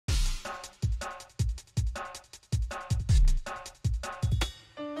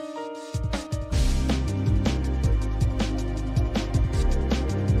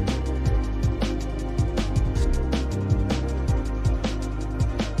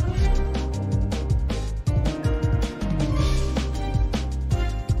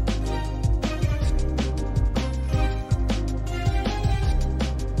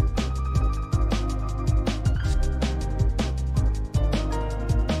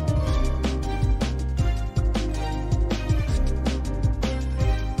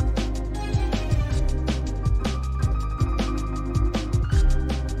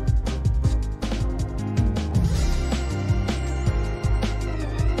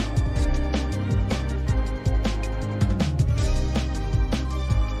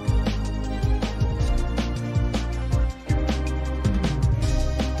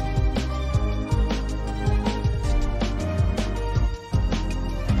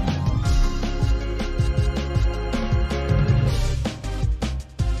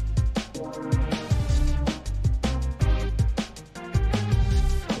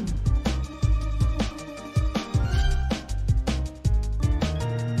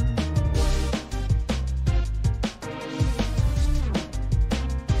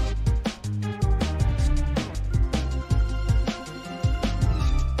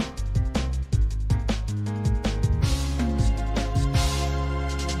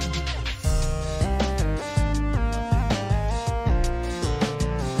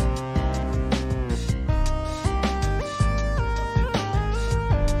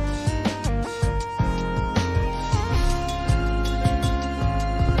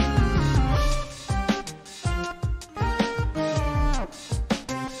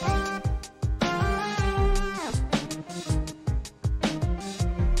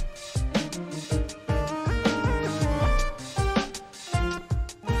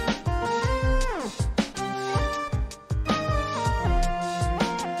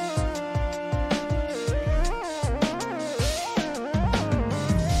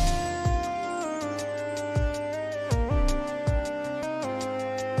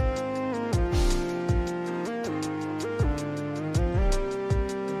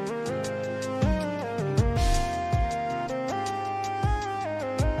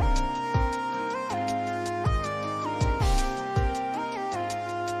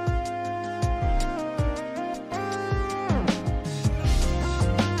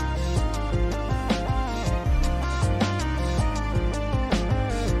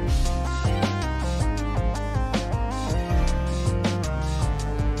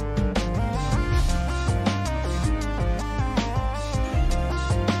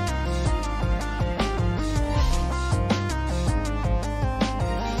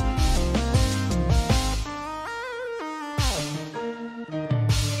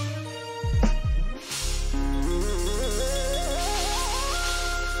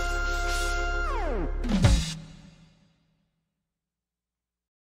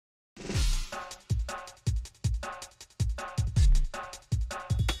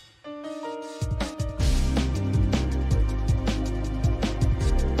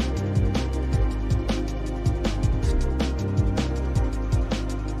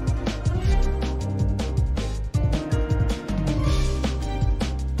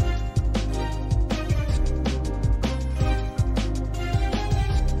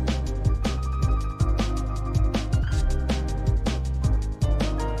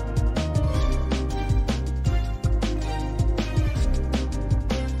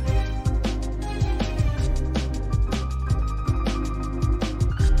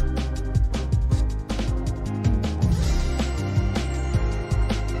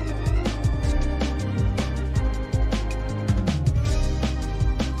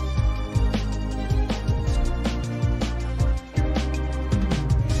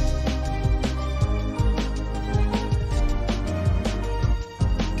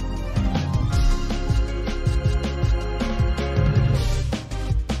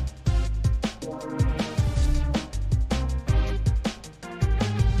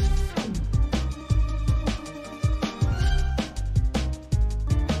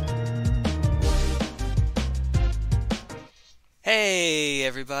Hey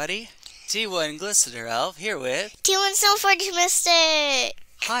everybody, T1 Glistener Elf here with T1 Snowforge Mystic!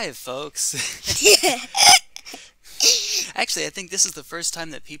 Hi folks. Actually, I think this is the first time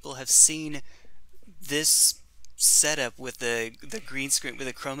that people have seen this setup with the green screen with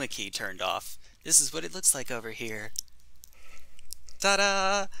the chroma key turned off. This is what it looks like over here.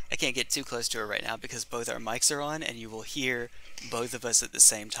 Ta-da! I can't get too close to her right now because both our mics are on and you will hear both of us at the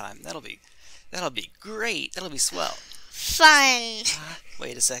same time. That'll be great. That'll be swell. Fun!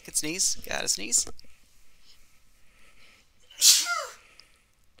 Wait a second, sneeze. Gotta sneeze.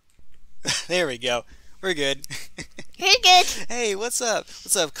 There we go. We're good. You're good. Hey, what's up?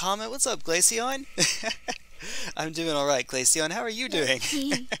 What's up, Comet? What's up, Glaceon? I'm doing alright, Glaceon. How are you doing?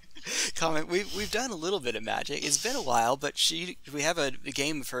 Comet, we've done a little bit of magic. It's been a while, but we have a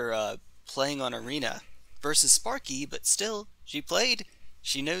game of her playing on Arena versus Sparky, but still, she played.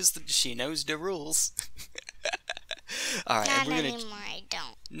 She knows the rules. Alright, Not we're gonna... anymore, I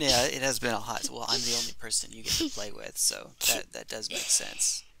don't. Yeah, it has been a hot... Well, I'm the only person you get to play with, so that does make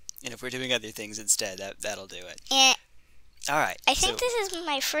sense. And if we're doing other things instead, that'll do it. Yeah. Alright, I think this is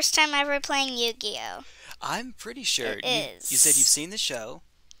my first time ever playing Yu-Gi-Oh! I'm pretty sure It is. you said you've seen the show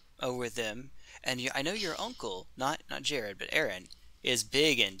with them, and I know your uncle, not Jared, but Aaron, is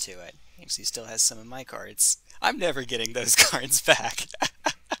big into it. He actually still has some of my cards. I'm never getting those cards back.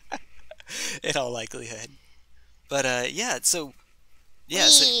 In all likelihood. But yeah, so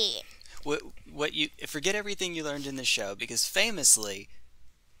what you forget everything you learned in the show, because famously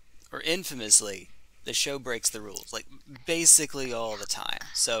or infamously the show breaks the rules like basically all the time.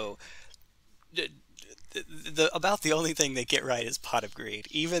 So about the only thing they get right is Pot of Greed.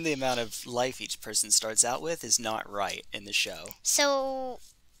 Even the amount of life each person starts out with is not right in the show. So,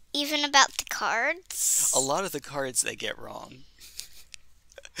 even about the cards? A lot of the cards they get wrong.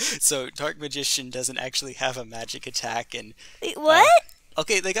 So Dark Magician doesn't actually have a magic attack, and Wait, what?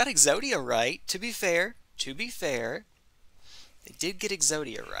 Okay, they got Exodia right. To be fair, they did get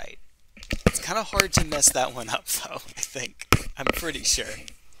Exodia right. It's kind of hard to mess that one up, though. I think I'm pretty sure.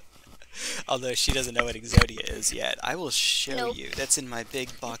 Although she doesn't know what Exodia is yet, I will show you. That's in my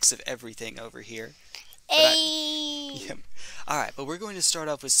big box of everything over here. Yeah. Alright, but we're going to start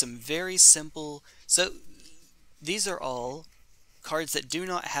off with some very simple... So, these are all cards that do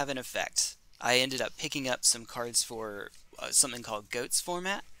not have an effect. I ended up picking up some cards for something called GOATS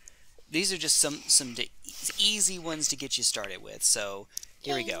format. These are just some easy ones to get you started with. So,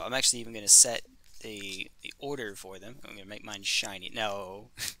 here we go. I'm actually even going to set the order for them. I'm going to make mine shiny. No.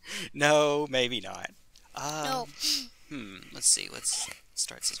 No, maybe not. No. Let's see. Let's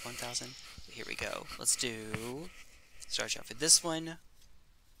start this 1,000. Here we go. Let's start you off with this one.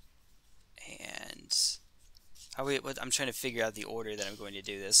 And I'm trying to figure out the order that I'm going to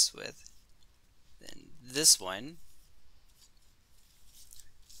do this with. Then this one.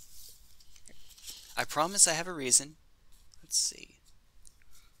 I promise I have a reason. Let's see.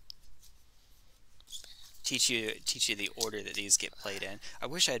 Teach you the order that these get played in. I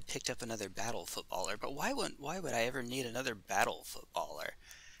wish I had picked up another battle footballer, but why would I ever need another battle footballer?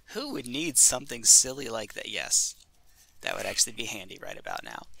 Who would need something silly like that? Yes, that would actually be handy right about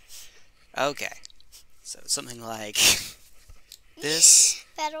now. Okay, so something like this.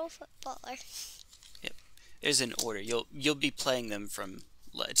 Battle footballer. Yep. There's an order. You'll be playing them from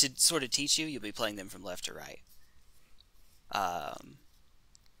to sort of teach you. You'll be playing them from left to right.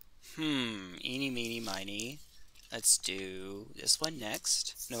 Eeny, meeny, miny. Let's do this one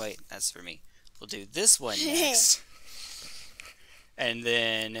next. No, wait, that's for me. We'll do this one next. And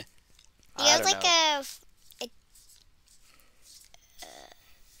then I don't know.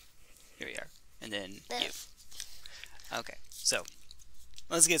 Here we are. And then you. Okay, so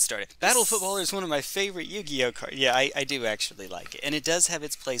let's get started. Battle Footballer is one of my favorite Yu-Gi-Oh cards. Yeah, I do actually like it. And it does have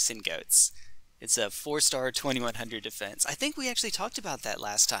its place in GOATS. It's a 4-star 2100 defense. I think we actually talked about that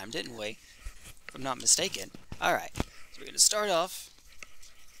last time, didn't we? If I'm not mistaken. Alright, so we're going to start off.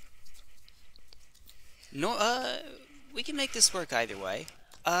 No, we can make this work either way.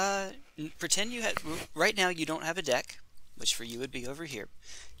 Pretend you have... Right now you don't have a deck, which for you would be over here.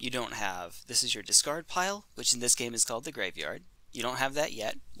 You don't have... This is your discard pile, which in this game is called the graveyard. You don't have that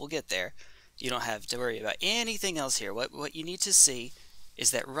yet. We'll get there. You don't have to worry about anything else here. What you need to see is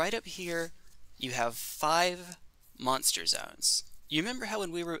that right up here... You have 5 monster zones. You remember how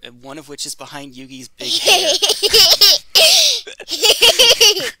when we were, one of which is behind Yugi's big hair?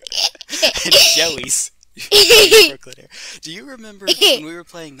 And Joey's Brooklyn hair. Do you remember when we were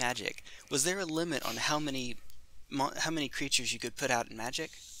playing Magic? Was there a limit on how many creatures you could put out in Magic?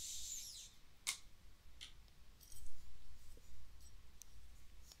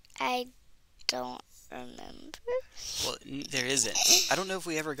 I don't remember. Well, there isn't. I don't know if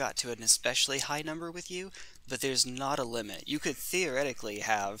we ever got to an especially high number with you, but there's not a limit. You could theoretically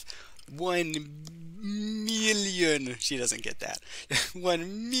have 1,000,000. She doesn't get that.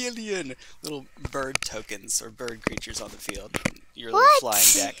 1,000,000 little bird tokens or bird creatures on the field. Your little flying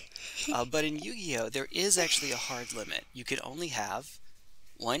deck. But in Yu-Gi-Oh, there is actually a hard limit. You could only have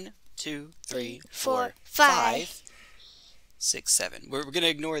 1, 2, 3, 4, 5, 6, 7. We're going to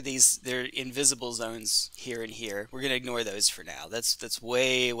ignore these. They're invisible zones here and here. We're going to ignore those for now. That's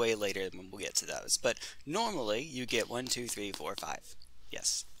way, way later when we'll get to those. But normally, you get 1, 2, 3, 4, 5.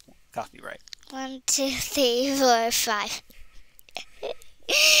 Yes. Copyright. 1, 2, 3, 4, 5.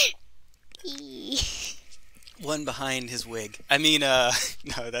 One behind his wig. I mean, no,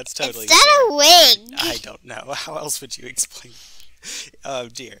 that's totally... Is that a wig? I don't know. How else would you explain? Oh,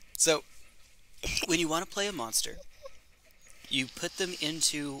 dear. So, when you want to play a monster, you put them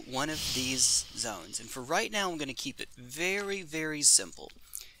into one of these zones. And for right now, I'm going to keep it very, very simple.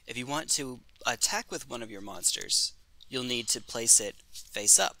 If you want to attack with one of your monsters, you'll need to place it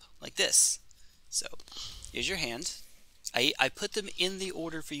face up, like this. So, here's your hand. I put them in the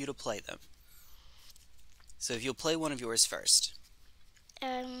order for you to play them. So if you'll play one of yours first.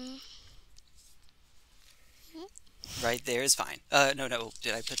 Right there is fine. No.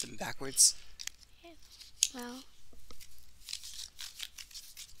 Did I put them backwards? No.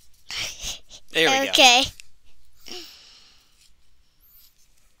 There we go. Okay.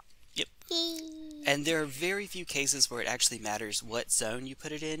 Yep. And there are very few cases where it actually matters what zone you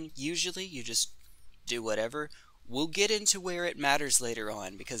put it in. Usually you just do whatever. We'll get into where it matters later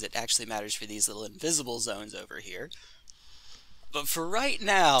on because it actually matters for these little invisible zones over here. But for right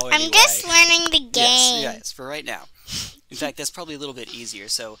now, anyway, I'm just learning the game. Yes, for right now. In fact, that's probably a little bit easier.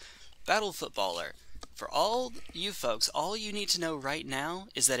 So, Battle Footballer. For all you folks, all you need to know right now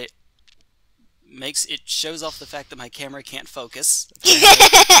is that it shows off the fact that my camera can't focus.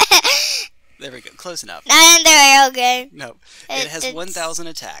 There we go, close enough. Not in the real game. No, it has 1,000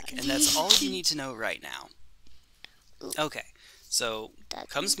 attack, and that's all you need to know right now. Okay, so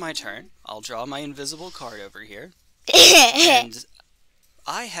comes my turn. I'll draw my invisible card over here. And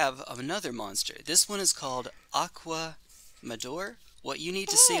I have another monster. This one is called Aqua Mador. What you need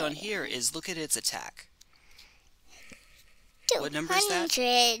to see on here is look at its attack. What number is that?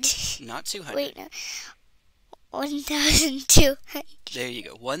 200. Not 200. Wait, no. 1,200. There you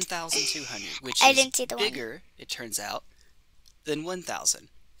go, 1,200, which I is didn't see the bigger, it turns out, than 1,000.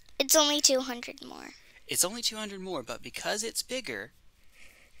 It's only 200 more. It's only 200 more, but because it's bigger,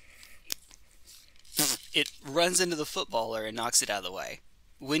 it runs into the footballer and knocks it out of the way.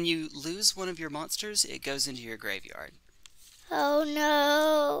 When you lose one of your monsters, it goes into your graveyard. Oh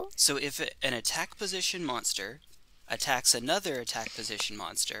no. So if an attack position monster attacks another attack position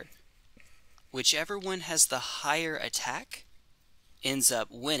monster, whichever one has the higher attack ends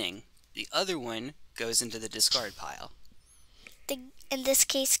up winning. The other one goes into the discard pile. In this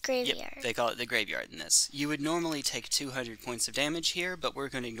case, graveyard. Yep, they call it the graveyard in this. You would normally take 200 points of damage here, but we're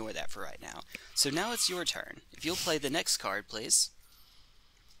going to ignore that for right now. So now it's your turn. If you'll play the next card, please.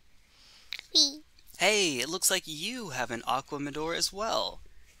 Wee. Hey, it looks like you have an Aqua Mador as well.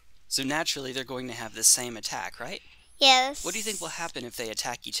 So naturally, they're going to have the same attack, right? Yes. What do you think will happen if they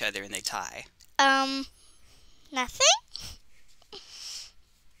attack each other and they tie? Nothing?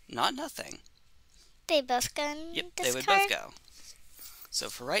 Not nothing. They both go in Yep, this they would card? both go. So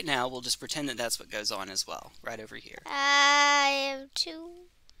for right now, we'll just pretend that that's what goes on as well, right over here. I have 2.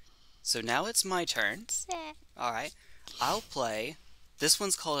 So now it's my turn. Alright, I'll play. This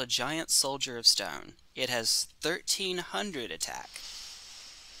one's called a Giant Soldier of Stone. It has 1,300 attack.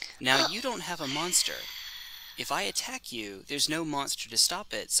 Now you don't have a monster. If I attack you, there's no monster to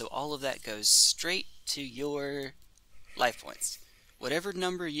stop it, so all of that goes straight to your life points. Whatever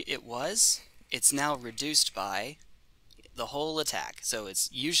number it was, it's now reduced by the whole attack. So it's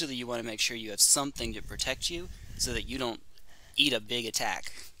usually you want to make sure you have something to protect you so that you don't eat a big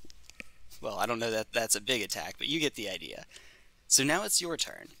attack. Well, I don't know that that's a big attack, but you get the idea. So now it's your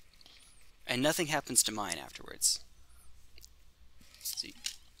turn. And nothing happens to mine afterwards. See.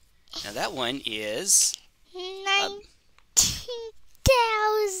 Now that one is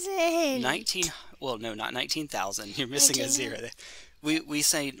 19,000. 19. Well, no, not 19,000. You're missing a zero there. We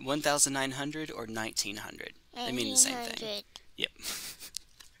say 1,900 or 1,900. They mean the same thing. Yep.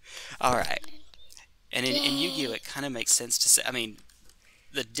 All right. And in Yu-Gi-Oh, it kind of makes sense to say. I mean,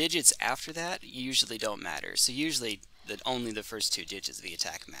 the digits after that usually don't matter. So usually, only the first 2 digits of the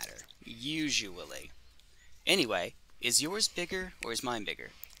attack matter. Usually. Anyway, is yours bigger or is mine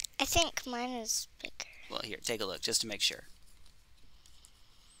bigger? I think mine is bigger. Well, here, take a look just to make sure.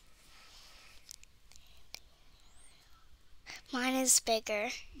 Mine is bigger.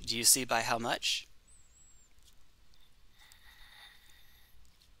 Do you see by how much?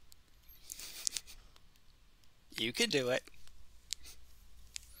 You can do it.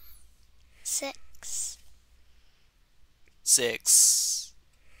 6. 6.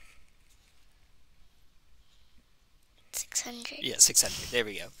 600. Yeah, 600. There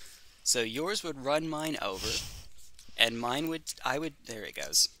we go. So yours would run mine over, and mine would, there it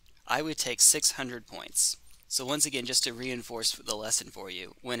goes. I would take 600 points. So once again, just to reinforce the lesson for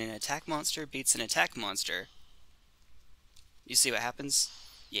you, when an attack monster beats an attack monster, you see what happens?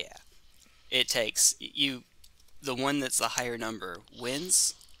 Yeah. It takes, the one that's the higher number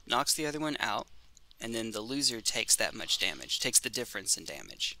wins, knocks the other one out, and then the loser takes that much damage, takes the difference in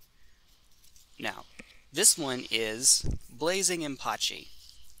damage. Now, this one is Blazing Impachi.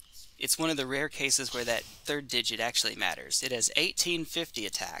 It's one of the rare cases where that third digit actually matters. It has 1850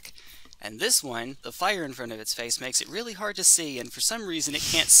 attack, and this one, the fire in front of its face makes it really hard to see, and for some reason it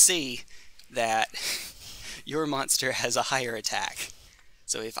can't see that your monster has a higher attack.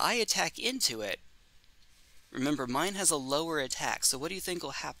 So if I attack into it, remember mine has a lower attack, so what do you think will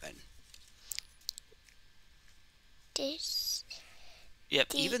happen?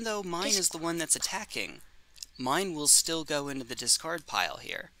 Yep, even though mine is the one that's attacking, mine will still go into the discard pile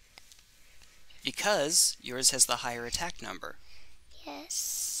here. Because yours has the higher attack number.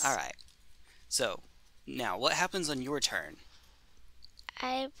 Yes. Alright. So, now, what happens on your turn?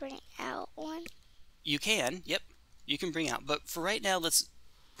 I bring out one. You can, yep. You can bring out, but for right now, let's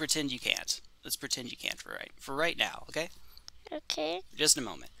pretend you can't. Let's pretend you can't for right now, okay? Okay. Just a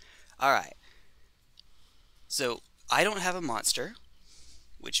moment. Alright. So, I don't have a monster,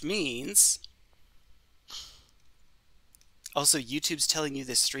 which means... Also, YouTube's telling you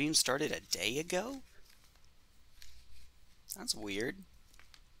this stream started a day ago? That's weird.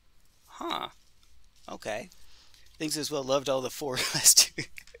 Huh. Okay. Thinks as well loved all the 4 last year.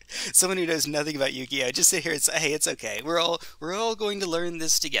 Someone who knows nothing about Yu-Gi-Oh! Just sit here and say, hey, it's okay. We're all going to learn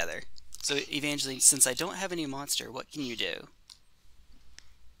this together. So, Evangeline, since I don't have any monster, what can you do?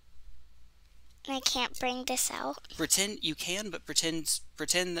 I can't bring this out. Pretend you can, but pretend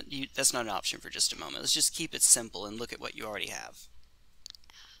that that's not an option for just a moment. Let's just keep it simple and look at what you already have.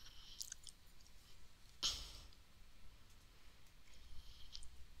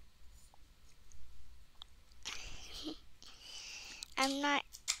 I'm not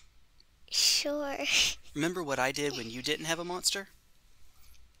sure. Remember what I did when you didn't have a monster?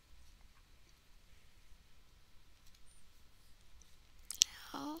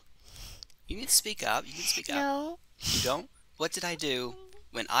 No. You can speak up. You can speak up. No. You don't? What did I do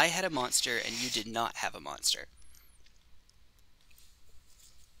when I had a monster and you did not have a monster?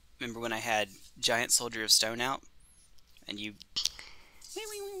 Remember when I had Giant Soldier of Stone out and you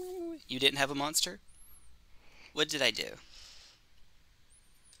didn't have a monster? What did I do?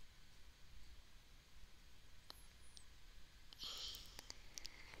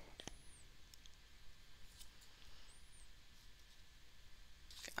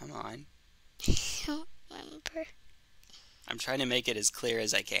 Come on. I don't remember. I'm trying to make it as clear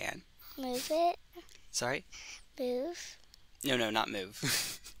as I can. Move it. Sorry? Move. No, not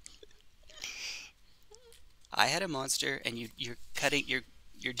move. I had a monster, and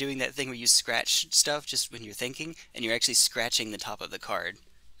you're doing that thing where you scratch stuff just when you're thinking, and you're actually scratching the top of the card.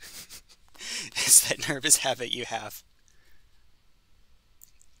 It's that nervous habit you have.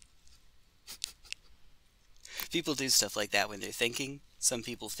 People do stuff like that when they're thinking. Some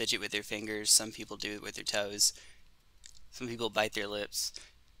people fidget with their fingers, some people do it with their toes, some people bite their lips.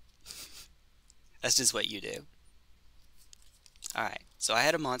 That's just what you do. Alright, so I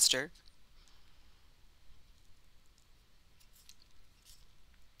had a monster.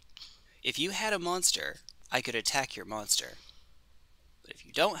 If you had a monster, I could attack your monster. But if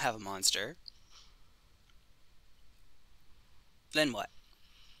you don't have a monster, then what?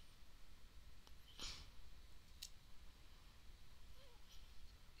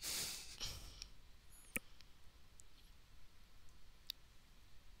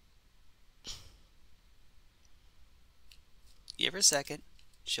 Give her a second.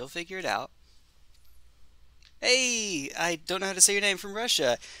 She'll figure it out. Hey, I don't know how to say your name, from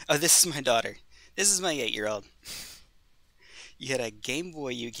Russia. Oh, this is my daughter. This is my 8-year-old. You had a Game Boy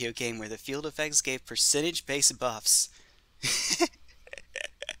Yu-Gi-Oh game where the field effects gave percentage-based buffs.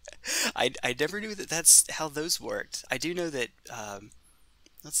 I never knew that that's how those worked. I do know that,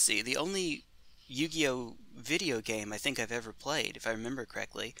 let's see, the only Yu-Gi-Oh video game I think I've ever played, if I remember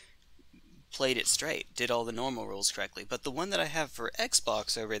correctly, played it straight, did all the normal rules correctly. But the one that I have for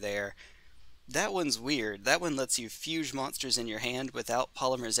Xbox over there, that one's weird. That one lets you fuse monsters in your hand without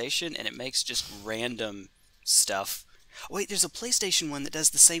polymerization, and it makes just random stuff. Wait, there's a PlayStation one that does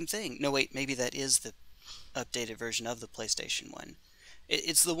the same thing. No, wait, maybe that is the updated version of the PlayStation one.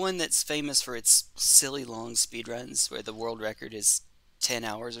 It's the one that's famous for its silly long speedruns, where the world record is 10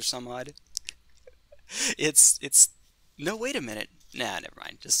 hours or some odd. It's... No, wait a minute. Nah, never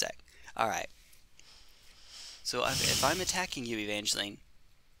mind. Just a sec. Alright. So if I'm attacking you, Evangeline...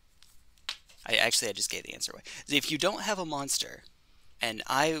 I just gave the answer away. If you don't have a monster, and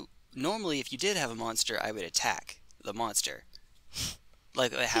normally if you did have a monster, I would attack the monster,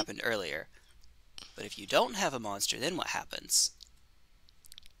 like it happened earlier. But if you don't have a monster, then what happens?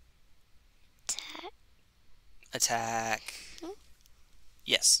 Attack.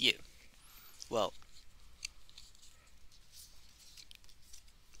 Yes, you. Well,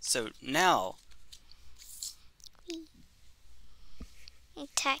 so now...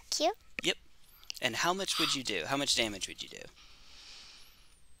 Attack you? Yep. And how much would you do? How much damage would you do?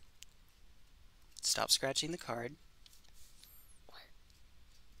 Stop scratching the card.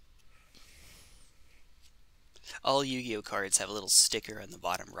 All Yu-Gi-Oh cards have a little sticker on the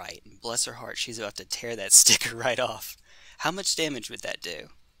bottom right, and bless her heart, she's about to tear that sticker right off. How much damage would that do?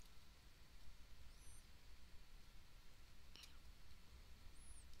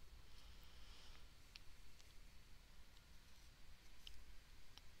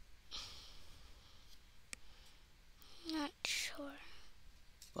 Not sure.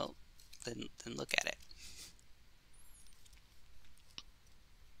 Well, then look at it.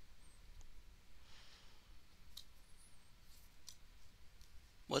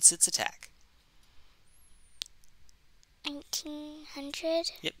 What's its attack?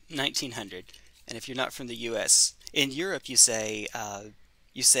 1900? Yep, 1900. And if you're not from the US, in Europe you say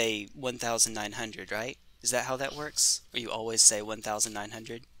 1900, right? Is that how that works? Or you always say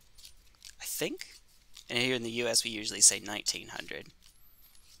 1900? I think. And here in the US we usually say 1900.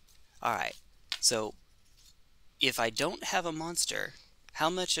 Alright, so if I don't have a monster, how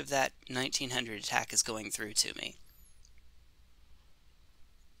much of that 1900 attack is going through to me?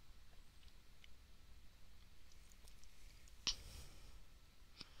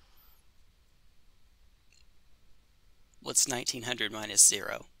 What's 1900 minus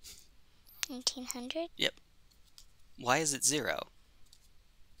 0? 1900? Yep. Why is it 0?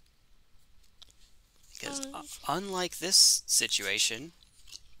 Because unlike this situation,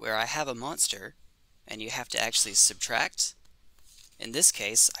 where I have a monster, and you have to actually subtract, in this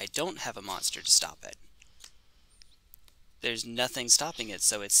case, I don't have a monster to stop it. There's nothing stopping it,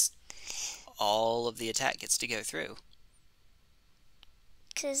 so it's all of the attack gets to go through.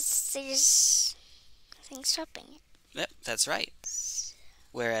 Because there's nothing stopping it. Yep, that's right.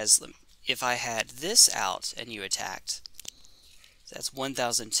 Whereas if I had this out and you attacked, that's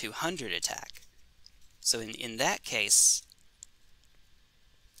 1200 attack. So in that case,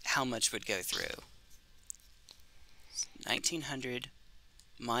 how much would go through? 1900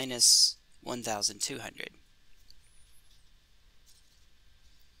 minus 1200.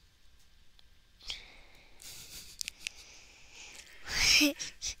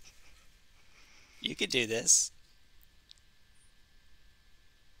 You could do this.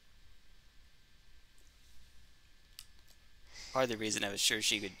 Part of the reason I was sure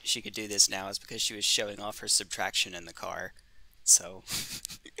she could do this now is because she was showing off her subtraction in the car. So,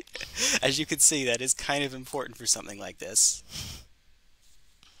 as you can see, that is kind of important for something like this.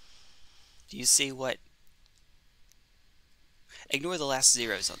 Do you see what... Ignore the last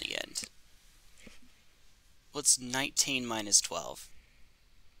zeros on the end. What's 19 minus 12?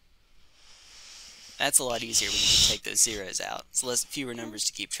 That's a lot easier when you can take those zeros out. It's fewer numbers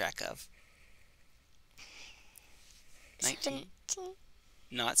to keep track of. 19? 17?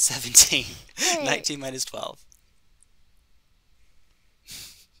 Not 17. 19 minus 12.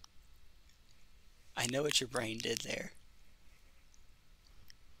 I know what your brain did there.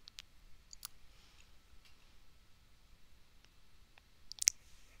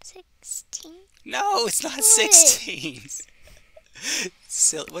 No, it's not 16.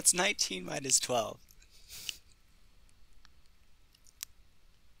 So, what's 19 minus 12?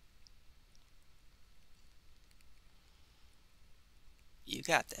 You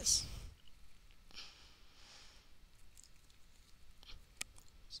got this.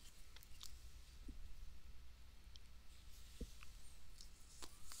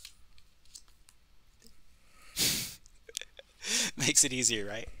 Makes it easier,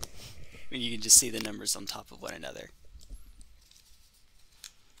 right? When you can just see the numbers on top of one another.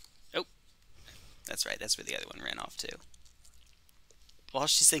 Oh, that's right. That's where the other one ran off to. While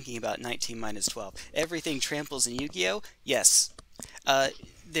she's thinking about 19 minus 12, everything tramples in Yu-Gi-Oh? Yes.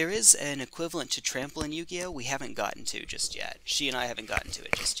 There is an equivalent to trample in Yu-Gi-Oh! We haven't gotten to just yet. She and I haven't gotten to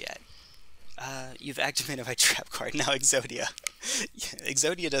it just yet. You've activated my trap card. Now Exodia.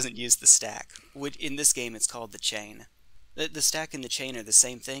 Exodia doesn't use the stack. In this game, it's called the chain. The stack and the chain are the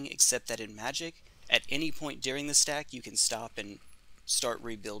same thing, except that in Magic, at any point during the stack, you can stop and start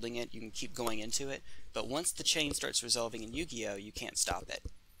rebuilding it. You can keep going into it. But once the chain starts resolving in Yu-Gi-Oh, you can't stop it.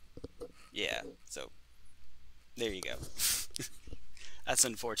 Yeah, so there you go. That's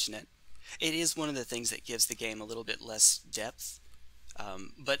unfortunate. It is one of the things that gives the game a little bit less depth,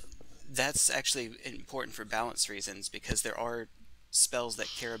 but that's actually important for balance reasons, because there are spells that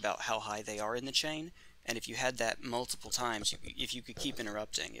care about how high they are in the chain, and if you had that multiple times, if you could keep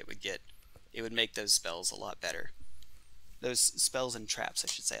interrupting, it would make those spells a lot better. Those spells and traps, I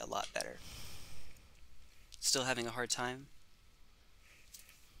should say, a lot better. Still having a hard time?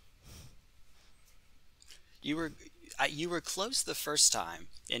 You were close the first time,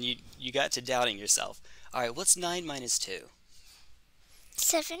 and you got to doubting yourself. All right, what's 9 minus 2?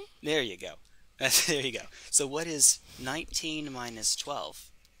 7. There you go. There you go. So what is 19 minus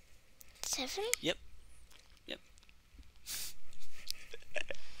 12? 7. Yep. Yep.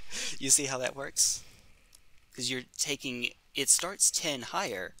 You see how that works? Because you're taking... It starts 10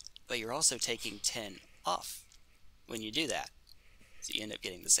 higher, but you're also taking 10 off when you do that. So you end up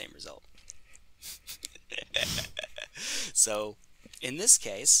getting the same result. So, in this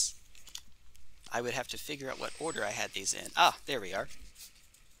case, I would have to figure out what order I had these in. Ah, there we are.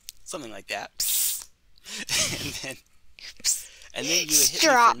 Something like that. and then you would hit me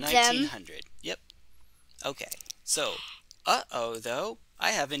for 1900. Yep. Okay. So, uh-oh, though,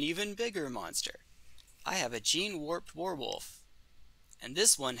 I have an even bigger monster. I have a gene-warped werewolf. And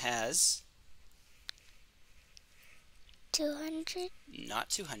this one has... 200? Not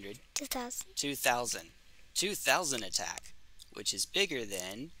 200. 2000. 2000. 2000 attack, which is bigger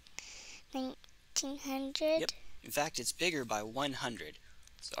than... 1900? Yep. In fact, it's bigger by 100.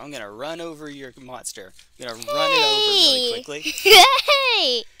 So I'm going to run over your monster. I'm going to run it over really quickly.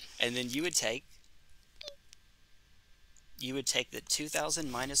 Hey! And then you would take the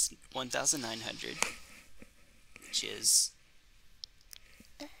 2000 minus 1900, which is...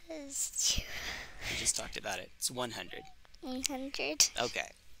 We just talked about it. It's 100. 100.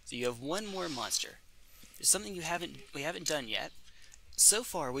 Okay. So you have one more monster. There's something we haven't done yet. So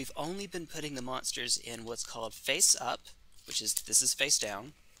far, we've only been putting the monsters in what's called face up, which is, this is face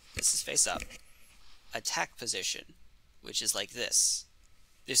down, this is face up, attack position, which is like this.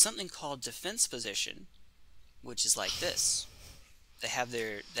 There's something called defense position, which is like this.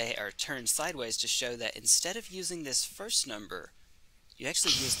 They are turned sideways to show that instead of using this first number, you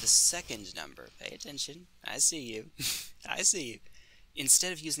actually use the second number. Pay attention. I see you. I see you.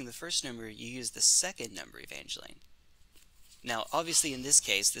 Instead of using the first number, you use the second number, Evangeline. Now, obviously in this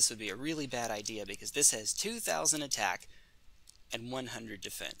case, this would be a really bad idea because this has 2000 attack and 100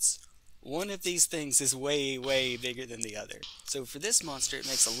 defense. One of these things is way, way bigger than the other. So for this monster, it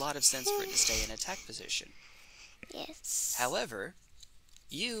makes a lot of sense for it to stay in attack position. Yes. However,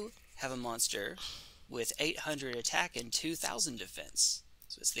 you have a monster with 800 attack and 2000 defense.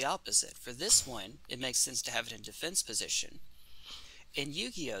 So it's the opposite. For this one, it makes sense to have it in defense position. In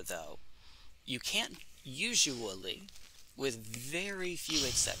Yu-Gi-Oh, though, you can't usually, with very few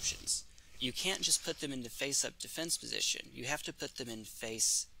exceptions, you can't just put them into face-up defense position. You have to put them in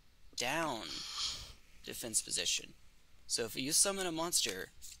face-down defense position. So if you summon a monster,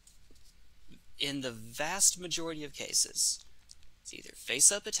 in the vast majority of cases, it's either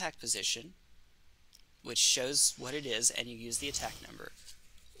face-up attack position, which shows what it is, and you use the attack number,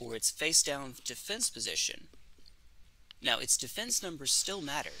 or it's face-down defense position. Now, its defense number still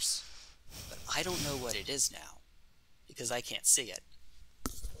matters, but I don't know what it is now, because I can't see it.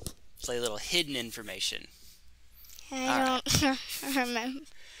 Play a little hidden information. I don't remember.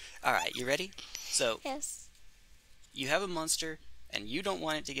 Alright, you ready? So, Yes. you have a monster, and you don't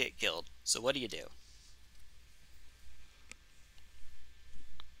want it to get killed, so what do you do?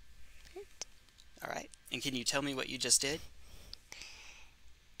 Alright, and can you tell me what you just did?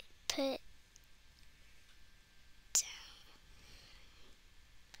 Put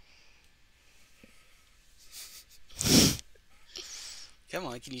Come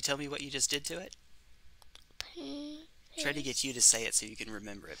on, can you tell me what you just did to it? Try to get you to say it so you can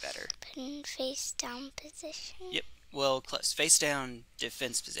remember it better. Put in face down position. Yep, well, close. Face down,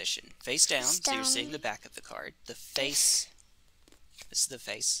 defense position. Face down, Face so you're down. seeing the back of the card. The face, this is the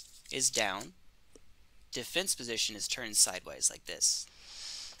face, is down. Defense position is turned sideways like this.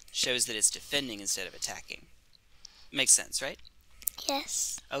 Shows that it's defending instead of attacking. Makes sense, right?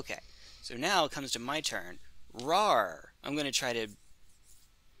 Yes. Okay, so now it comes to my turn. Rawr! I'm going to try to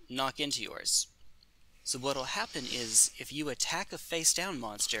knock into yours. So what'll happen is, if you attack a face-down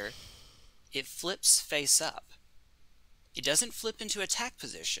monster, it flips face up. It doesn't flip into attack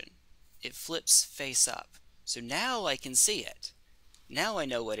position. It flips face up. So now I can see it. Now I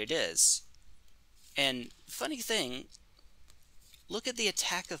know what it is. And funny thing, look at the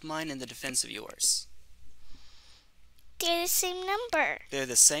attack of mine and the defense of yours. They're the same number. They're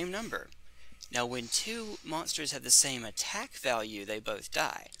the same number. Now when two monsters have the same attack value, they both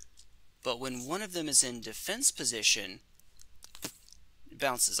die. But when one of them is in defense position, it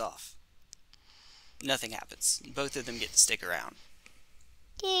bounces off. Nothing happens. Both of them get to stick around.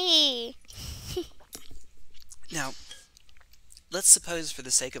 Yay! Now, let's suppose for the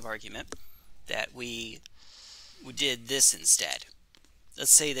sake of argument that we did this instead.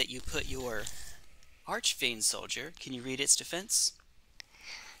 Let's say that you put your Archfiend soldier, can you read its defense?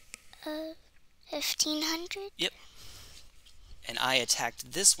 1,500? Yep. And I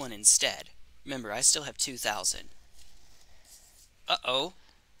attacked this one instead. Remember, I still have 2,000. Uh-oh.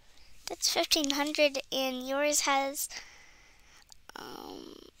 That's 1,500 and yours has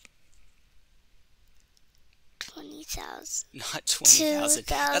 20,000. Not 20,000.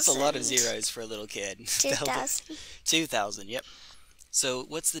 That's a lot of 2,000. zeros for a little kid. 2,000. 2,000, yep. So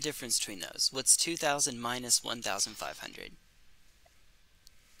what's the difference between those? What's 2,000 minus 1,500?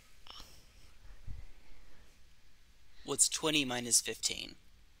 What's 20 minus 15?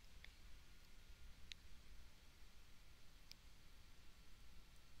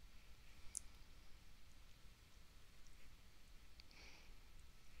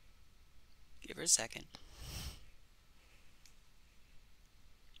 Give her a second.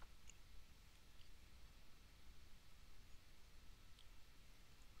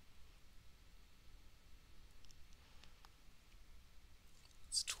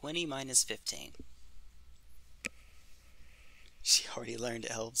 It's 20 minus 15. She already learned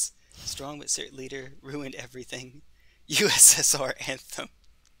elves. Strong but cert leader, ruined everything. USSR anthem.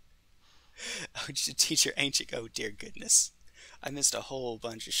 Oh, teacher ancient. Oh dear goodness. I missed a whole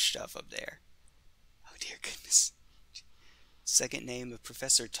bunch of stuff up there. Oh dear goodness. Second name of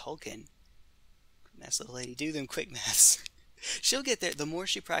Professor Tolkien. Nice little lady. Do them quick maths. She'll get there. The more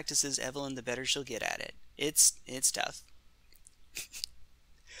she practices, Evelyn, the better she'll get at it. It's tough.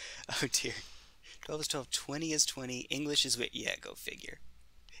 Oh dear. 12 is 12, 20 is 20, English is weird. Yeah, go figure.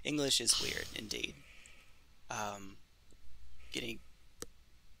 English is weird, indeed. Getting...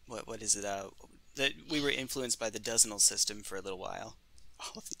 What is it? That we were influenced by the dozenal system for a little while.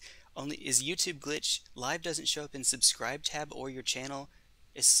 Only is YouTube glitch. Live doesn't show up in subscribe tab or your channel.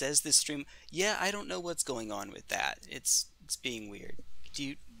 It says this stream... Yeah, I don't know what's going on with that. It's being weird.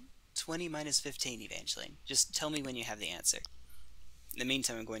 20 minus 15, Evangeline. Just tell me when you have the answer. In the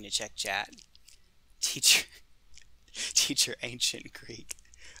meantime, I'm going to check chat. Teacher ancient Greek.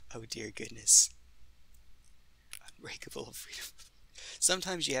 Oh dear goodness. Unbreakable freedom.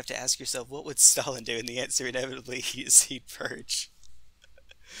 Sometimes you have to ask yourself, what would Stalin do? And the answer inevitably is he'd purge.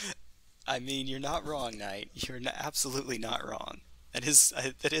 I mean, you're not wrong, Knight. You're absolutely not wrong. That is,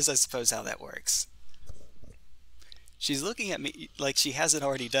 I suppose, how that works. She's looking at me like she hasn't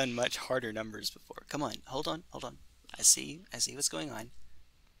already done much harder numbers before. Come on, hold on. I see what's going on.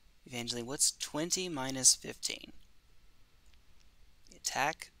 Evangeline, what's 20 minus 15? The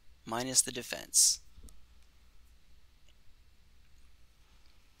attack minus the defense.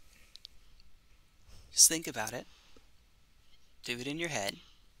 Just think about it. Do it in your head.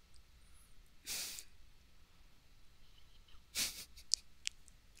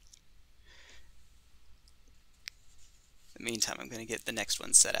 In the meantime, I'm going to get the next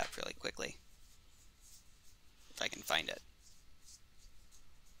one set up really quickly. If I can find it.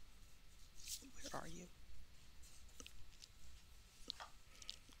 Where are you?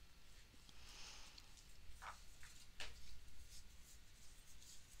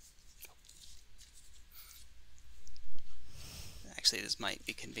 Actually, this might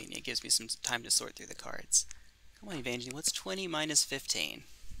be convenient. It gives me some time to sort through the cards. Come on, Evangeline. What's 20 minus 15?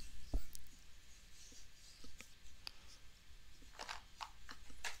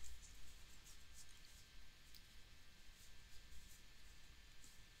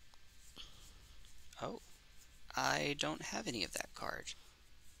 Oh, I don't have any of that card.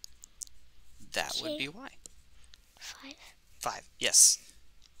 That would be why. 5. 5, yes.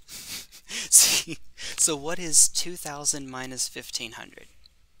 See, so what is 2,000 minus 1,500?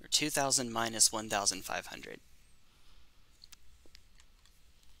 Or 2,000 minus 1,500?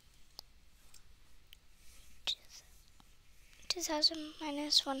 2,000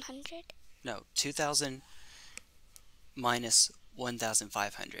 minus 100. No, 2,000 minus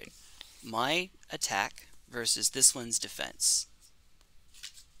 1,500. My attack versus this one's defense.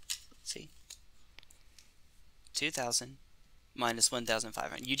 See? 2,000 minus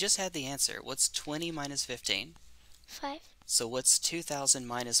 1,500. You just had the answer. What's 20 minus 15? 5. So what's 2,000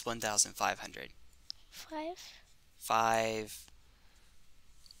 minus 1,500? 5.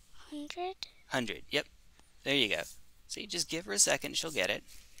 500. 100. Yep. There you go. See, just give her a second, she'll get it.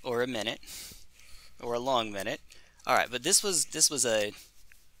 Or a minute. Or a long minute. Alright, but this was a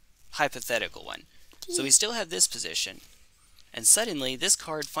hypothetical one. So we still have this position. And suddenly, this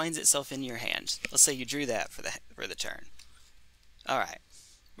card finds itself in your hand. Let's say you drew that for the turn. Alright.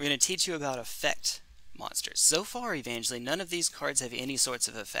 We're going to teach you about effect monsters. So far, Evangeline, none of these cards have any sorts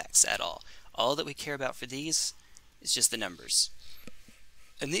of effects at all. All that we care about for these is just the numbers.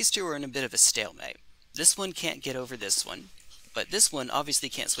 And these two are in a bit of a stalemate. This one can't get over this one, but this one obviously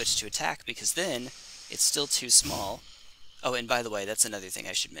can't switch to attack because then it's still too small. Oh, and by the way, that's another thing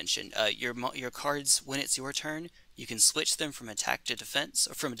I should mention. Your cards, when it's your turn, you can switch them from attack to defense,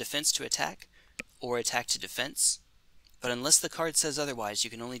 or from defense to attack, or attack to defense. But unless the card says otherwise, you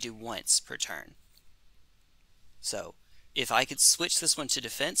can only do once per turn. So, if I could switch this one to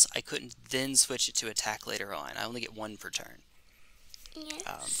defense, I couldn't then switch it to attack later on. I only get one per turn.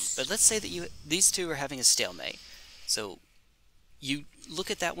 Yes. But let's say that these two are having a stalemate. So, you look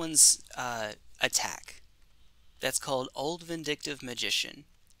at that one's attack. That's called Old Vindictive Magician.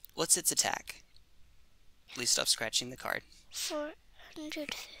 What's its attack? Please stop scratching the card.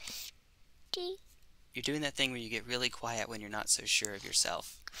 450. You're doing that thing where you get really quiet when you're not so sure of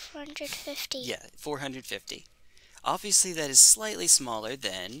yourself. 450. Yeah, 450. Obviously, that is slightly smaller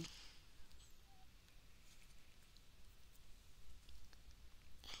than...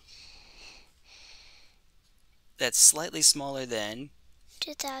 That's slightly smaller than...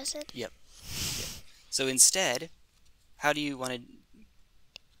 2,000. Yep. So instead, how do you want to...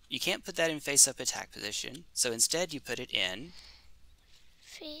 You can't put that in face-up attack position, so instead you put it in...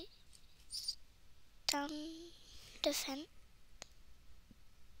 Face down defense.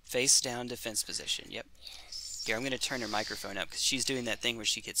 Face down defense position, yep. Yes. Here, I'm going to turn her microphone up because she's doing that thing where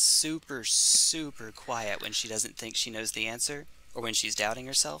she gets super, super quiet when she doesn't think she knows the answer, or when she's doubting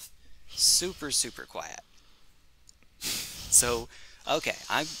herself. Super, super quiet. So, okay,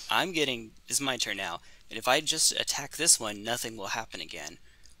 I'm getting... This is my turn now, and if I just attack this one, nothing will happen again.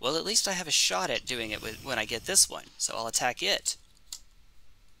 Well, at least I have a shot at doing it when I get this one, so I'll attack it.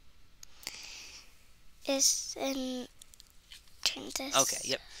 Is in... Turn this. Okay,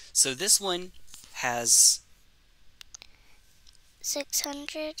 yep. So this one has...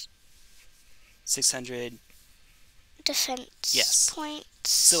 600 600... defense Yes. points.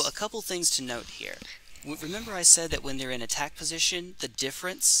 So a couple things to note here. Remember I said that when they're in attack position, the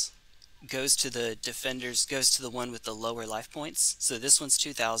difference goes to the defenders, goes to the one with the lower life points. So this one's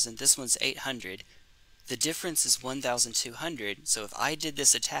 2,000, this one's 800. The difference is 1,200, so if I did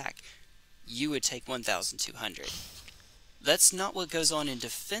this attack, you would take 1,200. That's not what goes on in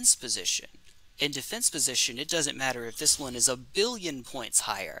defense position. In defense position, it doesn't matter if this one is 1,000,000,000 points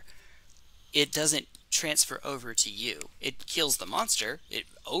higher. It doesn't transfer over to you. It kills the monster. It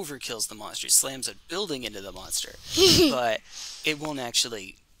overkills the monster. It slams a building into the monster. But it won't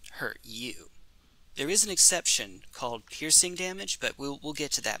actually hurt you. There is an exception called piercing damage, but we'll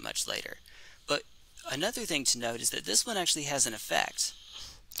get to that much later. But another thing to note is that this one actually has an effect.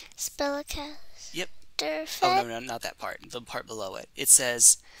 Spellcast. Yep. Effect. Oh, no, not that part. The part below it. It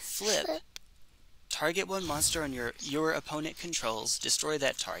says, flip. Target one monster on your opponent controls. Destroy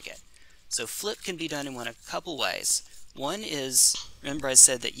that target. So flip can be done in a couple ways. One is, remember I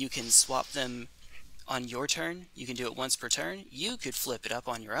said that you can swap them on your turn? You can do it once per turn. You could flip it up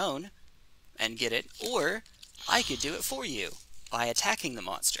on your own and get it, or I could do it for you by attacking the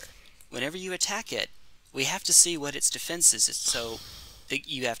monster. Whenever you attack it, we have to see what its defense is, so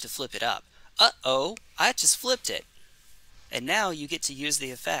you have to flip it up. Uh-oh, I just flipped it. And now you get to use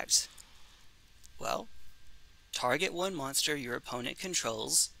the effect. Well, target one monster your opponent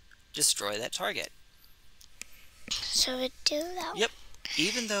controls, destroy that target. So it do that? Yep.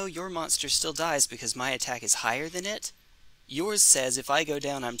 Even though your monster still dies because my attack is higher than it, yours says if I go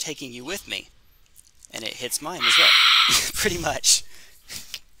down, I'm taking you with me. And it hits mine as well. Pretty much.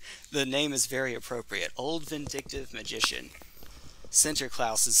 The name is very appropriate. Old Vindictive Magician. Center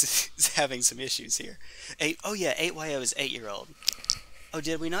Klaus is having some issues here. 8YO is 8-year-old. Oh,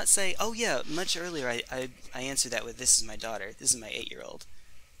 did we not say... Oh, yeah, much earlier I answered that with, this is my daughter. This is my 8-year-old.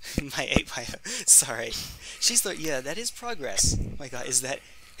 My 8YO. Sorry. She's like, yeah, that is progress. Oh my god, is that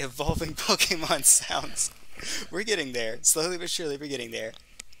evolving Pokemon sounds? We're getting there. Slowly but surely, we're getting there.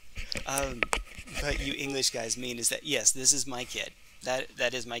 But you English guys mean is that, yes, this is my kid.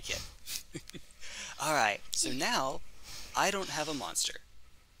 That is my kid. Alright, so now, I don't have a monster.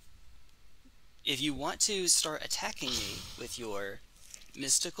 if you want to start attacking me with your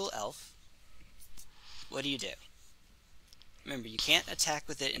mystical elf, what do? Remember, you can't attack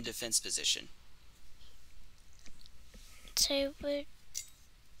with it in defense position. So would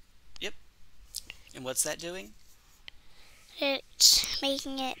Yep. And what's that doing? it's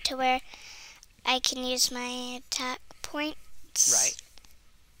making it to where I can use my attack points.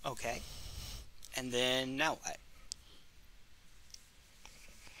 Right. Okay. And then now what?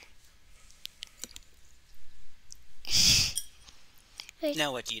 Wait.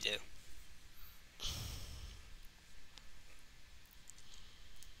 Now what do?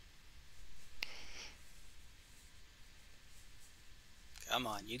 Come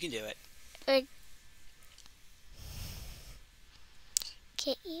on, you can do it. Would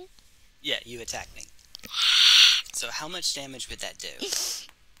get you. Yeah, you attack me. So how much damage would that do?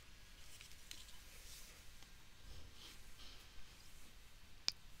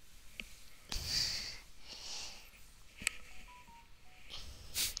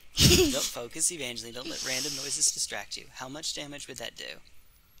 Don't focus, Evangeline. Don't let random noises distract you. How much damage would that do?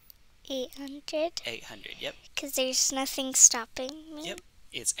 800. 800, yep. Because there's nothing stopping me. Yep.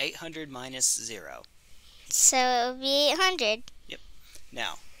 It's 800 minus 0. So it would be 800. Yep.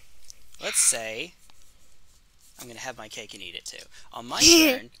 Now, let's say I'm going to have my cake and eat it too. On my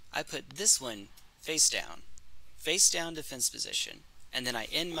turn, I put this one face down defense position, and then I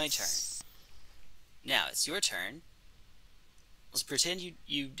end my turn. Now, it's your turn. Let's pretend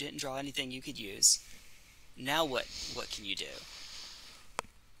you didn't draw anything you could use. Now what can you do?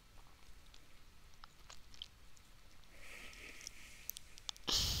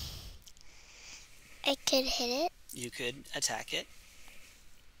 I could hit it. You could attack it.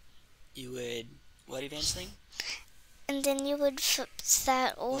 You would... What, Evangeline? And then you would flip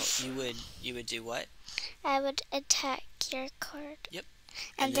that over. Well, you would do what? I would attack your card. Yep.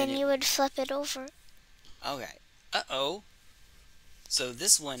 And then you would flip it over. Okay. Uh-oh. So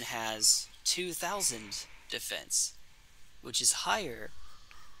this one has 2,000 defense, which is higher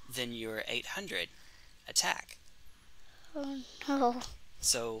than your 800 attack. Oh no.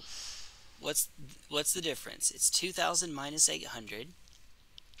 So what's the difference? It's 2,000 minus 800.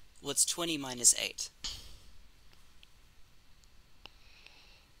 What's 20 minus 8?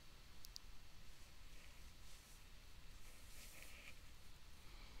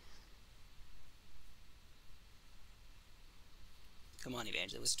 Come on,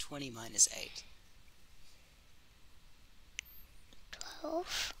 Evangeline. What's 20 minus 8?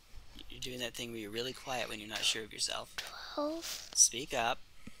 12. You're doing that thing where you're really quiet when you're not sure of yourself. 12. Speak up.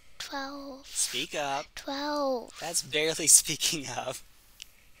 12. Speak up. 12. That's barely speaking up.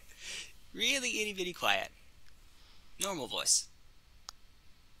 Really itty bitty quiet. Normal voice.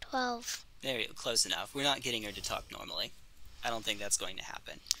 12. There you go. Close enough. We're not getting her to talk normally. I don't think that's going to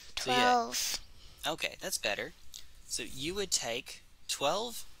happen. 12. So, yeah. Okay, that's better. So you would take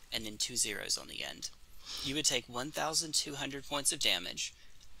 12 and then 2 zeros on the end. You would take 1,200 points of damage,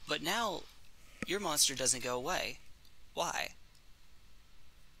 but now your monster doesn't go away. Why?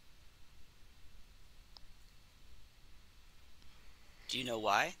 Do you know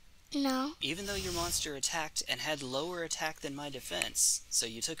why? No. Even though your monster attacked and had lower attack than my defense, so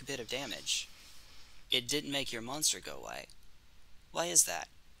you took a bit of damage, it didn't make your monster go away. Why is that?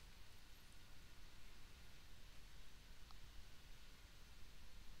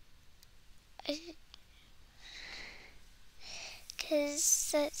 Because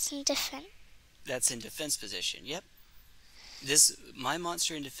that's in defense. That's in defense position, yep. My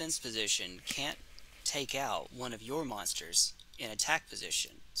monster in defense position can't take out one of your monsters in attack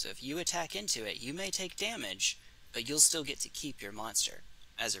position. So if you attack into it, you may take damage, but you'll still get to keep your monster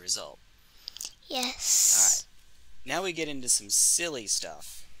as a result. Yes. Alright. Now we get into some silly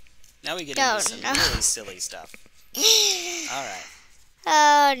stuff. Really silly stuff. Alright.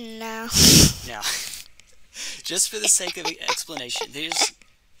 Oh no. Now, just for the sake of explanation,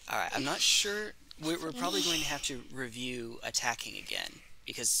 alright, I'm not sure. We're probably going to have to review attacking again,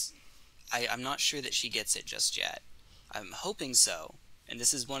 because I'm not sure that she gets it just yet. I'm hoping so, and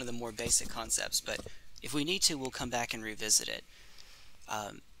this is one of the more basic concepts, but if we need to, we'll come back and revisit it.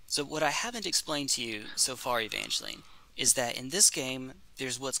 So what I haven't explained to you so far, Evangeline, is that in this game,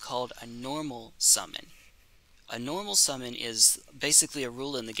 there's what's called a normal summon. A normal summon is basically a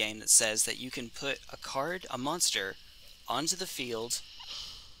rule in the game that says that you can put a monster, onto the field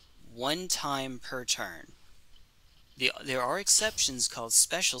one time per turn. There are exceptions called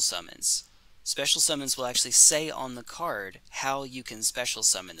special summons. Special summons will actually say on the card how you can special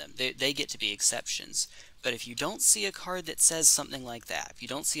summon them. They get to be exceptions. But if you don't see a card that says something like that, if you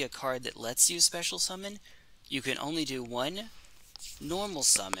don't see a card that lets you special summon, you can only do one normal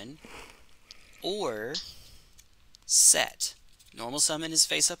summon or set. Normal summon is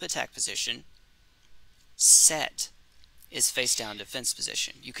face up attack position. Set is face down defense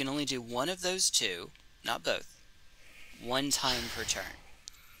position. You can only do one of those two, not both, one time per turn.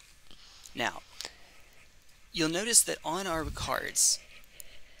 Now, you'll notice that on our cards,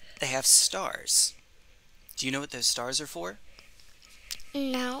 they have stars. Do you know what those stars are for?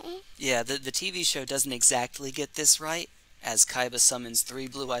 No. Yeah, the TV show doesn't exactly get this right, as Kaiba summons 3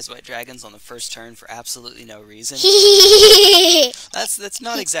 Blue Eyes White Dragons on the first turn for absolutely no reason. That's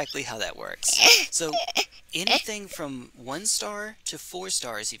not exactly how that works. So, anything from 1 star to 4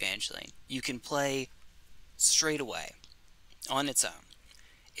 stars, Evangeline, you can play straight away, on its own.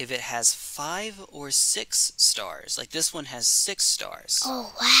 If it has 5 or 6 stars, like this one has 6 stars,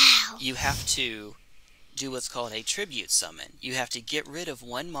 Oh, wow. you have to do what's called a tribute summon. You have to get rid of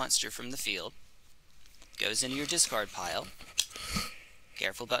 1 monster from the field, goes into your discard pile,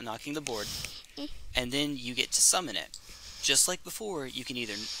 careful about knocking the board, and then you get to summon it. Just like before, you can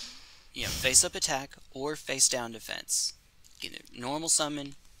either face up attack or face down defense. Either normal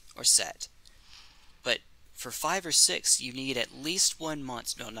summon or set. But for 5 or 6, you need at least 1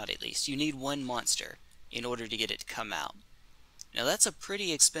 monster. No, not at least. You need 1 monster in order to get it to come out. Now that's a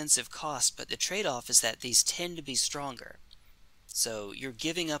pretty expensive cost, but the trade-off is that these tend to be stronger. So you're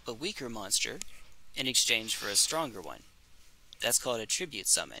giving up a weaker monster in exchange for a stronger one. That's called a tribute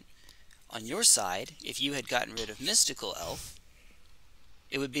summon. On your side, if you had gotten rid of Mystical Elf,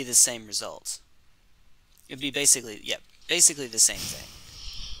 it would be the same result. It would be basically the same thing.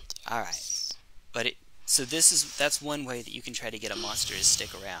 Alright. So that's one way that you can try to get a monster to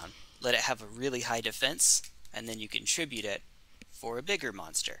stick around. Let it have a really high defense, and then you can tribute it for a bigger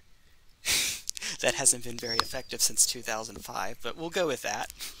monster. That hasn't been very effective since 2005, but we'll go with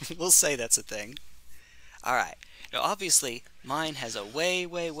that. We'll say that's a thing. Alright. Now obviously, mine has a way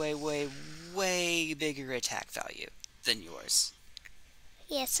bigger attack value than yours.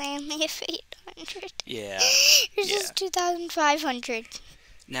 Yes, I only have 800. Yeah. Yours is 2,500.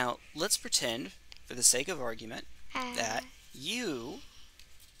 Now, let's pretend, for the sake of argument, that you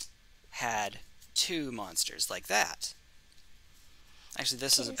had 2 monsters like that. Actually,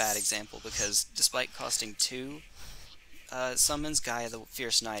 this is a bad example, because despite costing 2 summons, Gaia the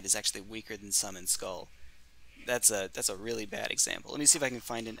Fierce Knight is actually weaker than Summon Skull. That's a really bad example. Let me see if I can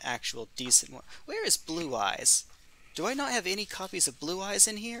find an actual decent one. Where is Blue Eyes? Do I not have any copies of Blue Eyes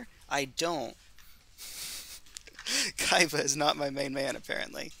in here? I don't. Kaiba is not my main man,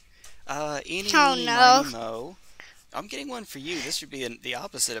 apparently. Eeny, meeny, miny, mo. I'm getting one for you. This should be the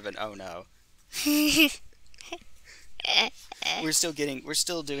opposite of an oh no. We're still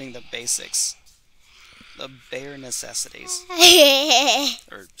doing the basics. The bare necessities.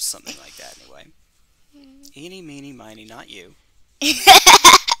 Or something like that, anyway. Eeny, meeny, miny, not you.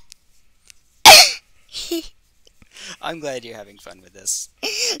 I'm glad you're having fun with this.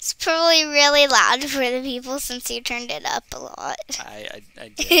 It's probably really loud for the people since you turned it up a lot. I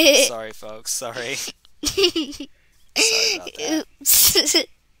did. Sorry, folks. Sorry. Sorry about that. Oops. That's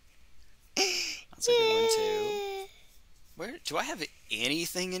a good one, too. Where do I have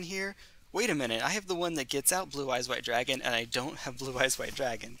anything in here? Wait a minute. I have the one that gets out Blue Eyes White Dragon, and I don't have Blue Eyes White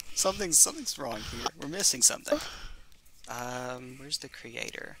Dragon. Something's wrong here. We're missing something. Where's the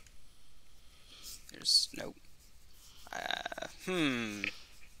creator? Nope.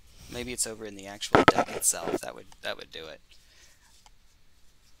 Maybe it's over in the actual deck itself. That would do it.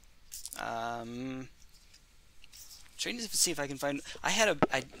 Trying to see if I can find. I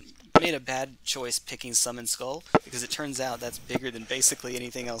made a bad choice picking Summon Skull because it turns out that's bigger than basically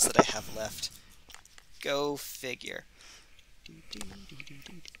anything else that I have left. Go figure.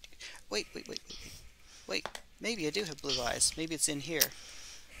 Wait. Maybe I do have Blue Eyes. Maybe it's in here.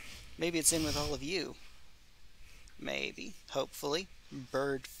 Maybe it's in with all of you. Maybe. Hopefully.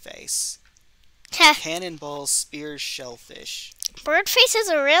 Bird Face. Cannonball Spear Shellfish. Birdface is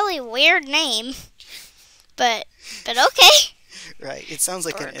a really weird name. But okay. Right. It sounds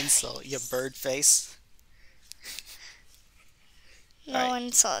like an insult. You bird face. No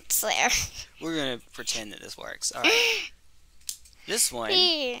insults there. We're going to pretend that this works. Alright. This one...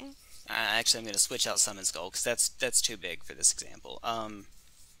 actually, I'm going to switch out Summon Skull, because that's too big for this example.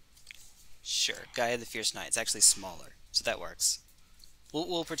 Sure. Gaia the Fierce Knight. It's actually smaller, so that works.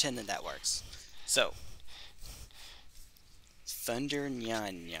 We'll pretend that works. So. Thunder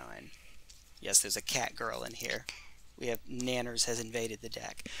Nyan Nyan. Yes, there's a cat girl in here. We have Nanners has invaded the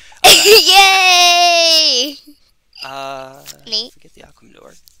deck. Yay! Forget the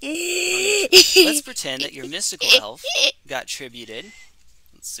Aquamador. Let's pretend that your mystical elf got tributed.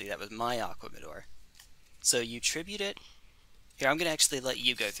 Let's see, that was my Aquamador. So you tribute it. Here, I'm going to actually let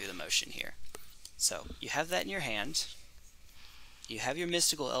you go through the motion here. So, you have that in your hand. You have your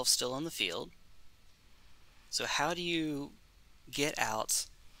mystical elf still on the field. So how do you get out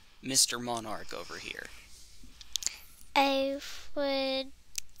Mr. Monarch over here? I would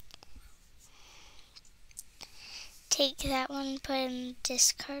take that one, put in the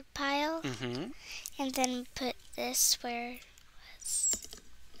discard pile, and then put this where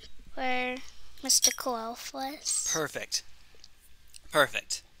Mystical Elf was. Perfect.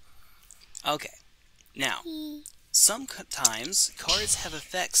 Perfect. Okay. Now, sometimes cards have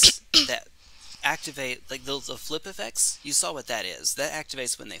effects that activate, like those flip effects. You saw what that is. That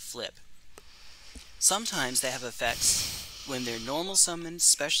activates when they flip. Sometimes they have effects when they're normal summoned,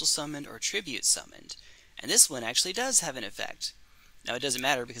 special summoned, or tribute summoned. And this one actually does have an effect. Now, it doesn't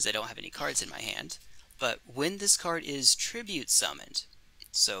matter because I don't have any cards in my hand. But when this card is tribute summoned,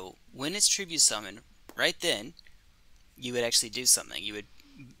 so when it's tribute summoned, right then, you would actually do something.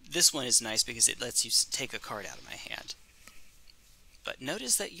 This one is nice because it lets you take a card out of my hand. But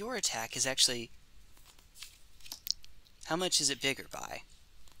notice that your attack is actually... How much is it bigger by?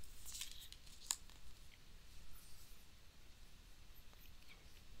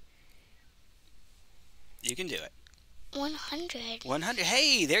 You can do it. 100. 100.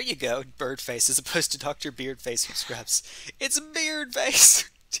 Hey, there you go. Birdface as opposed to Dr. Beardface from Scrubs. It's Beardface.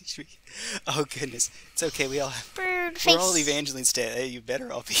 Oh goodness. It's okay. We all have... Birdface. We're all Evangeline stands. Hey, you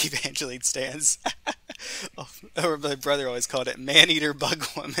better all be Evangeline stands. Or my brother always called it Man-Eater Bug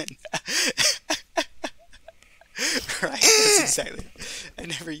Woman. Right? That's exactly it. I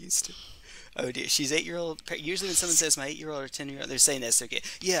never used to. Oh dear, she's 8-year-old. Usually when someone says my 8-year-old or 10-year-old, they're saying this. Okay,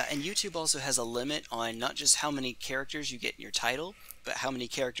 yeah, and YouTube also has a limit on not just how many characters you get in your title, but how many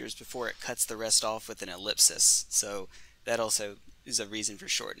characters before it cuts the rest off with an ellipsis. So that also is a reason for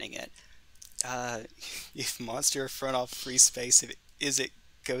shortening it. If monster front off free space, if it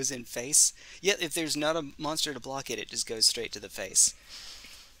goes in face. Yeah, if there's not a monster to block it, it just goes straight to the face.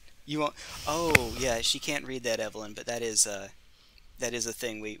 You won't. Oh yeah, she can't read that, Evelyn, but that is a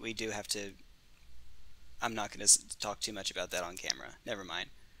thing we do have to... I'm not going to talk too much about that on camera. Never mind.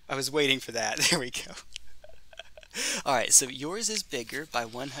 I was waiting for that. There we go. Alright, so yours is bigger by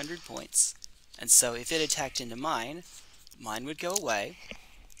 100 points. And so if it attacked into mine, mine would go away,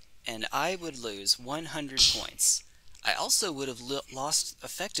 and I would lose 100 points. I also would have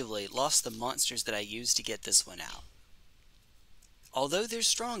effectively lost the monsters that I used to get this one out. Although they're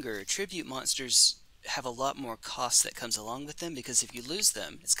stronger, tribute monsters have a lot more cost that comes along with them, because if you lose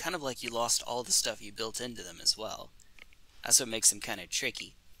them, it's kind of like you lost all the stuff you built into them as well. That's what makes them kind of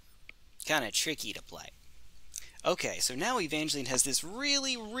tricky. Kind of tricky to play. Okay, so now Evangeline has this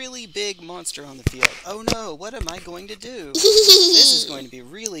really, really big monster on the field. Oh no, what am I going to do? This is going to be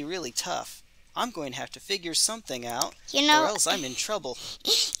really, really tough. I'm going to have to figure something out, or else I'm in trouble.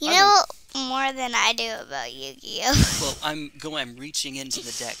 You know more than I do about Yu-Gi-Oh! Well, I'm reaching into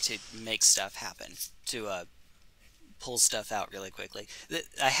the deck to make stuff happen, to pull stuff out really quickly.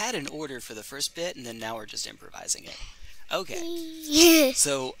 I had an order for the first bit, and then now we're just improvising it. Okay,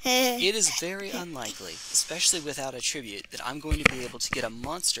 so it is very unlikely, especially without a tribute, that I'm going to be able to get a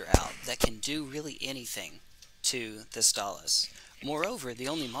monster out that can do really anything to the Stalos. Moreover, the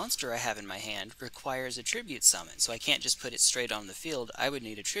only monster I have in my hand requires a tribute summon, so I can't just put it straight on the field. I would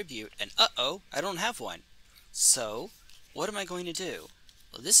need a tribute, and uh-oh, I don't have one. So, what am I going to do?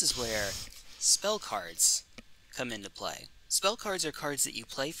 Well, this is where spell cards come into play. Spell cards are cards that you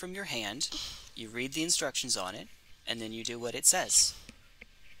play from your hand, you read the instructions on it, and then you do what it says.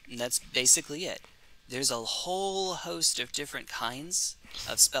 And that's basically it. There's a whole host of different kinds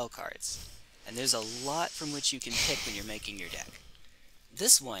of spell cards, and there's a lot from which you can pick when you're making your deck.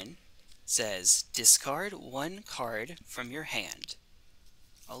 This one says, discard one card from your hand.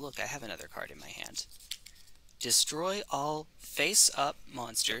 Oh look, I have another card in my hand. Destroy all face-up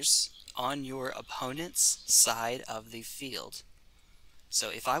monsters on your opponent's side of the field. So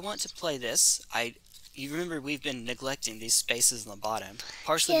if I want to play this, you remember we've been neglecting these spaces on the bottom,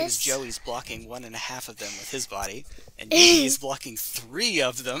 partially because Joey's blocking 1.5 of them with his body, and Yuki's blocking 3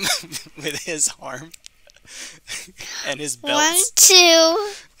 of them with his arm. And his belts. 1,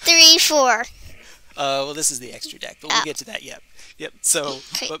 2, 3, 4. Well, this is the extra deck, but we'll get to that. Yep. So,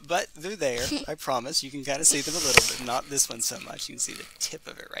 but they're there. I promise. You can kind of see them a little bit. Not this one so much. You can see the tip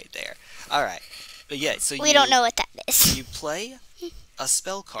of it right there. All right. But yeah, so we don't know what that is. You play a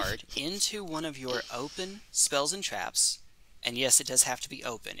spell card into one of your open spells and traps, and yes, it does have to be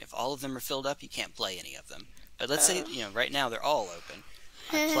open. If all of them are filled up, you can't play any of them. But let's say, right now they're all open.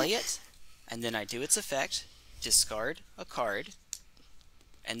 I play it. And then I do its effect, discard a card,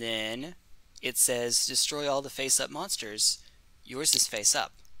 and then it says destroy all the face-up monsters. Yours is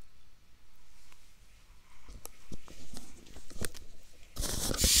face-up.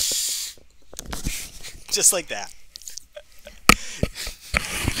 Just like that.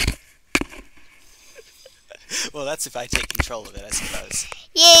 Well, that's if I take control of it, I suppose.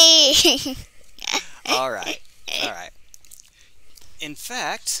 Yay! Alright, alright. In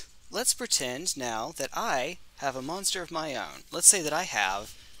fact, let's pretend now that I have a monster of my own. Let's say that I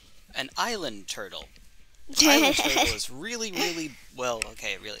have an island turtle. Island turtle is really, really, well,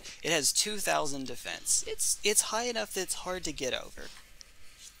 okay, really. It has 2,000 defense. It's high enough that it's hard to get over.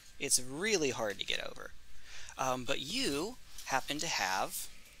 It's really hard to get over. But you happen to have...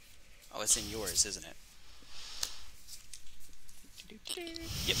 Oh, it's in yours, isn't it?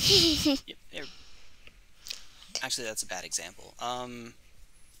 Yep. Yep. There. Actually, that's a bad example. Let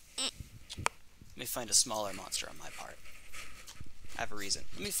me find a smaller monster on my part. I have a reason.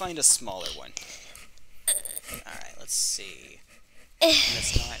 Let me find a smaller one. Alright, let's see.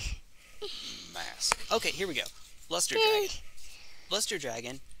 That's not mass. Okay, here we go. Bluster Dragon. Bluster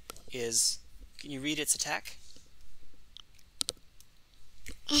Dragon is... Can you read its attack?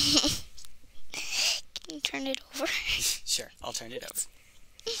 Can you turn it over? Sure, I'll turn it over.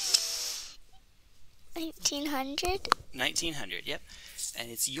 1900? 1900, yep.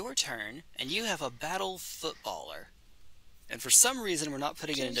 And it's your turn, and you have a battle footballer. And for some reason, we're not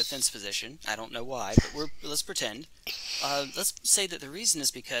putting it in defense position. I don't know why, but let's pretend. Let's say that the reason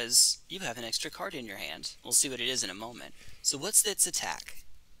is because you have an extra card in your hand. We'll see what it is in a moment. So what's its attack?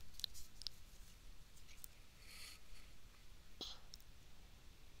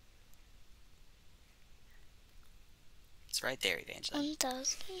 It's right there, Evangeline.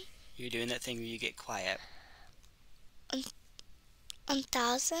 1,000. You're doing that thing where you get quiet.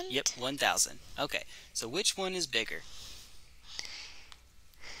 1,000? Yep, 1,000. Okay, so which one is bigger?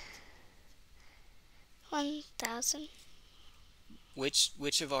 1,000.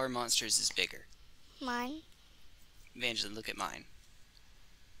 Which of our monsters is bigger? Mine. Evangeline, look at mine.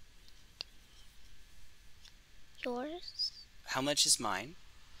 Yours. How much is mine?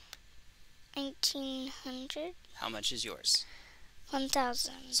 1,900. How much is yours?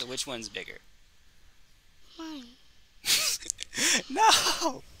 1,000. So which one's bigger? Mine.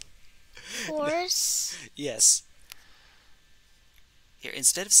 No! Yours. Yes. Here,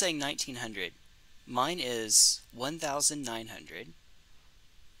 instead of saying 1,900, mine is 1,900.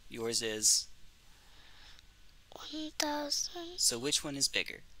 Yours is... 1,000. So which one is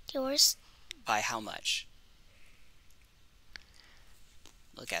bigger? Yours. By how much?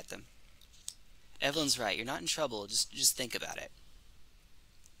 Look at them. Evelyn's right. You're not in trouble. Just think about it.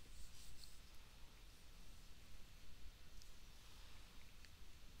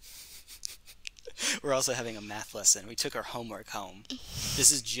 We're also having a math lesson. We took our homework home. This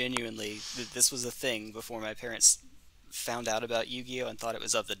is genuinely... This was a thing before my parents found out about Yu-Gi-Oh! And thought it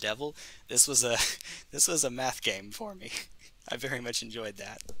was of the devil. This was a math game for me. I very much enjoyed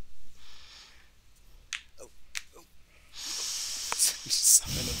that.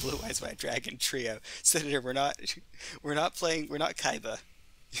 Summon a Blue Eyes White Dragon trio. Senator, we're not Kaiba.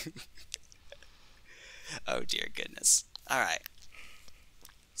 Oh dear goodness. Alright.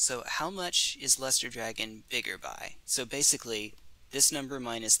 So how much is Luster Dragon bigger by? So basically, this number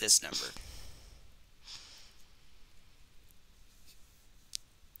minus this number.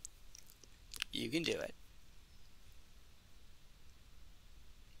 You can do it.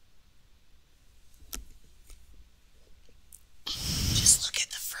 Just look at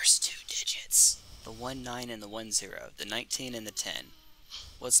the first two digits. The 1, 9 and the 1, 0. The 19 and the 10.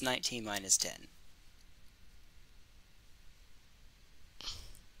 What's 19 minus 10?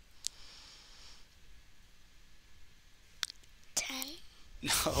 10.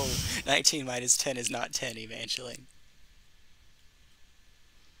 No, 19 minus 10 is not 10, Evangeline.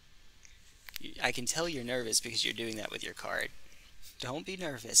 I can tell you're nervous because you're doing that with your card. Don't be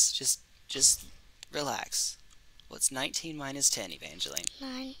nervous. Just relax. What's 19 minus 10, Evangeline?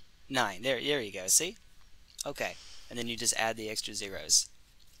 9. 9. There you go. See? Okay. And then you just add the extra zeros.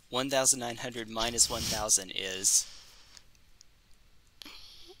 1,900 minus 1,000 is...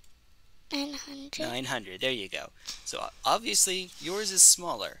 900. 900. There you go. So obviously yours is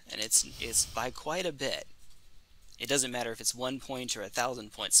smaller, and it's by quite a bit. It doesn't matter if it's 1 point or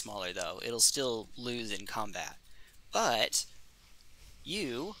 1,000 points smaller, though. It'll still lose in combat. But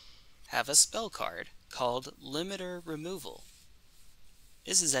you have a spell card called Limiter Removal.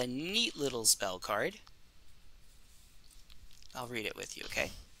 This is a neat little spell card. I'll read it with you,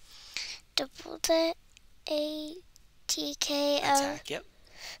 okay? Double the ATK Attack, yep.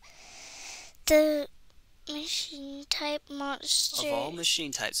 the machine type monster. Of all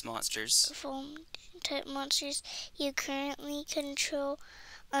machine types monsters. Of all type monsters you currently control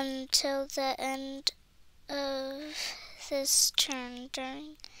until the end of this turn.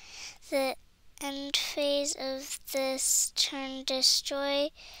 During the end phase of this turn destroy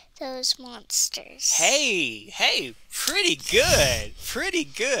those monsters. Hey, pretty good. Pretty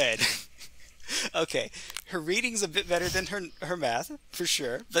good. Okay, her reading's a bit better than her math, for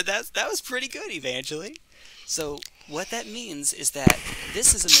sure. But that was pretty good, Evangeline. So what that means is that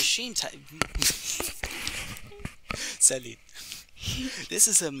this is a machine type. Salut. This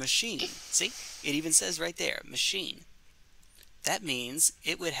is a machine. See? It even says right there, machine. That means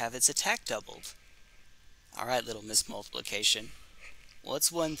it would have its attack doubled. Alright, little Miss Multiplication.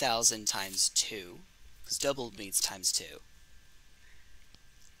 What's 1,000 times 2? Because doubled means times 2.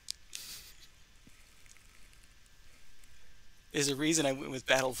 There's a reason I went with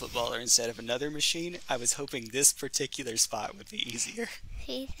Battle Footballer instead of another machine. I was hoping this particular spot would be easier.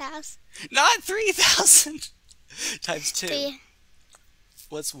 3,000. Not 3,000! Times 2. 3.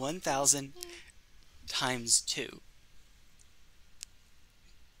 What's 1,000 times 2?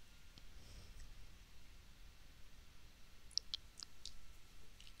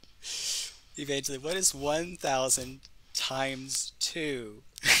 Evangeline, what is 1,000 times 2?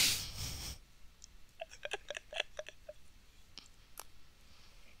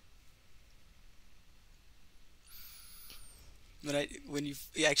 When you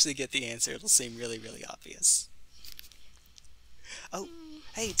actually get the answer, it'll seem really, really obvious. Oh,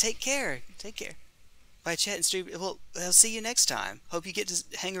 hey, take care. Take care. Bye, chat and stream. Well, I'll see you next time. Hope you get to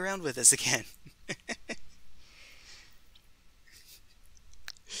hang around with us again.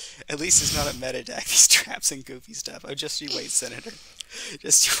 At least it's not a meta deck. These traps and goofy stuff. Oh, just you wait, Senator.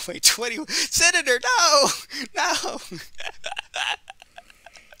 Just you wait. 20. Senator, no! No!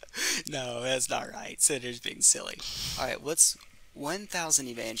 No, that's not right. Senator's being silly. Alright, what's 1,000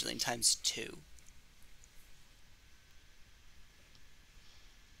 Evangeline times 2?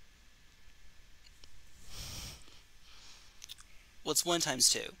 What's 1 times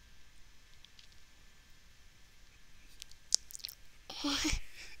 2?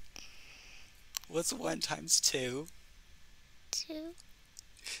 What's 1 times 2? 2.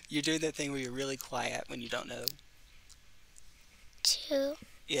 You're doing that thing where you're really quiet when you don't know. 2.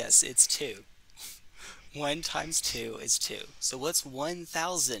 Yes, it's 2. 1 times 2 is 2. So what's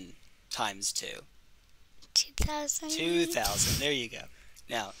 1,000 times 2? 2,000. 2,000. There you go.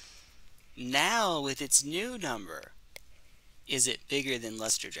 Now with its new number, is it bigger than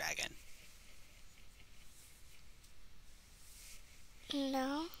Luster Dragon?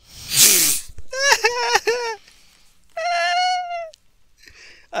 No.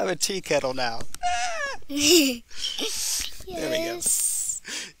 I'm a tea kettle now. Yes. There we go.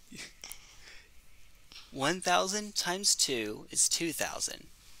 1,000 times 2 is 2,000.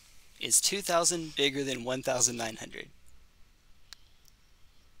 Is 2,000 bigger than 1,900?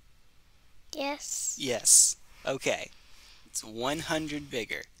 Yes. Yes. Okay. It's 100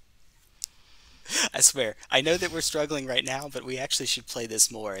 bigger. I swear, I know that we're struggling right now, but we actually should play this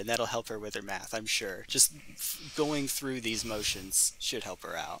more, and that'll help her with her math, I'm sure. Just going through these motions should help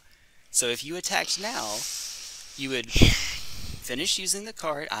her out. So if you attacked now, you would finish using the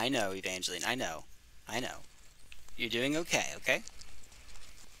card. I know, Evangeline, I know. I know. You're doing okay, okay?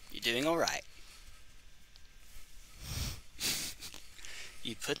 You're doing alright.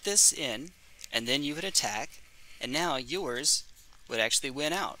 You put this in, and then you would attack, and now yours would actually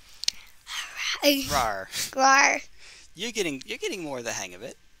win out. Rawr. Rawr. You're getting more of the hang of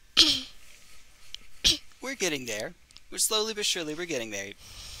it. We're getting there. We're slowly but surely we're getting there,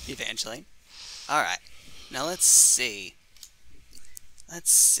 Evangeline. Alright. Now let's see.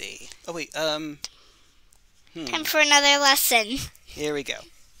 Let's see. Oh wait, Time for another lesson. Here we go.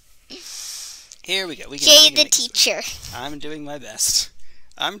 Here we go. Jay the teacher. I'm doing my best.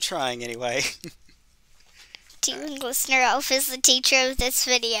 I'm trying anyway. Dear listener, Elf is the teacher of this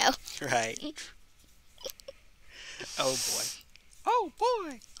video. Right. Oh boy. Oh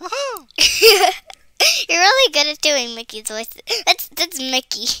boy. Aha! You're really good at doing Mickey's voice. That's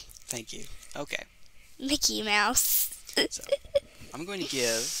Mickey. Thank you. Okay. Mickey Mouse. So, I'm going to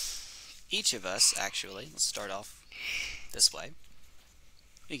give each of us, actually, let's start off this way.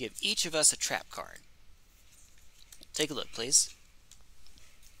 We give each of us a trap card. Take a look, please.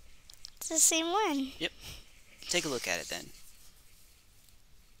 It's the same one. Yep. Take a look at it then.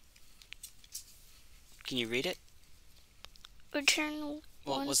 Can you read it? Return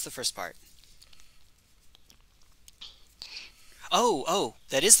Well, one. what's the first part? Oh,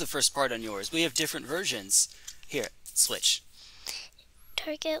 that is the first part on yours. We have different versions. Here, switch.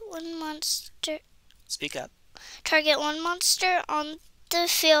 Target one monster. Speak up. Target one monster on the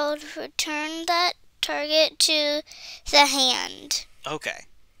field. Return that target to the hand. Okay,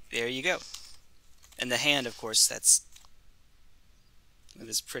 there you go. And the hand, of course, that's with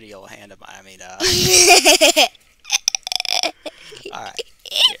this pretty old hand of mine. I mean, alright.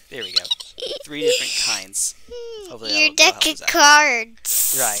 There we go. 3 different kinds. Hopefully Your that'll deck help of us out.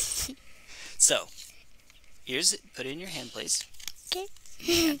 cards. Right. So, put it in your hand, please. Okay.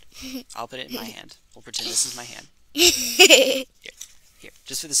 Hand. I'll put it in my hand. We'll pretend this is my hand. Here,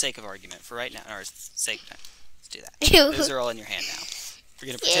 just for the sake of argument, for right now, or sake, let's do that. Those are all in your hand now. We're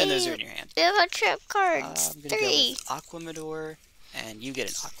gonna pretend those are in your hand. We have our trap cards. I'm gonna go with Aquamador, and you get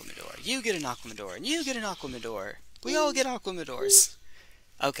an Aquamador. You get an Aquamador, and you get an Aquamador. We all get Aquamadors.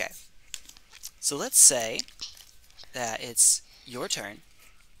 Okay. So let's say that it's your turn,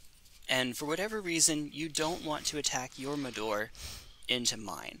 and for whatever reason, you don't want to attack your Mador into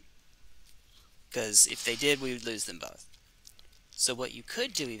mine. Because if they did, we would lose them both. So what you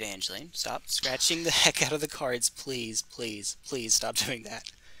could do, Evangeline, stop scratching the heck out of the cards, please, please, please stop doing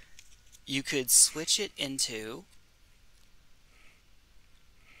that. You could switch it into...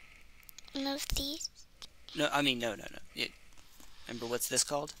 One of these? No, I mean, no. Remember what's this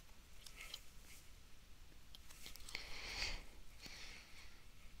called?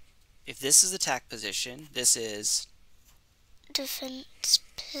 If this is attack position, this is... defense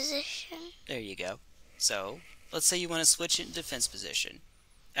position. There you go. So, let's say you want to switch it in defense position.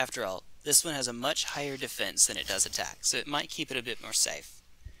 After all, this one has a much higher defense than it does attack, so it might keep it a bit more safe.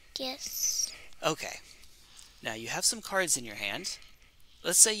 Yes. Okay. Now you have some cards in your hand.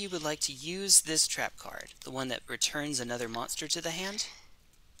 Let's say you would like to use this trap card, the one that returns another monster to the hand.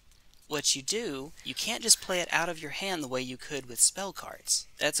 What you do, you can't just play it out of your hand the way you could with spell cards.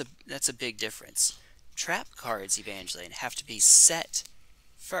 That's a big difference. Trap cards, Evangeline, have to be set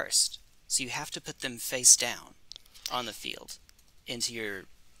first, so you have to put them face down on the field into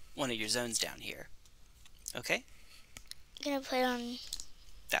one of your zones down here. Okay? I'm gonna put on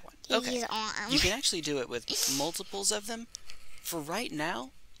that one. Okay. his arm. You can actually do it with multiples of them. For right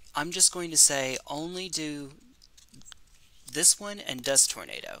now, I'm just going to say only do this one and Dust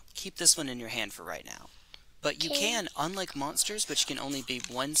Tornado. Keep this one in your hand for right now. But you can, unlike monsters, which can only be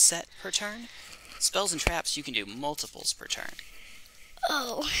one set per turn, spells and traps you can do multiples per turn.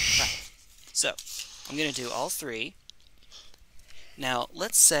 Oh. Right. So, I'm going to do all 3. Now,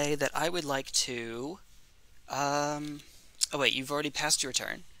 let's say that I would like to... oh wait, you've already passed your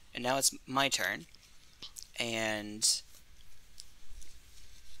turn, and now it's my turn. And...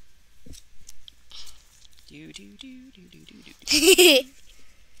 Wait,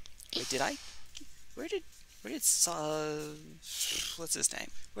 did I... Where did what's his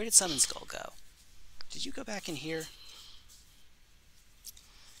name? Where did Summon Skull go? Did you go back in here?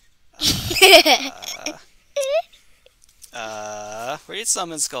 Where did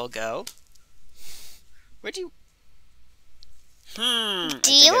Summon Skull go? Where'd you... Do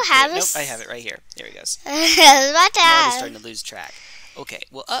you have it? Nope, I have it right here. There he goes. I was about to I'm already ask. starting to lose track. Okay,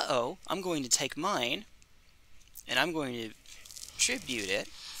 well, I'm going to take mine, and I'm going to tribute it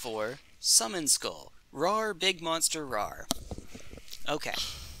for Summon Skull. Rawr, big monster, rawr. Okay,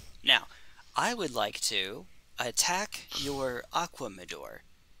 now, I would like to attack your Aquamador.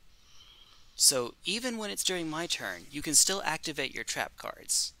 So, even when it's during my turn, you can still activate your trap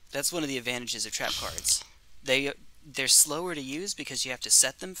cards. That's one of the advantages of trap cards. They're slower to use because you have to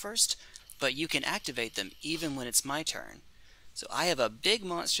set them first, but you can activate them even when it's my turn. So I have a big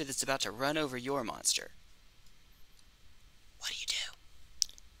monster that's about to run over your monster. What do you do?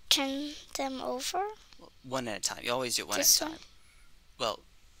 Turn them over? Well, one at a time. You always do it one This at a one? time. Well,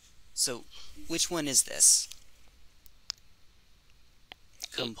 so which one is this?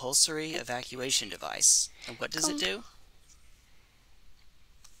 Compulsory evacuation device. And what does it do?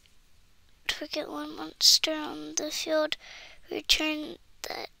 Target one monster on the field. Return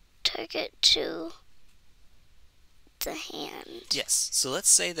that target to the hand. Yes. So let's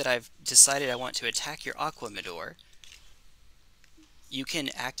say that I've decided I want to attack your Aquamador. You can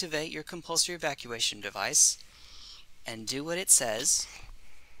activate your compulsory evacuation device and do what it says.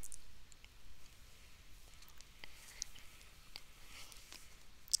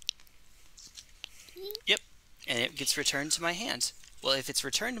 Yep. And it gets returned to my hand. Well, if it's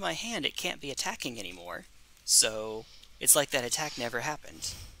returned to my hand, it can't be attacking anymore. So, it's like that attack never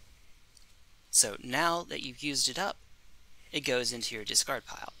happened. So, now that you've used it up, it goes into your discard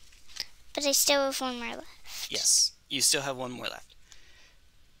pile. But I still have one more left. Yes, you still have one more left.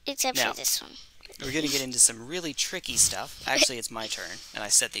 Except Now, for this one. We're going to get into some really tricky stuff. Actually, it's my turn, and I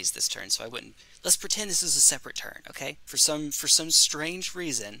set these this turn, so I wouldn't... Let's pretend this is a separate turn, okay? For some strange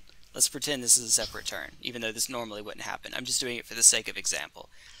reason, let's pretend this is a separate turn, even though this normally wouldn't happen. I'm just doing it for the sake of example.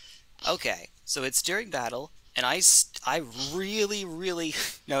 Okay, so it's during battle, and I really...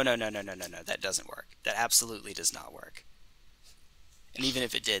 No, that doesn't work. That absolutely does not work. And even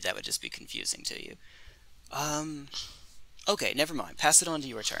if it did, that would just be confusing to you. Okay, never mind. Pass it on to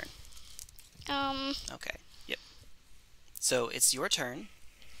your turn. Okay, yep. So it's your turn.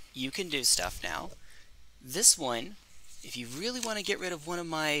 You can do stuff now. This one, if you really want to get rid of one of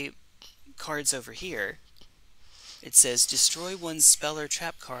my cards over here, it says destroy one spell or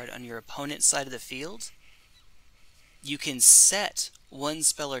trap card on your opponent's side of the field. You can set one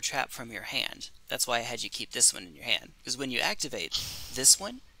spell or trap from your hand. That's why I had you keep this one in your hand. Because when you activate this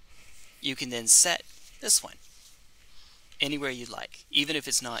one, you can then set this one anywhere you'd like, even if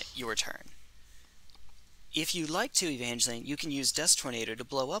it's not your turn. If you'd like to, Evangeline, you can use Dust Tornado to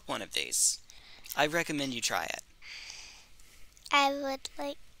blow up one of these. I recommend you try it. I would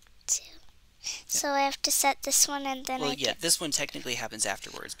like to. So I have to set this one and then Well, yeah, this one technically happens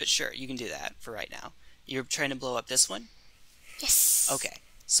afterwards, but sure, you can do that for right now. You're trying to blow up this one? Yes. Okay,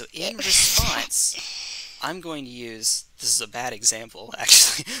 so in response, I'm going to use, this is a bad example,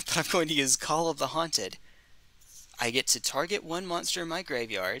 actually, but I'm going to use Call of the Haunted. I get to target one monster in my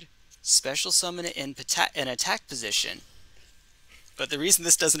graveyard, special summon it in an attack position, but the reason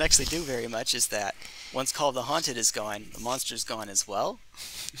this doesn't actually do very much is that once Call of the Haunted is gone, the monster's gone as well.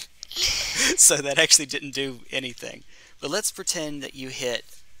 So that actually didn't do anything. But let's pretend that you hit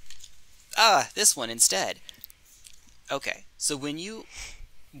this one instead. Okay, so when you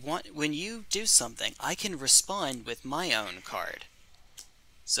do something, I can respond with my own card.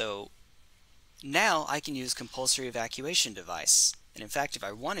 So now I can use Compulsory Evacuation Device. And in fact, if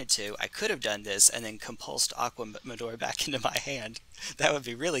I wanted to, I could have done this and then compulsed Aquamador back into my hand. That would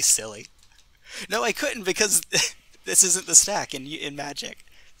be really silly. No, I couldn't because this isn't the stack in Magic.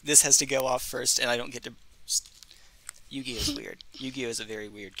 This has to go off first, and I don't get to... Yu-Gi-Oh! Is weird. Yu-Gi-Oh! Is a very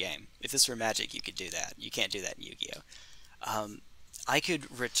weird game. If this were Magic, you could do that. You can't do that in Yu-Gi-Oh! I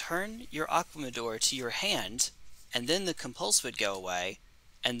could return your Aquamador to your hand, and then the Compulse would go away,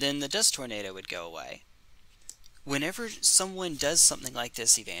 and then the Dust Tornado would go away. Whenever someone does something like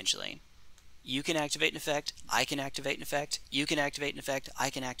this, Evangeline, you can activate an effect, I can activate an effect, you can activate an effect,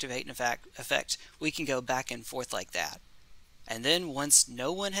 I can activate an effect. We can go back and forth like that. And then once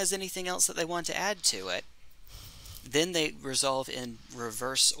no one has anything else that they want to add to it, then they resolve in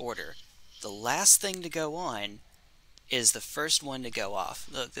reverse order. The last thing to go on is the first one to go off.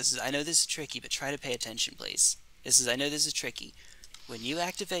 Look, I know this is tricky, but try to pay attention, please. I know this is tricky. When you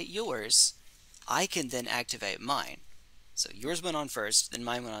activate yours, I can then activate mine. So yours went on first, then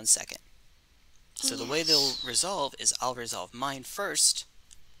mine went on second. So the way they'll resolve is I'll resolve mine first,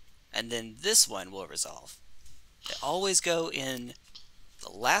 and then this one will resolve. They always go in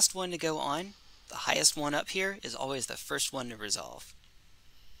the last one to go on. The highest one up here is always the first one to resolve.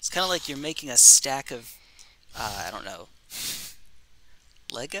 It's kind of like you're making a stack of, I don't know,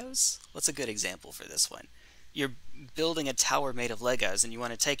 Legos? What's a good example for this one? You're building a tower made of Legos and you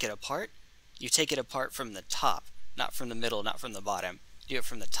want to take it apart. You take it apart from the top, not from the middle, not from the bottom. Do it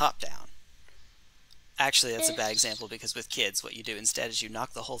from the top down. Actually, that's a bad example because with kids, what you do instead is you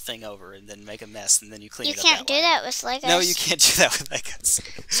knock the whole thing over and then make a mess and then you clean it up that way. You can't do that with Legos. No, you can't do that with Legos.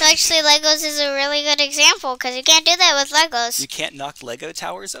 So actually, Legos is a really good example because you can't do that with Legos. You can't knock Lego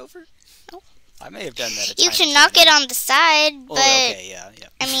towers over? Nope. I may have done that. You can knock it on the side, but okay, yeah.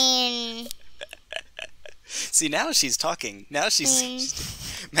 I mean, see, now she's talking. Now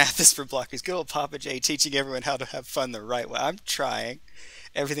she's math is for blockers. Good old Papa J teaching everyone how to have fun the right way. I'm trying.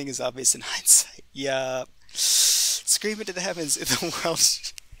 Everything is obvious in hindsight. Yup. Scream into the heavens, if the world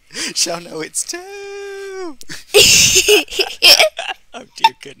shall know it's two. Oh,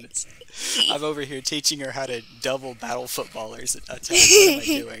 dear goodness. I'm over here teaching her how to double battle footballers at attack. What am I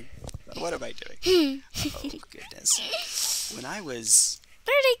doing? What am I doing? Oh, goodness. When I was...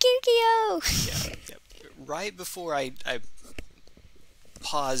 Yu-Gi-Oh! Yeah. Right before I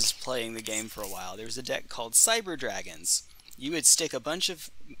paused playing the game for a while, there was a deck called Cyber Dragons. You would stick a bunch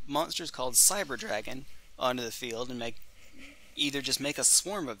of monsters called Cyber Dragon onto the field and either just make a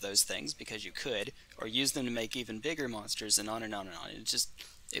swarm of those things, because you could, or use them to make even bigger monsters, and on and on and on.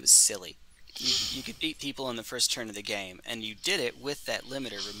 It was silly. You could beat people on the first turn of the game, and you did it with that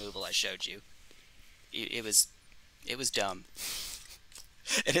limiter removal I showed you. It was dumb.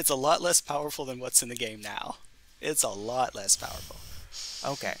 And it's a lot less powerful than what's in the game now. It's a lot less powerful.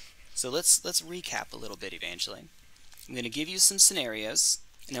 Okay, so let's recap a little bit, Evangeline. I'm going to give you some scenarios,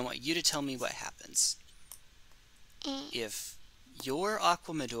 and I want you to tell me what happens. If your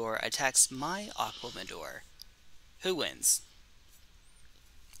Aquamador attacks my Aquamador, who wins?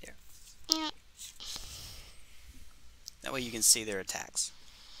 Here. Yeah. That way you can see their attacks.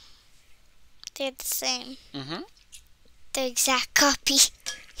 They're the same. Mm-hmm. The exact copy.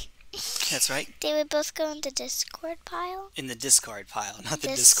 That's right. They would both go in the Discord pile? In the discard pile, not the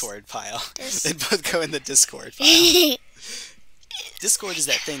Dis- Discord pile. dis- They both go in the Discord pile. Discord is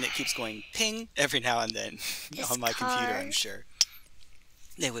that thing that keeps going ping every now and then on my computer, I'm sure.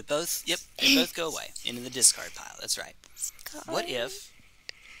 They would both, yep, they both go away into the discard pile. That's right. Discard. What if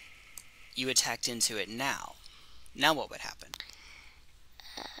you attacked into it now? Now what would happen?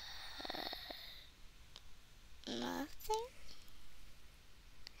 Nothing?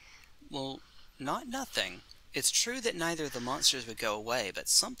 Well, not nothing. It's true that neither of the monsters would go away, but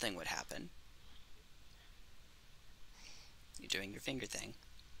something would happen. You're doing your finger thing.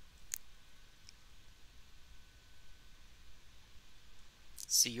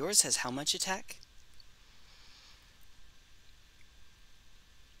 So yours has how much attack?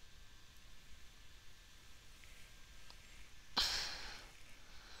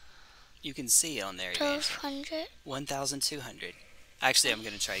 You can see it on there. 1,200. 1,200. Actually, I'm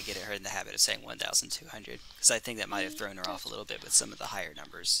going to try to get her in the habit of saying 1,200, because I think that might have thrown her off a little bit with some of the higher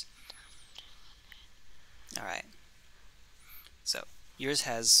numbers. Alright. So, yours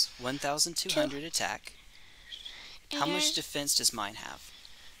has 1,200 attack. How much defense does mine have?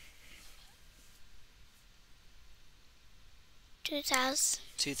 2,000.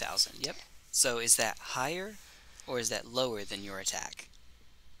 2,000, yep. So, is that higher, or is that lower than your attack?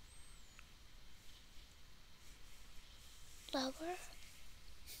 Lower.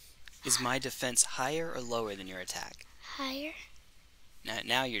 Is my defense higher or lower than your attack? Higher.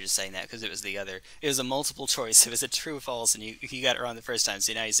 Now you're just saying that because it was the other. It was a multiple choice. It was a true or false, and you got it wrong the first time.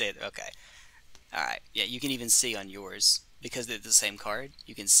 So now you say it. Okay. All right. Yeah, you can even see on yours because they're the same card.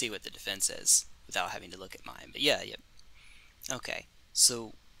 You can see what the defense is without having to look at mine. But yeah, yep. Okay.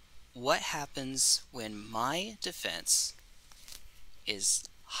 So what happens when my defense is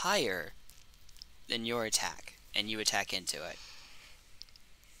higher than your attack, and you attack into it?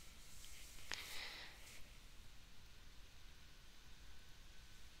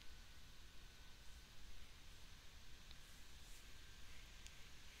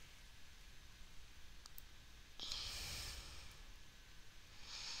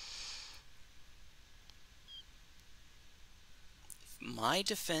 My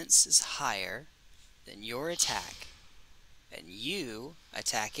defense is higher than your attack, and you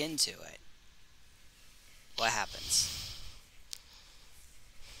attack into it, what happens?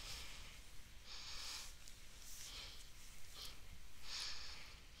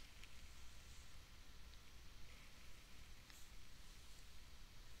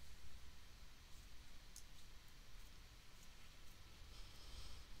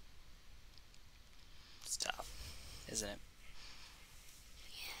 It's tough, isn't it?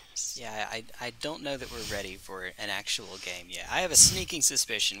 Yeah, I don't know that we're ready for an actual game yet. I have a sneaking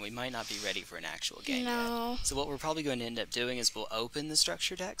suspicion we might not be ready for an actual game No. yet. So what we're probably going to end up doing is we'll open the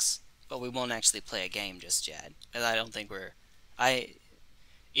structure decks, but we won't actually play a game just yet. And I don't think we're...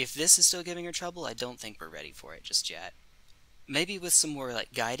 If this is still giving her trouble, I don't think we're ready for it just yet. Maybe with some more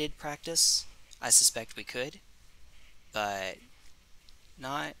like guided practice, I suspect we could, but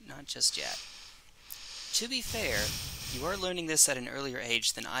not just yet. To be fair, you are learning this at an earlier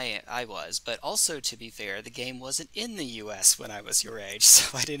age than I was, but also, to be fair, the game wasn't in the US when I was your age,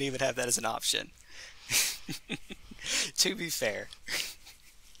 so I didn't even have that as an option. To be fair.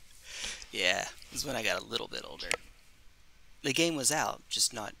 Yeah, it was when I got a little bit older. The game was out,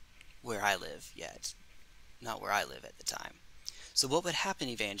 just not where I live yet. Not where I live at the time. So what would happen,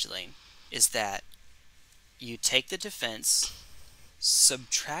 Evangeline, is that you take the defense,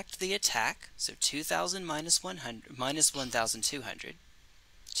 subtract the attack, so 2,000 minus 100 minus 1,200,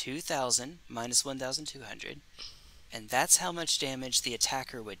 2,000 minus 1,200, and that's how much damage the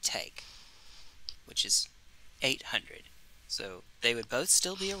attacker would take, which is 800. So they would both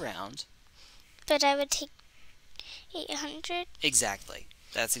still be around. But I would take 800? Exactly.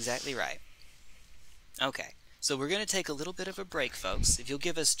 That's exactly right. Okay, so we're going to take a little bit of a break, folks. If you'll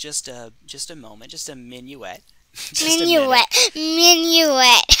give us just a moment, just a minuet. Minuet.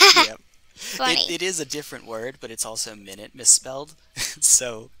 Minuet. Yep. Funny. It is a different word, but it's also minute misspelled.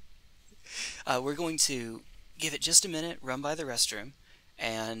 So we're going to give it just a minute, run by the restroom,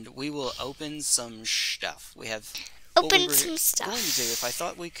 and we will open some stuff. We have Open some stuff. Going to do, if I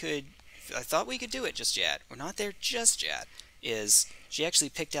thought we could do it just yet. We're not there just yet. Is she actually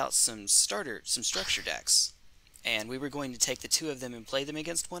picked out some structure decks, and we were going to take the two of them and play them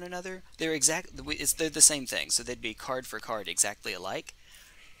against one another. They're the same thing, so they'd be card for card exactly alike.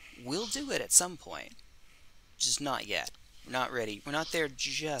 We'll do it at some point, just not yet. We're not ready. We're not there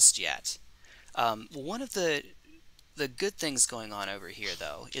just yet. One of the good things going on over here,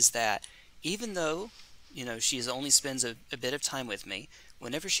 though, is that even though she only spends a bit of time with me,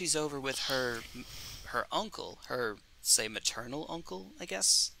 whenever she's over with her uncle, her, say, maternal uncle, I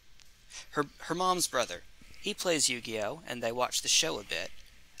guess? Her mom's brother. He plays Yu-Gi-Oh! And they watch the show a bit.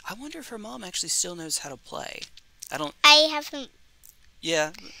 I wonder if her mom actually still knows how to play. I haven't.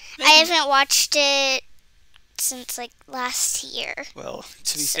 Yeah. I haven't watched it since like last year. Well,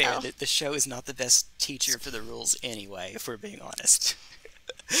 to be fair, the show is not the best teacher for the rules anyway, if we're being honest.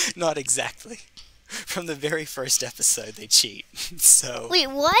 Not exactly. From the very first episode, they cheat. So. Wait,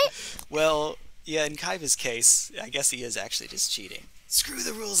 what? Well, yeah, in Kaiba's case, I guess he is actually just cheating. Screw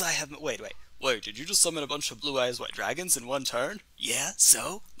the rules, I haven't. Wait, did you just summon a bunch of blue eyes white dragons in one turn? Yeah,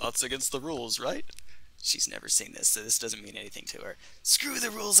 so? That's against the rules, right? She's never seen this, so this doesn't mean anything to her. Screw the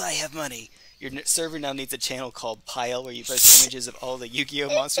rules, I have money! Your server now needs a channel called Pile where you post images of all the Yu-Gi-Oh!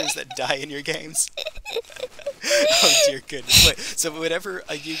 Monsters that die in your games. Oh dear goodness. Wait, so whenever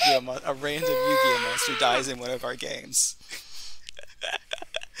a random Yu-Gi-Oh! Monster dies in one of our games,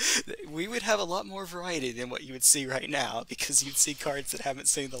 we would have a lot more variety than what you would see right now, because you'd see cards that haven't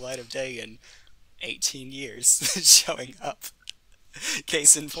seen the light of day in 18 years showing up.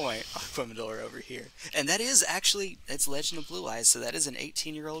 Case in point, Aquamador over here. And that is actually, it's Legend of Blue Eyes, so that is an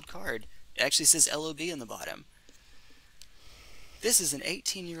 18-year-old card. It actually says LOB in the bottom. This is an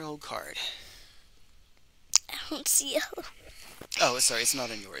 18-year-old card. I don't see it. Oh, sorry, it's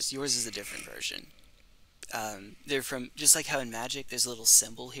not on yours. Yours is a different version. They're from, just like how in Magic, there's a little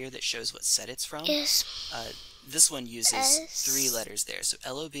symbol here that shows what set it's from. Yes. This one uses 3 letters there. So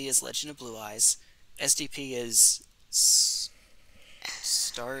LOB is Legend of Blue Eyes. SDP is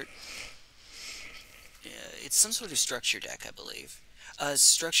Start. It's some sort of structure deck, I believe.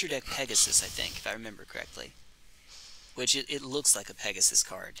 Structure deck Pegasus, I think, if I remember correctly. Which it looks like a Pegasus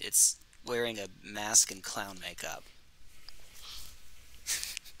card. It's wearing a mask and clown makeup.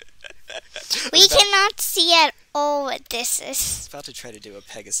 We cannot see at all what this is. I was about to try to do a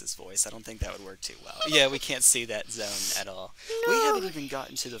Pegasus voice. I don't think that would work too well. Yeah, we can't see that zone at all. No. We haven't even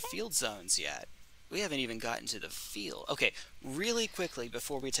gotten to the field zones yet. We haven't even gotten to the field. Okay, really quickly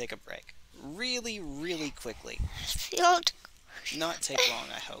before we take a break. Really, really quickly. Field. Not take long,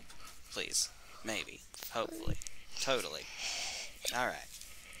 I hope. Please. Maybe. Hopefully. Totally. Alright.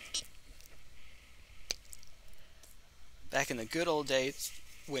 Back in the good old days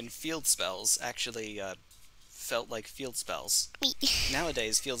when field spells actually felt like field spells.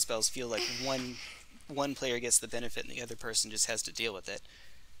 Nowadays, field spells feel like one player gets the benefit and the other person just has to deal with it.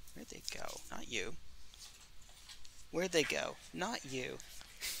 Where'd they go? Not you. Where'd they go? Not you.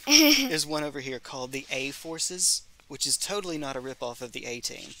 There's one over here called the A Forces, which is totally not a ripoff of the A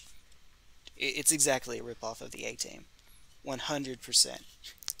Team. It's exactly a ripoff of the A Team. 100%.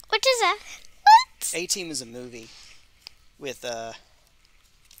 What is that? What? A Team is a movie with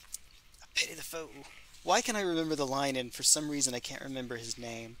Pity the Foe. Why can I remember the line and for some reason I can't remember his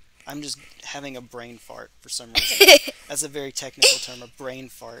name? I'm just having a brain fart for some reason. That's a very technical term, a brain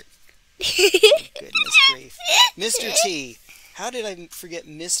fart. Oh, goodness grief. Mr. T. How did I forget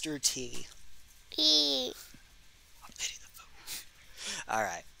Mr. T? P. Oh, pity the foe.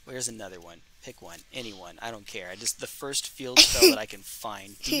 Alright, where's another one? Pick one. Anyone. I don't care. The first field spell that I can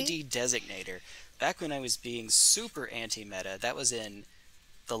find. DD Designator. Back when I was being super anti-meta, that was in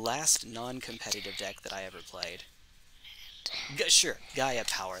the last non-competitive deck that I ever played. Sure, Gaia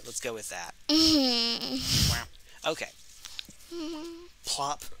Power. Let's go with that. Okay.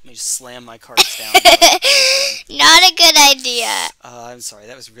 Plop. Let me just slam my cards down. Not a good idea. I'm sorry,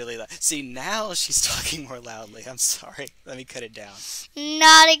 that was really loud. See, now she's talking more loudly. I'm sorry. Let me cut it down.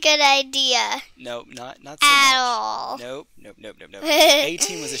 Not a good idea. Nope, not so at much. all. Nope.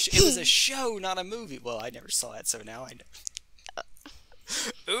 A-Team was it was a show, not a movie. Well, I never saw it, so now I know.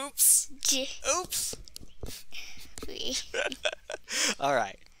 Oops. Oops.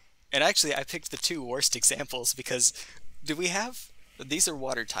 Alright. And actually, I picked the 2 worst examples because do we have... These are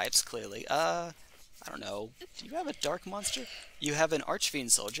water types, clearly. I don't know. Do you have a dark monster? You have an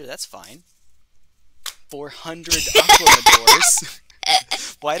Archfiend Soldier, that's fine. 400 Aquamadors.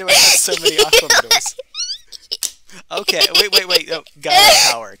 Why do I have so many Aquamadors? Okay, wait. Oh,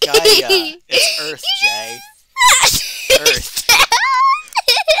 Gaia Power. Gaia. It's Earth, Jay. Earth.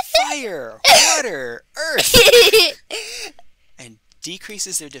 Fire. Water. Earth. And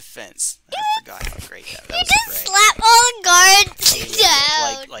decreases their defense. I forgot how great that was. Great. Slap all the guards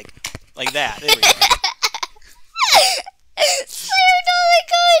down. Like that. There we go. Slammed all the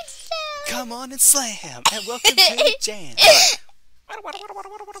guards down. Come on and slam. And welcome to the jam.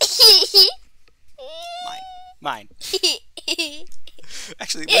 Mine.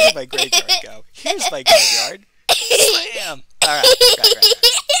 Actually, where did my graveyard go? Here's my graveyard. Slam. Alright. Right.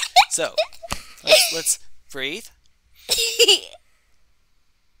 So, let's breathe.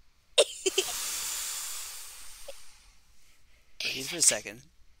 for a second.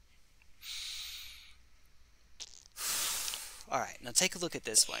 Alright, now take a look at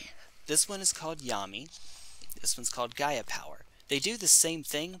this one. This one is called Yami. This one's called Gaia Power. They do the same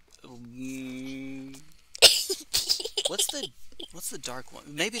thing. What's the dark one?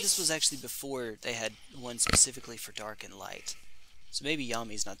 Maybe this was actually before they had one specifically for dark and light. So maybe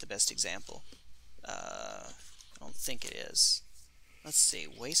Yami's not the best example. I don't think it is. Let's see.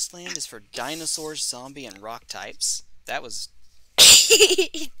 Wasteland is for dinosaurs, zombie, and rock types. That was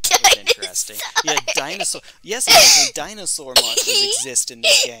interesting. Yeah, dinosaur. Yes, actually, dinosaur monsters exist in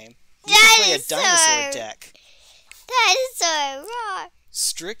this game. You can play a dinosaur deck. Dinosaur rock.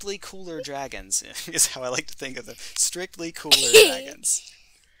 Strictly cooler dragons is how I like to think of them. Strictly cooler dragons.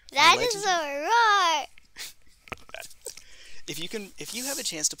 Dinosaur rock. If you have a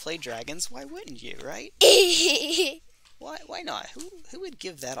chance to play dragons, why wouldn't you, right? Why not? Who would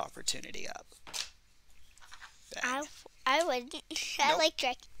give that opportunity up? I wouldn't. I Nope. like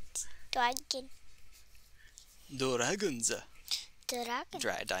dragons. Dragons.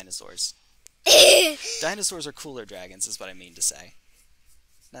 Dragon. Dinosaurs. Dinosaurs are cooler dragons, is what I mean to say.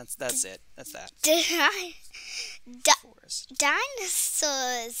 That's it. That's that. Forest.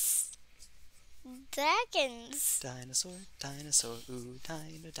 Dinosaurs. Dragons. Dinosaur, ooh,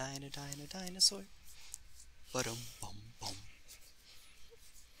 dinosaur. Ba-dum, bum, bum.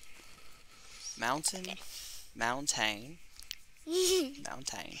 Mountain.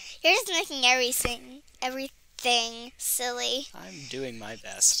 You're just making everything silly. I'm doing my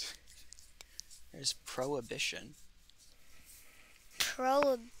best. There's prohibition.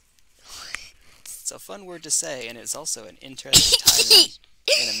 It's a fun word to say, and it's also an interesting time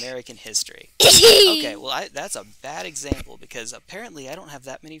in American history. Okay, well, that's a bad example, because apparently I don't have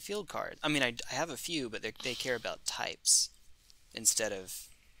that many field cards. I mean, I have a few, but they care about types instead of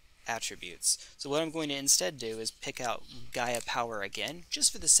attributes. So what I'm going to instead do is pick out Gaia Power again,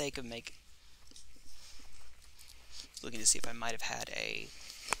 just for the sake of looking to see if I might have had a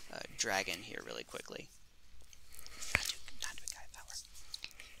dragon here really quickly. Not doing Gaia Power.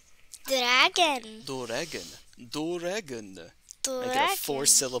 Dragon. Make it a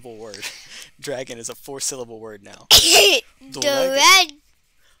 4-syllable word. Dragon is a 4-syllable word now. Dragon.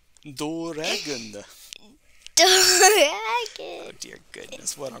 Oh dear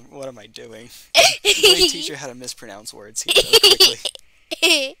goodness, what am I doing? Let me teach you how to mispronounce words here really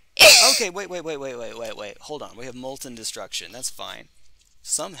quickly. Okay, wait. Hold on, we have Molten Destruction. That's fine.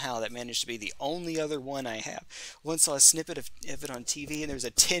 Somehow that managed to be the only other one I have. Once saw a snippet of it on TV, and there was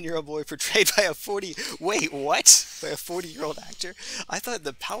a 10-year-old boy portrayed by a 40-year-old actor. I thought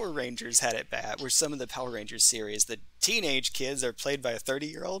the Power Rangers had it bad, where some of the Power Rangers series, the teenage kids are played by a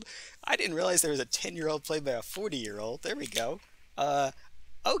 30-year-old. I didn't realize there was a 10-year-old played by a 40-year-old. There we go.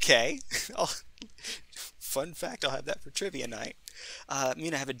 Okay. Fun fact, I'll have that for trivia night. I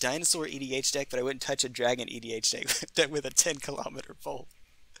have a dinosaur EDH deck, but I wouldn't touch a dragon EDH deck with a 10-kilometer pole.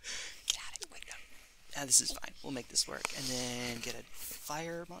 Get out of it. Wait, no. This is fine. We'll make this work. And then get a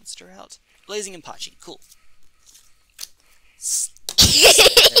fire monster out. Blazing Impachi. Cool.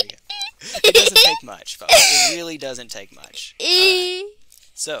 There we go. It doesn't take much, folks. It really doesn't take much.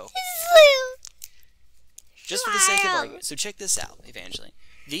 So, just for the sake of argument, so check this out, Evangeline.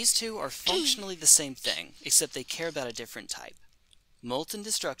 These two are functionally the same thing, except they care about a different type. Molten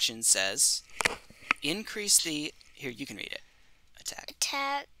Destruction says, increase the... Here, you can read it.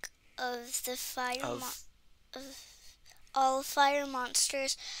 Attack of the fire of all fire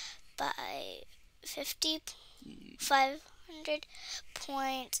monsters by 500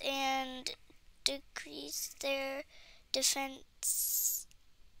 points, and decrease their defense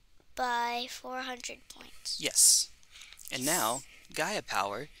by 400 points. Yes. And now, Gaia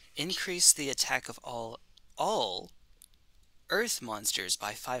Power, increase the attack of all Earth monsters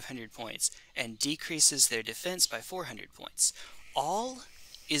by 500 points, and decreases their defense by 400 points. All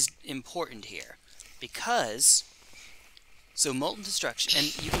is important here, because... So, Molten Destruction,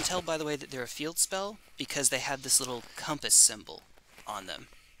 and you can tell, by the way, that they're a field spell, because they have this little compass symbol on them.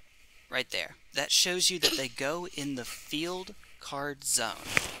 Right there. That shows you that they go in the field card zone.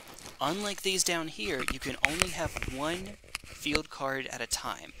 Unlike these down here, you can only have one field card at a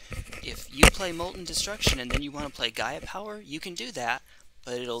time. If you play Molten Destruction and then you want to play Gaia Power, you can do that,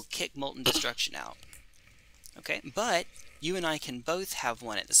 but it'll kick Molten Destruction out. Okay, but you and I can both have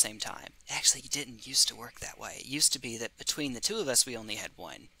one at the same time. Actually, it didn't used to work that way. It used to be that between the two of us we only had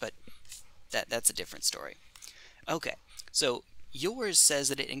one, but that's a different story. Okay, so yours says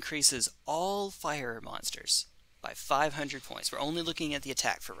that it increases all fire monsters by 500 points. We're only looking at the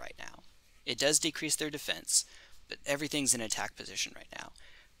attack for right now. It does decrease their defense, but everything's in attack position right now.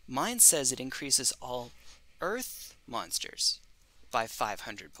 Mine says it increases all earth monsters by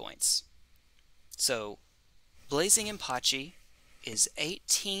 500 points. So Blazing Impachi is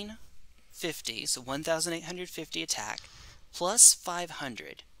 1850, so 1850 attack, plus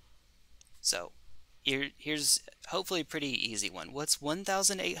 500. So here's hopefully a pretty easy one. What's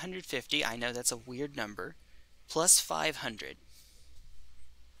 1850? I know that's a weird number. Plus 500.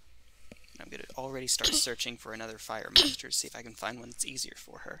 I'm going to already start searching for another fire monster to see if I can find one that's easier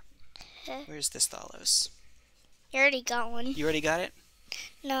for her. Where's this Thalos? You already got one. You already got it?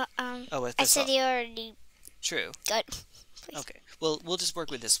 No, Oh, with I this said you already True. got. Please. Okay. Well, we'll just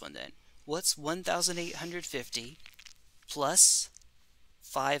work with this one then. What's 1850 plus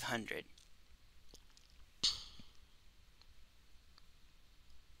 500?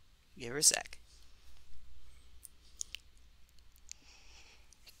 Give her a sec.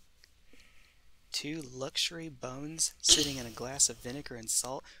 Two luxury bones sitting in a glass of vinegar and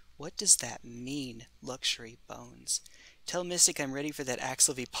salt. What does that mean, luxury bones? Tell Mystic I'm ready for that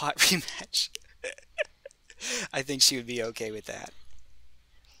Axel v Pot rematch. I think she would be okay with that.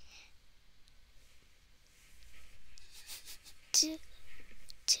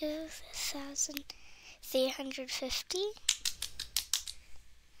 2,350.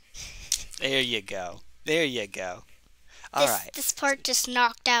 There you go. There you go. All right. This part just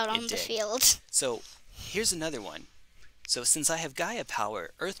knocked out on the did. field. So here's another one. So since I have Gaia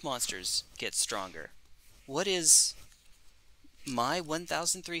power, Earth monsters get stronger. What is my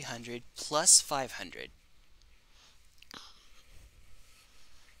 1,300 plus 500?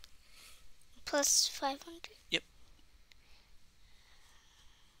 Plus 500? Yep.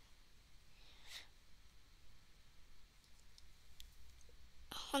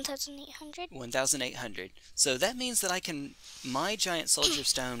 1,800? 1,800. So that means that my giant soldier of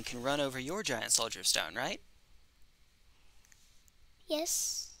stone can run over your giant soldier of stone, right?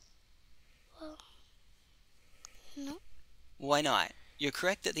 Yes. Well, no. Why not? You're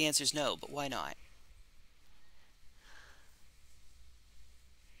correct that the answer is no, but why not?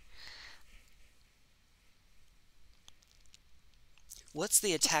 What's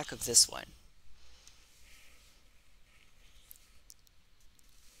the attack of this one?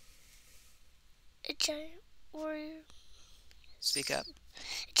 A giant warrior. Speak up.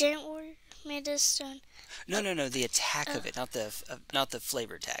 A giant warrior made of stone. No, the attack of it, not the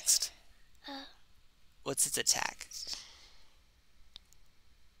flavor text. What's its attack?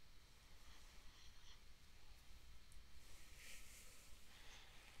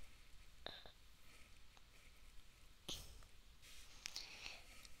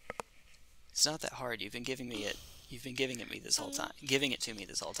 It's not that hard. You've been giving it to me this whole time.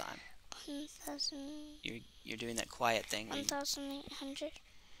 1,000. You're doing that quiet thing. 1,800.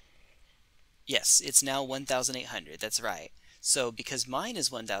 Yes, it's now 1,800. That's right. So because mine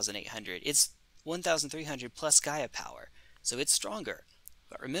is 1,800, it's 1,300 plus Gaia power. So it's stronger.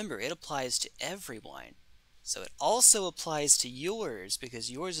 But remember, it applies to everyone. So it also applies to yours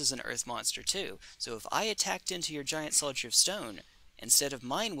because yours is an Earth monster too. So if I attacked into your giant soldier of stone, instead of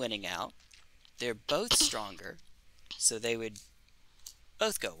mine winning out, they're both stronger. So they would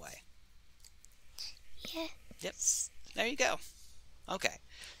both go away. Yeah. Yep. There you go. Okay.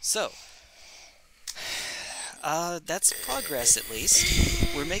 So that's progress at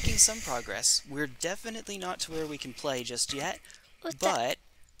least. We're making some progress. We're definitely not to where we can play just yet. But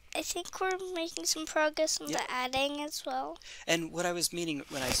I think we're making some progress on the adding as well. And what I was meaning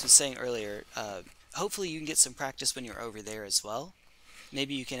when I was saying earlier, hopefully you can get some practice when you're over there as well.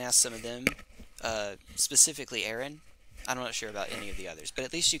 Maybe you can ask some of them, specifically Aaron. I'm not sure about any of the others, but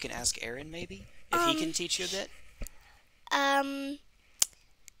at least you can ask Aaron maybe, if he can teach you a bit.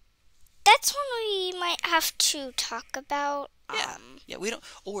 That's one we might have to talk about. Yeah, we don't,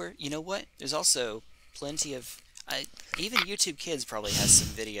 or, you know what, there's also plenty of, even YouTube Kids probably has some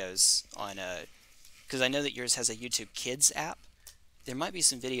videos on, because I know that yours has a YouTube Kids app. There might be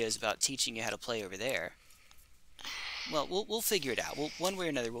some videos about teaching you how to play over there. Well, we'll figure it out. One way or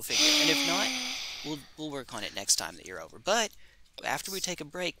another, we'll figure it out. And if not, we'll work on it next time that you're over. But after we take a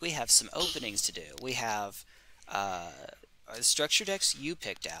break, we have some openings to do. We have the structure decks you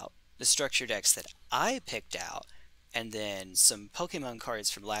picked out, the structure decks that I picked out, and then some Pokemon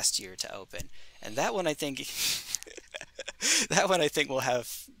cards from last year to open. And that one I think we'll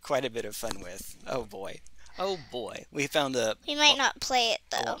have quite a bit of fun with. Oh boy. Oh boy. We found a... We might not play it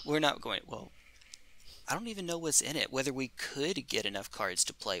though. Well, we're not going... Well, I don't even know what's in it, whether we could get enough cards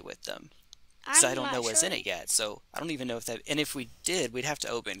to play with them. So I don't know what's in it yet, so I don't even know if that... And if we did, we'd have to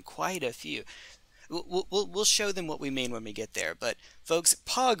open quite a few. We'll show them what we mean when we get there. But, folks,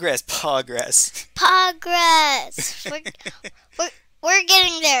 progress! We're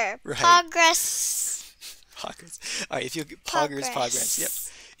getting there. Right. Progress. Progress. All right, if you Progress. progress. Yep.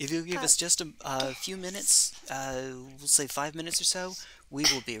 If you'll give us just a few minutes, we'll say 5 minutes or so, we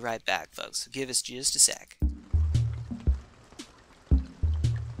will be right back, folks. Give us just a sec.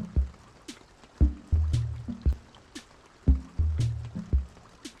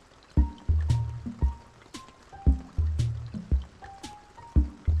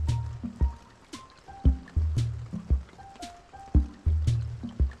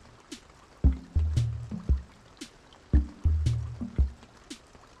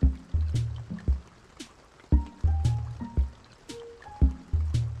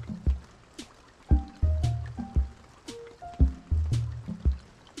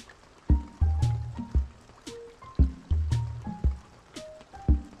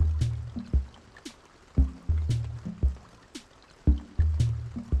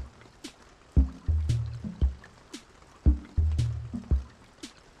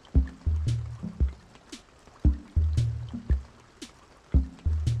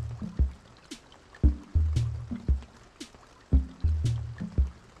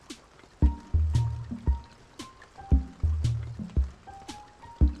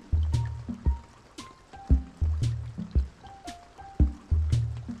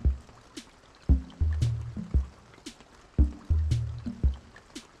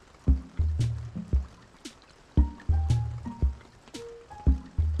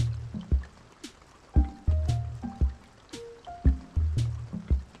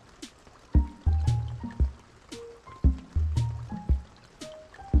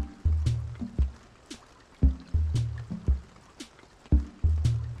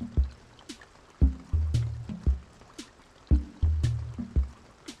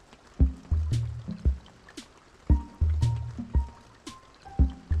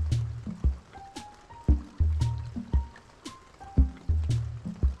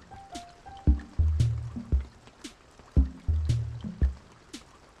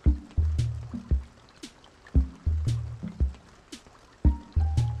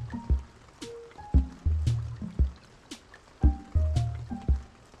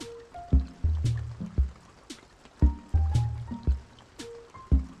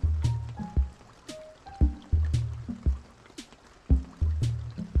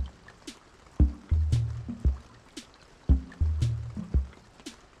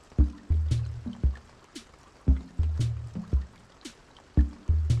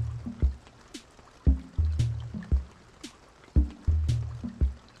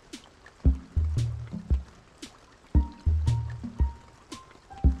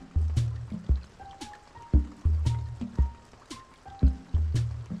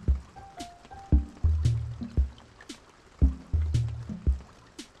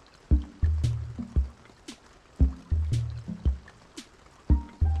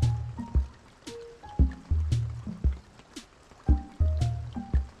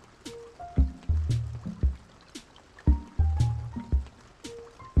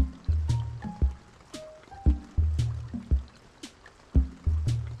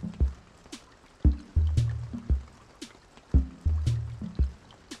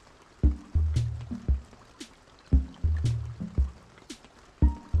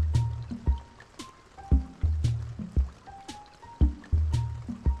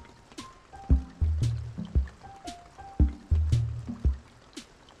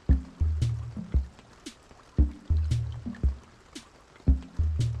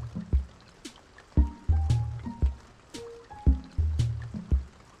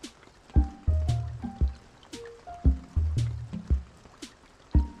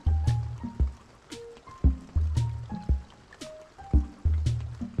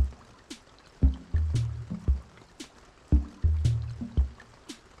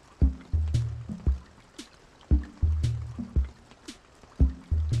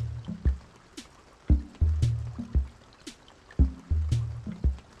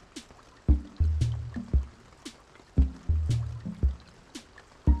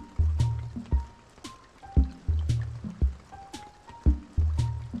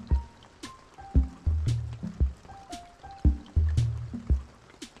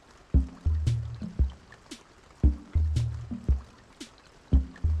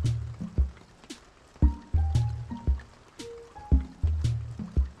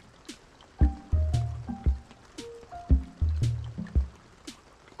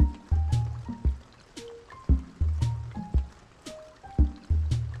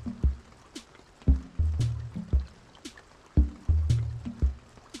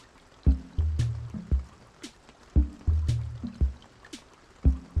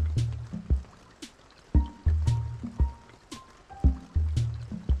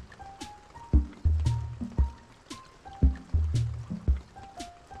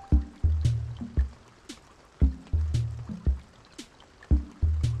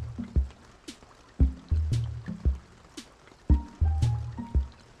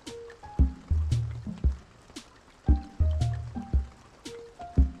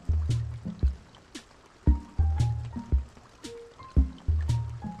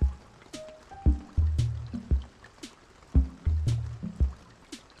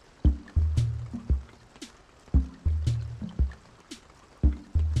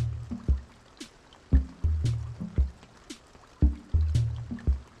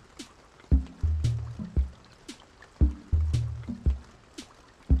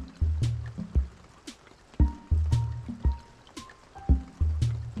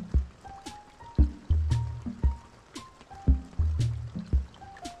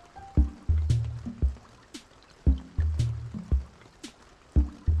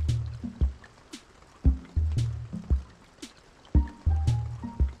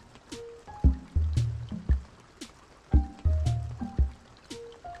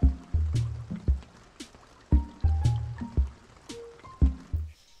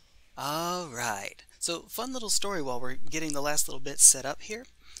 Alright. So, fun little story while we're getting the last little bit set up here.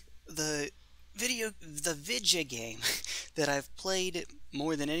 The Vidya game that I've played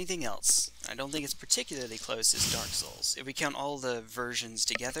more than anything else, I don't think it's particularly close, is Dark Souls. If we count all the versions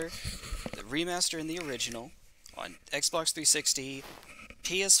together, the remaster and the original, on Xbox 360,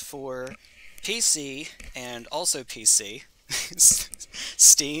 PS4, PC, and also PC,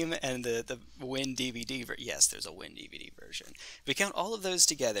 Steam, and the Win DVD version. Yes, there's a Win DVD version. If we count all of those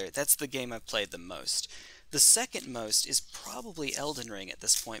together, that's the game I've played the most. The second most is probably Elden Ring at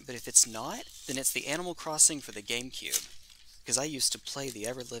this point, but if it's not, then it's the Animal Crossing for the GameCube. Because I used to play the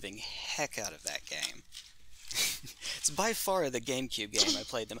ever-living heck out of that game. It's by far the GameCube game I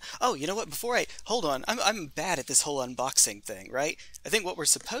played them. Oh, you know what? Hold on. I'm bad at this whole unboxing thing, right? I think what we're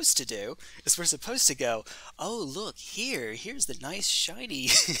supposed to do is we're supposed to go, oh, look, here's the nice, shiny...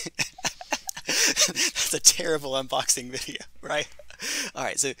 That's a terrible unboxing video, right?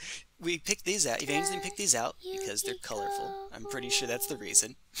 Alright, so we picked these out. Evangeline picked these out because they're colorful. I'm pretty sure that's the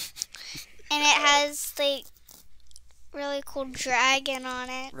reason. And it has, like, really cool dragon on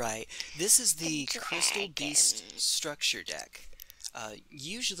it. Right. This is the Crystal Beast structure deck.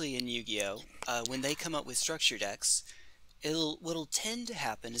 Usually in Yu-Gi-Oh, when they come up with structure decks, what'll tend to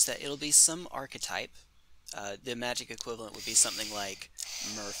happen is that it'll be some archetype. The magic equivalent would be something like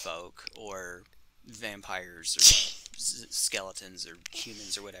merfolk or vampires or skeletons or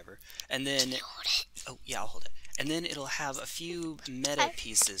humans or whatever. And then... Oh, yeah, I'll hold it. And then it'll have a few meta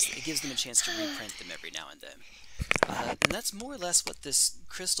pieces. It gives them a chance to reprint them every now and then. And that's more or less what this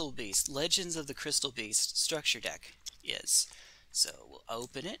Crystal Beast, Legends of the Crystal Beast structure deck is. So we'll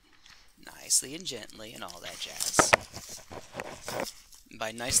open it nicely and gently and all that jazz. And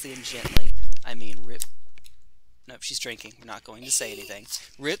by nicely and gently, I mean rip... Nope, she's drinking. We're not going to say anything.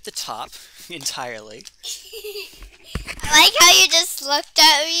 Rip the top entirely. I like how you just looked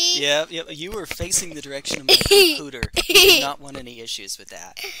at me. Yep. You were facing the direction of my computer. You did not want any issues with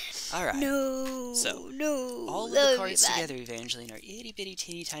that. Alright. No. So, no. all of the cards together, Evangeline, are itty bitty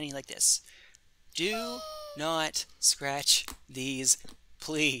teeny tiny like this. Do not scratch these,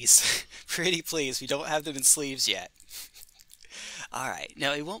 please. Pretty please. We don't have them in sleeves yet. Alright.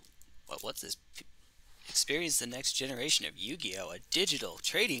 Now, it won't... What's this? Experience the next generation of Yu-Gi-Oh! A digital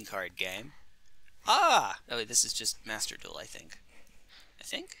trading card game. Ah! Oh, this is just Master Duel, I think.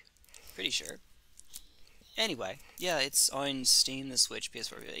 Pretty sure. Anyway, yeah, it's on Steam, the Switch,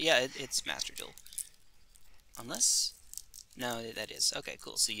 PS4. Yeah, it's Master Duel. Unless... No, that is. Okay,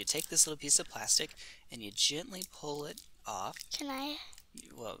 cool. So you take this little piece of plastic, and you gently pull it off. Can I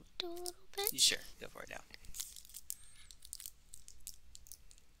well, do a little bit? Sure, go for it now.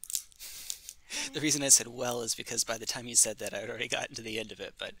 The reason I said well is because by the time you said that, I had already gotten to the end of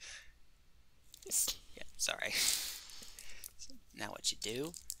it, but... Yeah, sorry. So now what you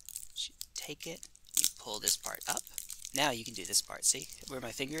do, you take it, you pull this part up. Now you can do this part, see where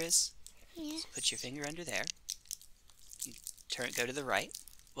my finger is? Yeah. So put your finger under there. You go to the right.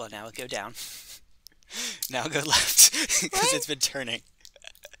 Well, now it'll go down. Now go left, because it's been turning.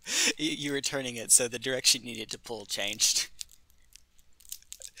 You were turning it, so the direction you needed to pull changed.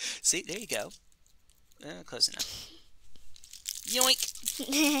 See, there you go. Close enough. Yoink!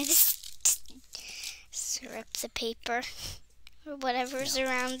 Just rip the paper or whatever's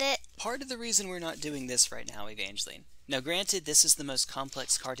around it. Part of the reason we're not doing this right now, Evangeline. Now, granted, this is the most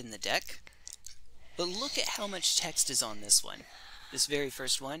complex card in the deck, but look at how much text is on this one. This very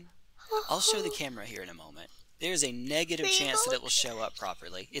first one. I'll show the camera here in a moment. There's a negative chance that it will show up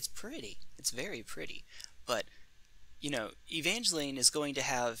properly. It's pretty. It's very pretty. But, you know, Evangeline is going to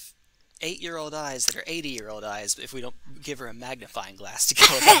have 8-year-old eyes that are 80-year-old eyes if we don't give her a magnifying glass to go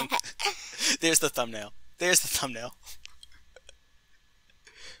with them. There's the thumbnail. There's the thumbnail.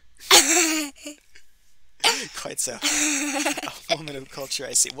 Quite so. A woman of culture,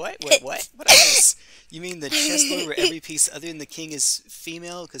 I see. What? What else? You mean the chessboard where every piece other than the king is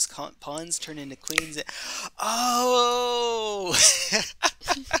female because pawns turn into queens? Oh!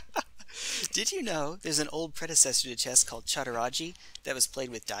 Did you know there's an old predecessor to chess called Chaturanga that was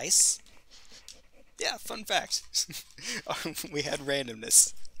played with dice? Yeah, fun fact. We had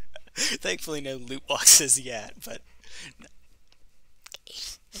randomness. Thankfully no loot boxes yet, but... No.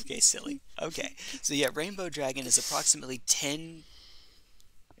 Okay, silly. Okay, so yeah, Rainbow Dragon is approximately 7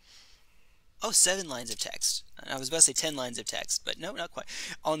 lines of text. I was about to say 10 lines of text, but no, not quite.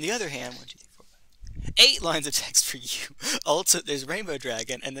 On the other hand, 1, 2, 3, 4, 5, 8 lines of text for you. There's Rainbow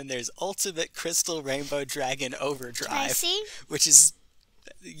Dragon, and then there's Ultimate Crystal Rainbow Dragon Overdrive. Can I see? Which is,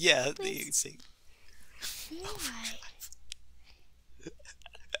 yeah, you can see. Overdrive.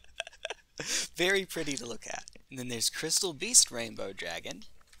 Very pretty to look at. And then there's Crystal Beast Rainbow Dragon.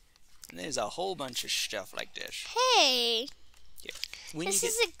 And there's a whole bunch of stuff like this. Hey! Yeah. This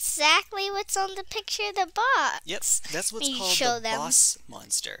is exactly what's on the picture of the box. Yep, that's what's called the boss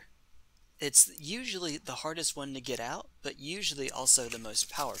monster. It's usually the hardest one to get out, but usually also the most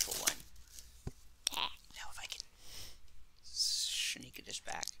powerful one. Now if I can sneak this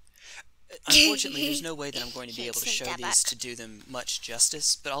back. Unfortunately, there's no way that I'm going to be able to show these to do them much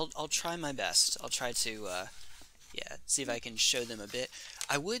justice, but I'll try my best. I'll try to, see if I can show them a bit.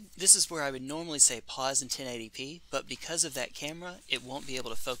 This is where I would normally say pause in 1080p, but because of that camera, it won't be able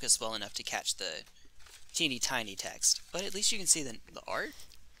to focus well enough to catch the teeny tiny text. But at least you can see the art.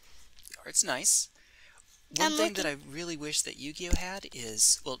 The art's nice. One thing that I really wish that Yu-Gi-Oh had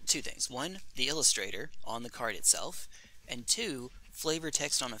is, well, two things. One, the illustrator on the card itself, and two, flavor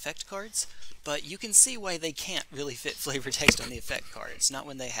text on effect cards. But you can see why they can't really fit flavor text on the effect cards. Not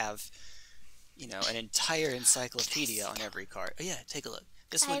when they have, you know, an entire encyclopedia on every card. Oh yeah, take a look.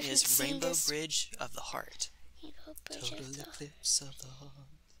 This one is Rainbow Bridge of the Heart. Total Eclipse of the Heart.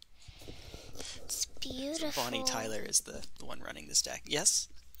 It's beautiful. So Bonnie Tyler is the one running this deck. Yes?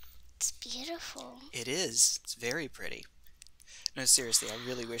 It's beautiful. It is. It's very pretty. No, seriously, I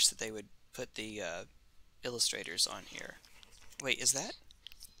really wish that they would put the illustrators on here. Wait, is that?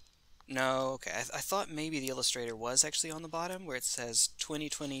 No, okay. I thought maybe the illustrator was actually on the bottom, where it says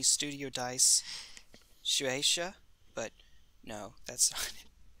 2020 Studio Dice Shueisha, but no, that's not it.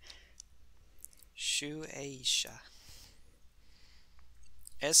 Shueisha.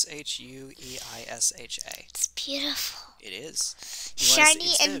 S-H-U-E-I-S-H-A. It's beautiful. It is.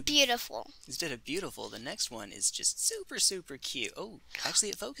 Shiny and beautiful. Instead of beautiful, the next one is just super, super cute. Oh, actually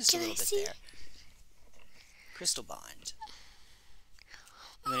it focused a little bit there. Crystal Bond.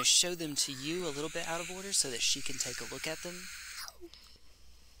 I'm going to show them to you a little bit out of order so that she can take a look at them.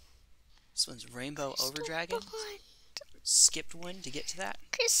 This one's Rainbow Overdragon. Skipped one to get to that.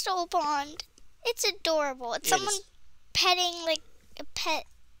 Crystal Bond. It's adorable. It's someone petting like a pet.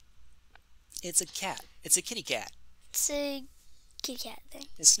 It's a cat. It's a kitty cat. It's a kitty cat thing.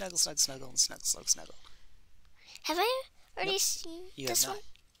 It's snuggle, snuggle, snuggle, and snuggle, snuggle, snuggle. Have I already seen this one?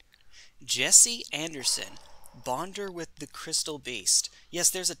 Jesse Anderson, Bonder with the Crystal Beast. Yes,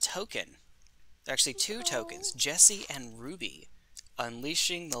 there's a token. Actually, two tokens. Jesse and Ruby,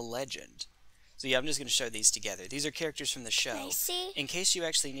 Unleashing the Legend. So yeah, I'm just going to show these together. These are characters from the show. Can I see? In case you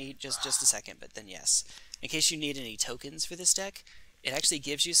actually need, just a second, but then yes. In case you need any tokens for this deck, it actually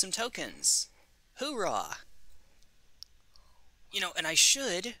gives you some tokens. Hoorah! You know, and I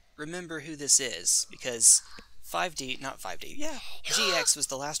should remember who this is, because 5D, not 5D, yeah, GX was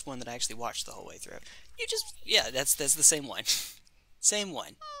the last one that I actually watched the whole way through. That's the same one. Same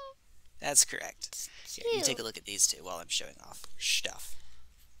one. That's correct. Here, you take a look at these two while I'm showing off stuff.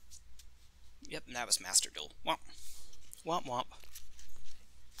 Yep, and that was Master Duel. Womp. Womp womp.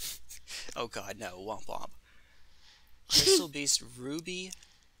 Oh god, no, womp womp. Crystal Beast, Ruby,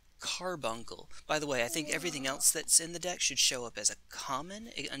 Carbuncle. By the way, I think everything else that's in the deck should show up as a common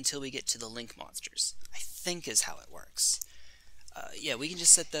until we get to the Link monsters. I think is how it works. Yeah, we can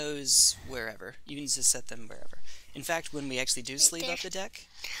just set those wherever. You can just set them wherever. In fact, when we actually do sleeve up the deck,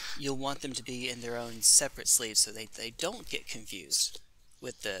 you'll want them to be in their own separate sleeves so they don't get confused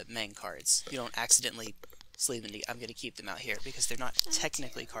with the main cards. You don't accidentally sleeve them. I'm going to keep them out here because they're not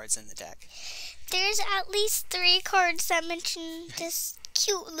technically cards in the deck. There's at least 3 cards that mention this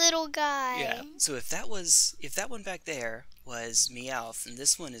cute little guy. Yeah. So if that one back there was Meowth, and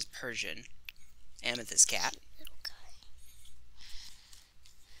this one is Persian, Amethyst Cat.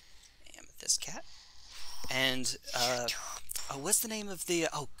 Amethyst Cat. And what's the name of the?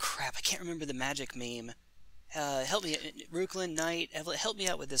 Oh crap! I can't remember the magic meme. Help me, Ruklin Knight. Evelyn, help me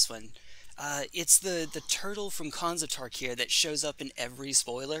out with this one. It's the turtle from Khans of Tarkir that shows up in every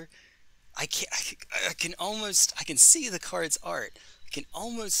spoiler. I can see the card's art. I can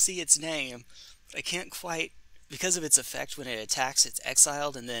almost see its name. But I can't quite, because of its effect when it attacks, it's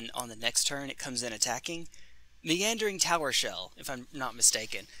exiled, and then on the next turn it comes in attacking. Meandering Tower Shell, if I'm not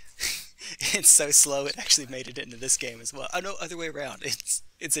mistaken. It's so slow it actually made it into this game as well. Oh no, other way around. It's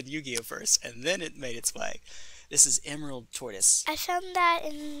in Yu-Gi-Oh first, and then it made its way. This is Emerald Tortoise. I found that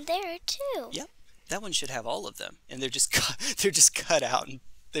in there too. Yep, that one should have all of them, and they're just cut out, and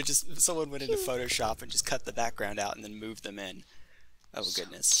someone went into Photoshop and just cut the background out and then moved them in. Oh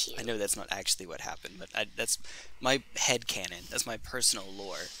goodness, so I know that's not actually what happened, but that's my headcanon. That's my personal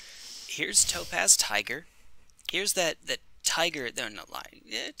lore. Here's Topaz Tiger. Here's that tiger, they're not lying.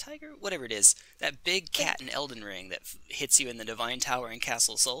 Yeah, tiger, whatever it is. That big cat in Elden Ring that hits you in the Divine Tower in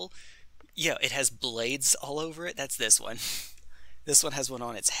Castle Sol. Yeah, it has blades all over it. That's this one. This one has one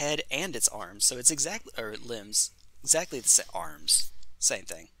on its head and its arms, so it's exactly, or limbs. Exactly the same, arms. Same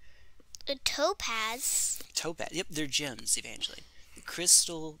thing. A topaz. Topaz. Yep, they're gems, Evangeline. The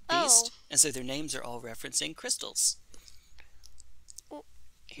crystal Oh. beast. And so their names are all referencing crystals.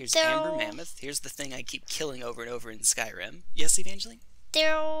 Here's They're Amber all- Mammoth. Here's the thing I keep killing over and over in Skyrim. Yes, Evangeline?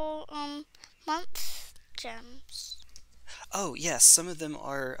 They're all month gems. Oh, yes, some of them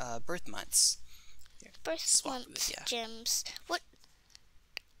are birth months. Birth Swap month with ya. gems. What?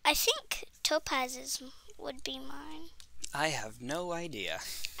 I think topazes would be mine. I have no idea.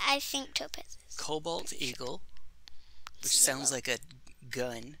 I think topazes. Cobalt Eagle, which sounds like a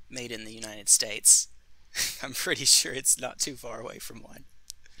gun made in the United States. I'm pretty sure it's not too far away from one.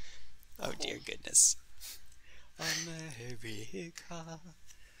 Oh dear goodness. America,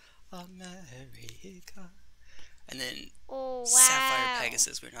 America. And then Oh, wow. Sapphire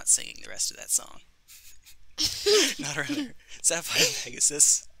Pegasus. We're not singing the rest of that song. Not rather. Sapphire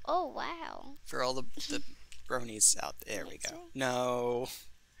Pegasus. Oh, wow. For all the bronies out there. We go. No.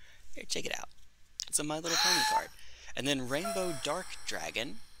 Here, check it out. It's a My Little Pony card. And then Rainbow Dark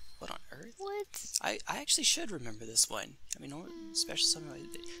Dragon. What on earth? What? I actually should remember this one. I mean, special summon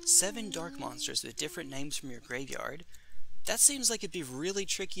 7 dark monsters with different names from your graveyard. That seems like it'd be really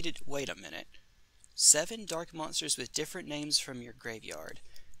tricky to... Wait a minute. 7 dark monsters with different names from your graveyard.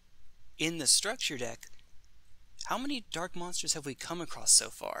 In the structure deck, how many dark monsters have we come across so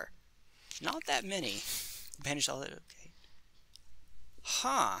far? Not that many. Banish all that. Okay.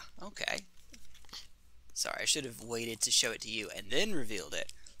 Huh. Okay. Sorry, I should have waited to show it to you and then revealed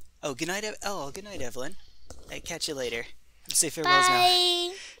it. Oh, good night, good night, Evelyn. Hey, catch you later. Say farewells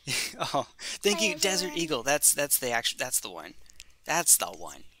Bye. now. Oh, thank Bye, you, Desert Evelyn. Eagle. That's the one. That's the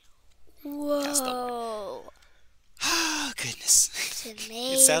one. Whoa. Oh, goodness. It's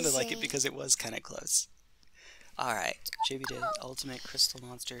amazing. It sounded like it because it was kind of close. Alright. Attributed ultimate crystal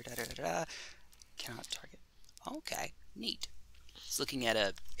monster. Da da da da. Cannot target. Okay. Neat. It's looking at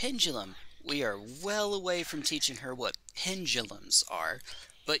a pendulum. We are well away from teaching her what pendulums are.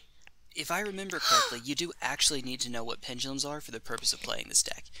 But if I remember correctly, you do actually need to know what pendulums are for the purpose of playing this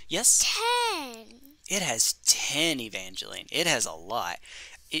deck. Yes? 10. It has 10, Evangeline. It has a lot.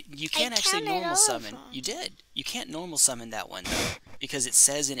 You can't actually counted all normal of summon. them. You did. You can't normal summon that one, though, because it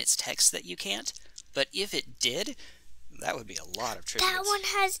says in its text that you can't. But if it did, that would be a lot of tributes. That one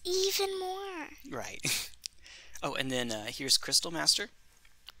has even more. Right. Oh, and then here's Crystal Master.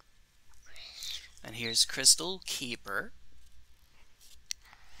 And here's Crystal Keeper.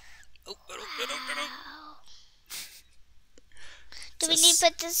 Oh, Wow. Do we need to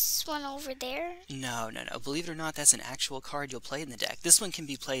put this one over there? No. Believe it or not, that's an actual card you'll play in the deck. This one can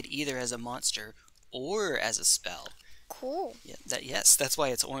be played either as a monster or as a spell. Cool. Yeah, yes, that's why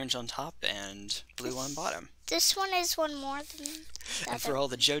it's orange on top and blue on bottom. This one is one more than the And for other. all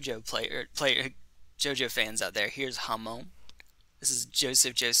the JoJo JoJo fans out there, here's Hamon. This is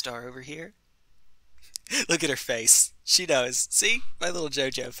Joseph Joestar over here. Look at her face. She knows. See? My little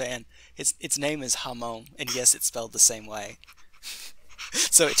JoJo fan. Its name is Hamon, and yes, it's spelled the same way.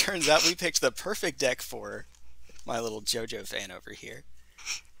 So it turns out we picked the perfect deck for my little JoJo fan over here.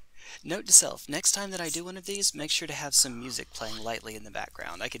 Note to self, next time that I do one of these, make sure to have some music playing lightly in the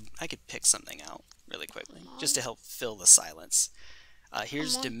background. I could pick something out really quickly, just to help fill the silence.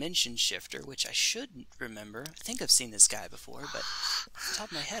 Here's Dimension Shifter, which I should remember. I think I've seen this guy before, but off the top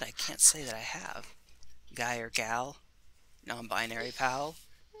of my head, I can't say that I have. Guy or gal, non-binary pal,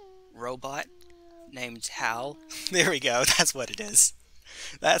 robot, named Hal. There we go, that's what it is.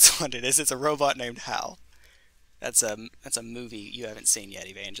 That's what it is, it's a robot named Hal. That's a movie you haven't seen yet,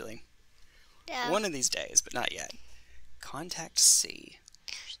 Evangeline. Yeah. One of these days, but not yet. Contact C.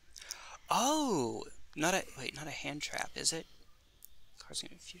 Oh! Not a hand trap, is it? Cards gonna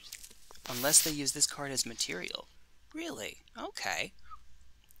confuse. Unless they use this card as material. Really? Okay.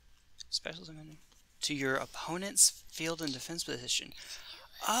 Special summon to your opponent's field and defense position.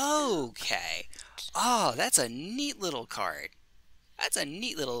 Okay. Oh, that's a neat little card. That's a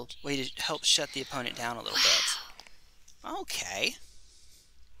neat little way to help shut the opponent down a little bit. Okay.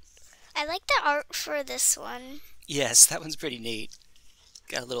 I like the art for this one. Yes, that one's pretty neat.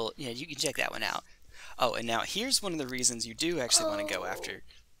 Got a little, yeah, you can check that one out. Oh, and now here's one of the reasons you do actually want to go after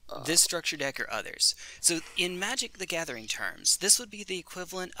this structure deck or others. So in Magic the Gathering terms, this would be the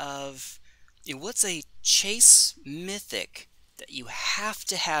equivalent of, what's a chase mythic that you have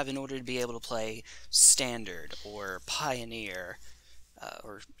to have in order to be able to play Standard or Pioneer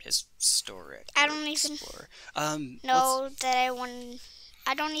or Historic. I don't even know that I want.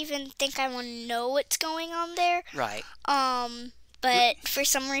 I don't even think I want to know what's going on there. Right. But for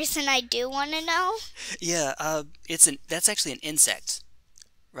some reason I do want to know. Yeah. That's actually an insect,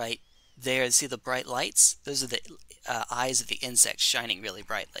 right? There, see the bright lights? Those are the eyes of the insect shining really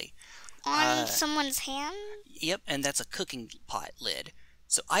brightly. On someone's hand? Yep, and that's a cooking pot lid.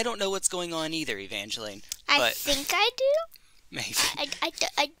 So I don't know what's going on either, Evangeline. I think I do. Maybe. I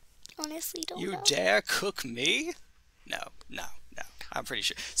honestly don't know. You dare cook me? No. I'm pretty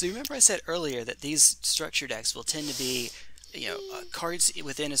sure. So you remember I said earlier that these structure decks will tend to be, cards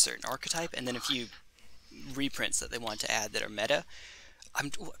within a certain archetype, and then a few reprints that they want to add that are meta.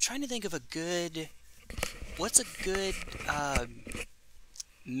 I'm trying to think of what's a good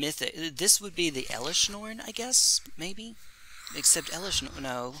mythic. This would be the Elishnorn, I guess, maybe. Except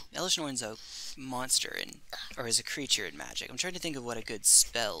Elishnorn's a monster or is a creature in Magic. I'm trying to think of what a good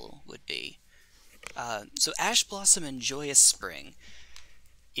spell would be. So Ash Blossom and Joyous Spring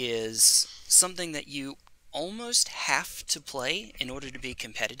is something that you almost have to play in order to be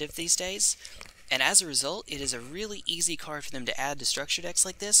competitive these days. And as a result, it is a really easy card for them to add to structure decks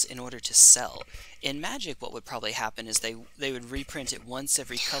like this in order to sell. In Magic, what would probably happen is they would reprint it once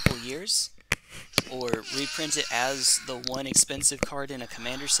every couple years, or reprint it as the one expensive card in a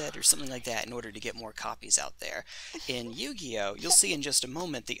commander set or something like that in order to get more copies out there. In Yu-Gi-Oh!, you'll see in just a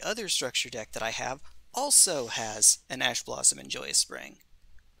moment, the other structure deck that I have also has an Ash Blossom and Joyous Spring.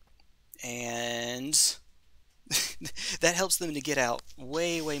 And that helps them to get out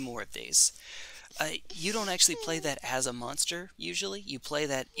way more of these. You don't actually play that as a monster, usually. You play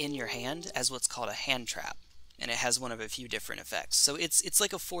that in your hand as what's called a hand trap. And it has one of a few different effects. So it's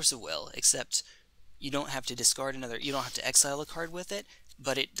like a Force of Will, except you don't have to discard you don't have to exile a card with it,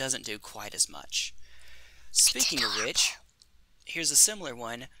 but it doesn't do quite as much. Speaking of which, here's a similar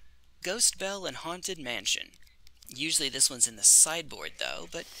one, Ghost Bell and Haunted Mansion. Usually this one's in the sideboard though,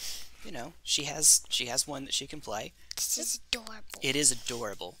 but she has one that she can play. This is adorable. It is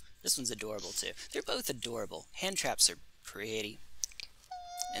adorable. This one's adorable too. They're both adorable. Hand traps are pretty.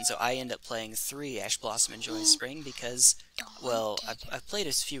 And so I end up playing 3 Ash Blossom and Joyous Spring because, well, I've played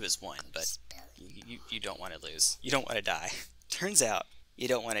as few as one, but you don't want to lose. You don't want to die. Turns out, you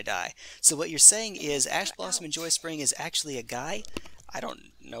don't want to die. So what you're saying is Ash Blossom and Joyous Spring is actually a guy? I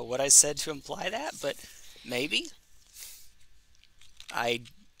don't know what I said to imply that, but maybe?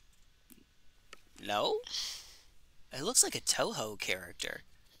 No? It looks like a Toho character.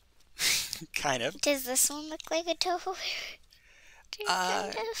 Kind of. Does this one look like a Toho?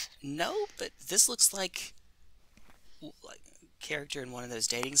 Kind of? No, but this looks like a character in one of those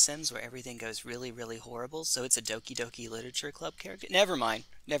dating sims where everything goes really horrible, so it's a Doki Doki Literature Club character. Never mind.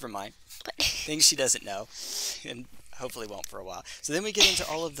 Things she doesn't know, and hopefully won't for a while. So then we get into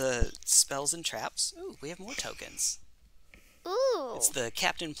all of the spells and traps. Ooh, we have more tokens. Ooh. It's the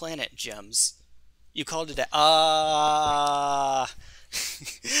Captain Planet gems. You called it I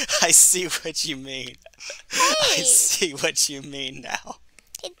see what you mean. Hey. I see what you mean now.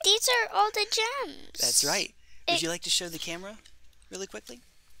 These are all the gems. That's right. Would you like to show the camera really quickly?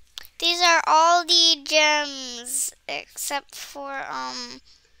 These are all the gems, except for,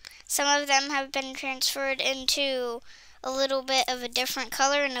 some of them have been transferred into a little bit of a different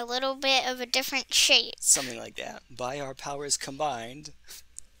color and a little bit of a different shape. Something like that. By our powers combined.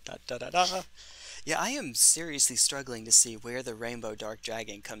 Da da da da. Yeah, I am seriously struggling to see where the Rainbow Dark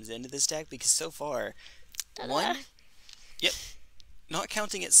Dragon comes into this deck, because so far, not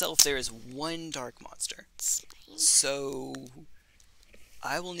counting itself, there is one Dark Monster. So,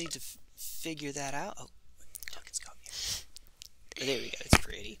 I will need to figure that out. Oh, tokens go here. Oh, there we go, it's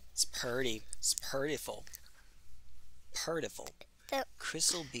pretty. It's pretty. It's purtiful. Purtiful.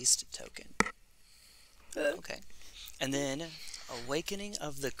 Crystal Beast token. Okay. And then Awakening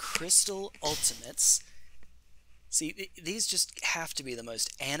of the Crystal Ultimates. See, these just have to be the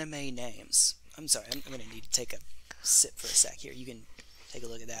most anime names. I'm sorry, I'm going to need to take a sip for a sec here. You can take a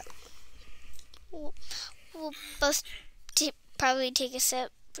look at that. We'll both probably take a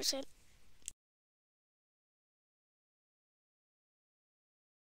sip for a sec.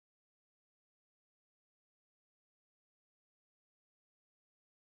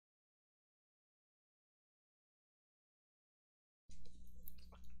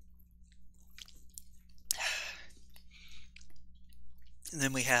 And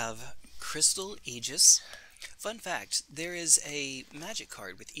then we have Crystal Aegis. Fun fact, there is a magic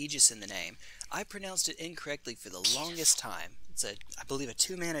card with Aegis in the name. I pronounced it incorrectly for the longest time. It's I believe a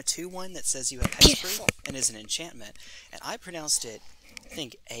 2-mana 2/1 that says you have hexproof and is an enchantment. And I pronounced it, I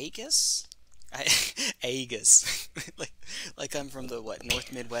think, Aegis? Aegis. like I'm from the,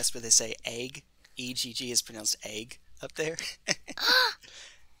 North Midwest where they say egg? E-G-G is pronounced egg up there. I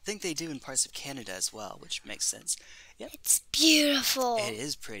think they do in parts of Canada as well, which makes sense. Yep. It's beautiful. It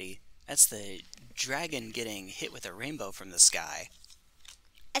is pretty. That's the dragon getting hit with a rainbow from the sky.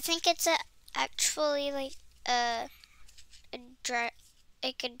 I think it's actually like a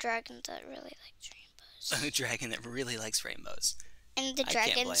like a dragon that really likes rainbows. A dragon that really likes rainbows. And the I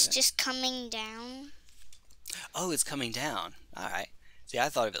can't blame dragon's it. just coming down. Oh, it's coming down. All right. See, I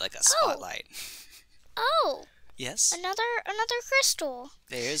thought of it like a spotlight. Oh. Yes. Another crystal.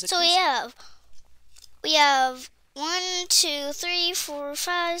 There's a so crystal. we have 1, 2, 3, 4,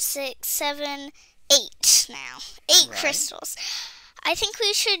 5, 6, 7, 8 now. 8 Right. crystals. I think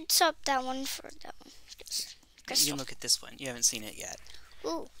we should swap that one for that one. You can look at this one. You haven't seen it yet.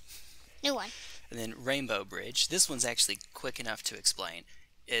 Ooh. New one. And then Rainbow Bridge. This one's actually quick enough to explain.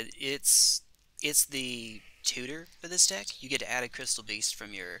 It's the tutor for this deck. You get to add a crystal beast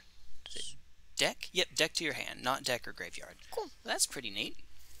from your deck. Yep, deck to your hand, not deck or graveyard. Cool. That's pretty neat.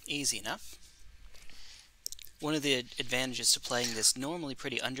 Easy enough. One of the advantages to playing this normally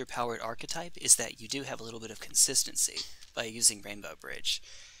pretty underpowered archetype is that you do have a little bit of consistency by using Rainbow Bridge,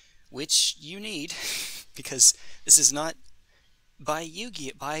 which you need because this is not, by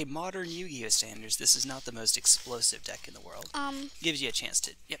modern Yu-Gi-Oh standards, this is not the most explosive deck in the world. Gives you a chance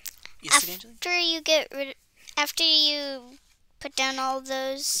to. Yep. Yes, Evangeline? After you put down all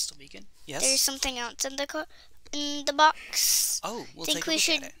those, Crystal Beacon. Yes. there's something else in the box. Oh, we'll think take a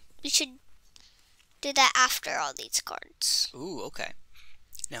look at it. We should do that after all these cards. Ooh, okay.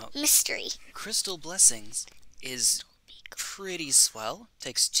 Now, Mystery. Crystal Blessings is pretty swell.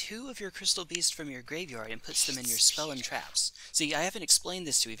 Takes 2 of your Crystal Beasts from your graveyard and puts them in your spell and traps. See, I haven't explained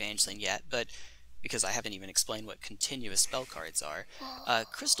this to Evangeline yet, but because I haven't even explained what continuous spell cards are.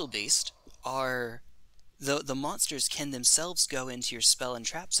 Crystal Beast are the monsters can themselves go into your spell and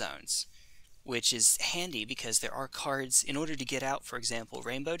trap zones, which is handy because there are cards, in order to get out, for example,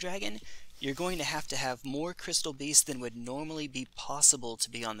 Rainbow Dragon, you're going to have more Crystal Beasts than would normally be possible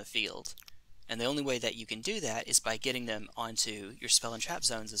to be on the field. And the only way that you can do that is by getting them onto your spell and trap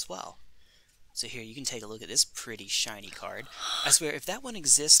zones as well. So here, you can take a look at this pretty shiny card. I swear, if that one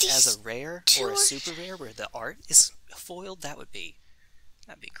exists as a rare or a super rare where the art is foiled, that'd be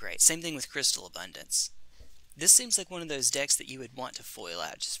great. Same thing with Crystal Abundance. This seems like one of those decks that you would want to foil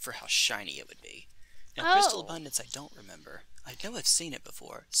out just for how shiny it would be. Now, Crystal Abundance, I don't remember. I know I've seen it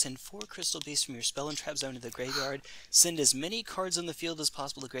before. Send 4 Crystal Beasts from your spell and trap zone to the graveyard. Send as many cards on the field as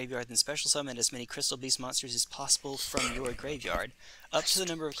possible to the graveyard, then special summon as many Crystal Beast monsters as possible from your graveyard, up to the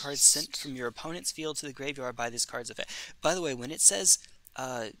number of cards sent from your opponent's field to the graveyard by this card's effect. By the way, when it says,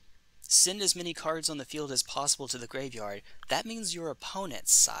 send as many cards on the field as possible to the graveyard, that means your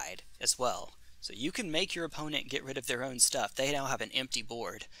opponent's side as well. So you can make your opponent get rid of their own stuff. They now have an empty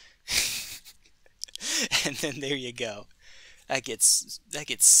board. And then there you go. That gets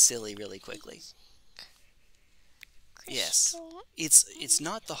silly really quickly. Yes. It's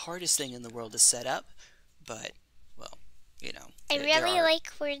not the hardest thing in the world to set up, but, well, you know. I really like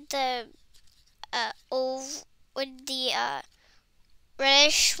where the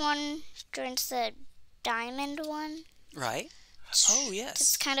reddish one joins the diamond one. Right? Oh, yes.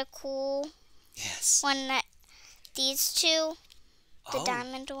 It's kind of cool. Yes. One that these two, the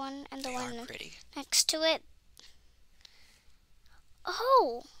diamond one and the one next to it.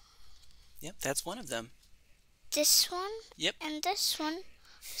 Oh. Yep, that's one of them. This one? Yep. And this one,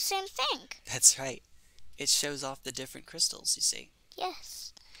 same thing. That's right. It shows off the different crystals, you see.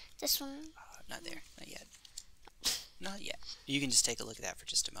 Yes. This one. Not there. Not yet. Not yet. You can just take a look at that for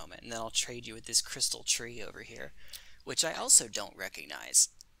just a moment, and then I'll trade you with this crystal tree over here, which I also don't recognize.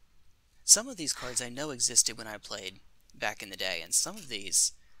 Some of these cards I know existed when I played back in the day, and some of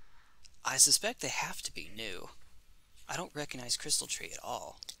these, I suspect they have to be new. I don't recognize Crystal Tree at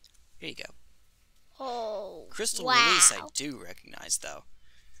all. Here you go. Oh, Crystal Release I do recognize, though.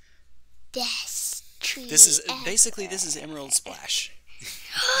 Best tree This is ever. basically this is Emerald Splash.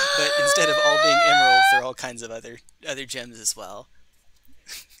 But instead of all being emeralds, there are all kinds of other gems as well.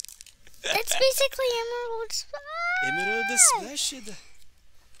 That's basically Emerald Splash. Emerald Splash.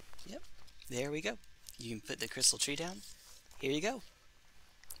 Yep. There we go. You can put the Crystal Tree down. Here you go.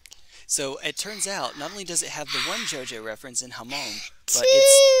 So it turns out, not only does it have the one JoJo reference in Hamon, but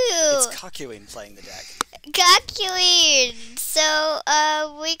it's Kakuin playing the deck. Kakuin. So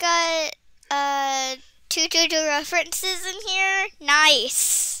we got 2 JoJo references in here.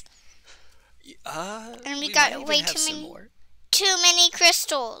 Nice. And we got way too many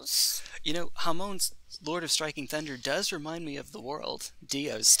crystals. You know, Hamon's Lord of Striking Thunder does remind me of the world.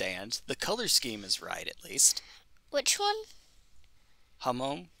 Dio's stand. The color scheme is right, at least. Which one?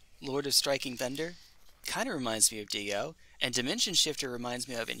 Hamon, Lord of Striking Thunder, kind of reminds me of Dio, and Dimension Shifter reminds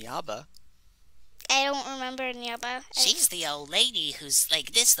me of Inyaba. I don't remember Inyaba. She's the old lady who's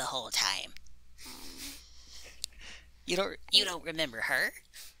like this the whole time. You don't remember her?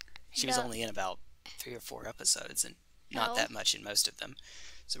 She was only in about 3 or 4 episodes, and Not No. that much in most of them.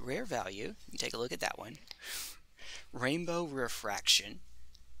 So rare value, you take a look at that one. Rainbow refraction.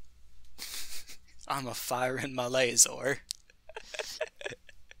 I'm a fire in my laser.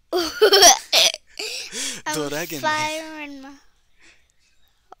 Dragon fire in my...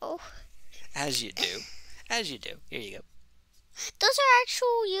 Oh. As you do. As you do. Here you go. Those are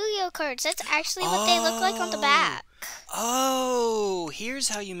actual Yu-Gi-Oh cards. That's actually what they look like on the back. Oh, here's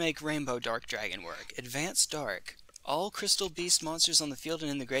how you make Rainbow Dark Dragon work. Advanced Dark. All Crystal Beast monsters on the field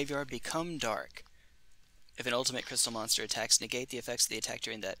and in the graveyard become dark. If an ultimate crystal monster attacks, negate the effects of the attack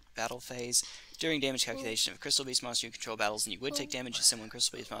during that battle phase. During damage calculation, if a crystal beast monster you control battles, and you would take damage, you send one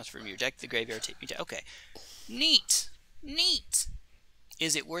crystal beast monster from your deck to the graveyard. Okay. Neat. Neat.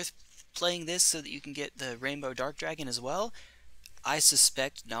 Is it worth playing this so that you can get the Rainbow Dark Dragon as well? I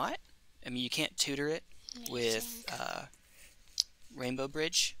suspect not. I mean, you can't tutor it with Rainbow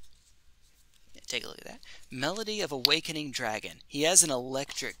Bridge. Yeah, take a look at that. Melody of Awakening Dragon. He has an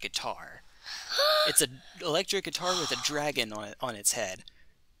electric guitar. It's an electric guitar with a dragon on its head.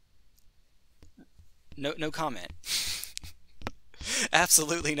 No comment.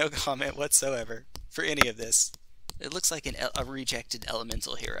 Absolutely no comment whatsoever for any of this. It looks like a rejected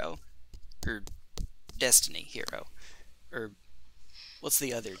elemental hero. Or destiny hero. Or what's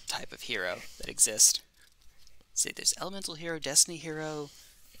the other type of hero that exists? Let's see, there's elemental hero, destiny hero,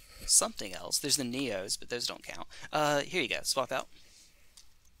 something else. There's the Neos, but those don't count. Here you go. Swap out.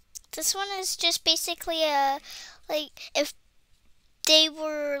 This one is just basically if they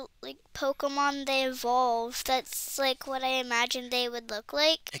were like Pokemon, they evolved. That's like what I imagined they would look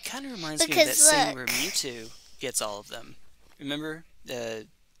like. It kind of reminds me of that scene where Mewtwo gets all of them. Remember?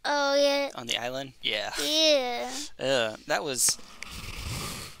 Oh, yeah. On the island? Yeah. Yeah. That was...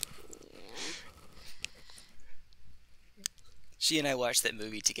 She and I watched that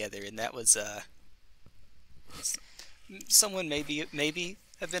movie together, and that was, someone maybe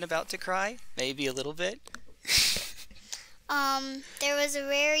have been about to cry. Maybe a little bit. There was a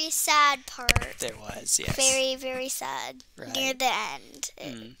very sad part. There was, yes. Very, very sad. Right. Near the end.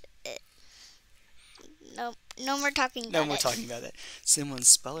 No more talking about it. No more talking about it. Send one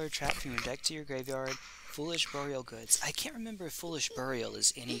Speller Trap from your deck to your graveyard. Foolish Burial Goods. I can't remember if Foolish Burial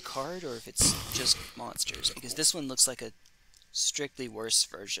is any card or if it's just monsters, because this one looks like a strictly worse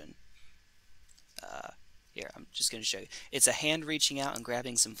version. Here, I'm just going to show you. It's a hand reaching out and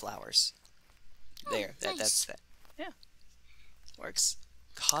grabbing some flowers. There, nice. that's that. Yeah. Works.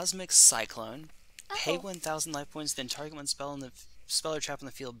 Cosmic Cyclone. Pay 1,000 life points, then target one spell in the Speller Trap on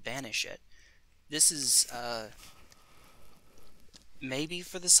the field, banish it. This is, maybe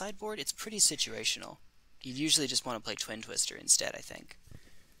for the sideboard. It's pretty situational. You usually just want to play Twin Twister instead, I think.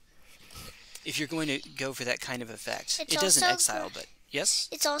 If you're going to go for that kind of effect. It doesn't exile, but... Yes?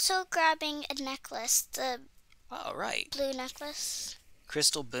 It's also grabbing a necklace, the blue necklace.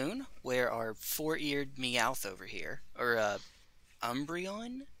 Crystal Boon, where our four-eared Meowth over here, or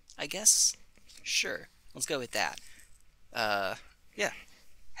Umbreon, I guess? Sure, let's go with that. Yeah,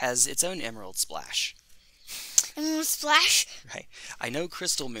 has its own Emerald Splash. Emerald Splash? Right. I know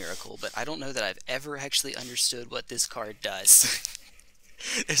Crystal Miracle, but I don't know that I've ever actually understood what this card does.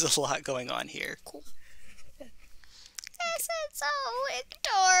 There's a lot going on here. Cool. This is so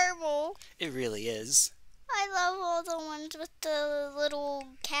adorable. It really is. I love all the ones with the little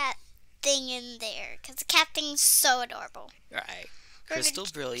cat thing in there, because the cat thing's so adorable. Right. Crystal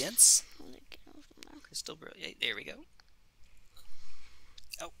Brilliance. Crystal Brilliance. There we go.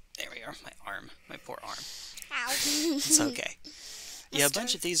 Oh, there we are. My arm. My poor arm. Ow. It's okay. Yeah, a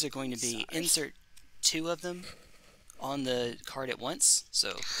bunch of these are going to be insert 2 of them on the card at once.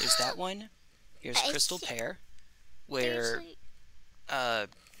 So there's that one. Here's Crystal Pear, where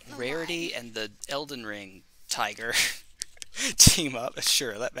Rarity and the Elden Ring Tiger team up.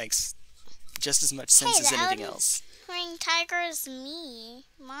 Sure, that makes just as much sense as anything else. Ring Tiger is me.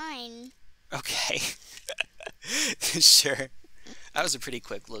 Mine. Okay. Sure. That was a pretty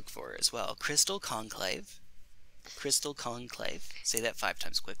quick look for her as well. Crystal Conclave. Crystal Conclave. Say that 5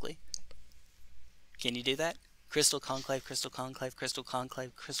 times quickly. Can you do that? Crystal Conclave, Crystal Conclave, Crystal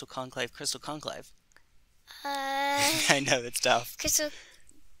Conclave, Crystal Conclave, Crystal Conclave. I know, it's tough. Crystal...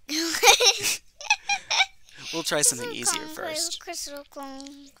 We'll try something easier first. Crystal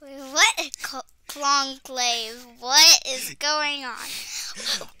Conclave. What? Conclave. What is going on?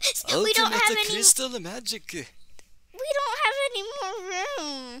 We don't have any... Crystal Magic. We don't have any more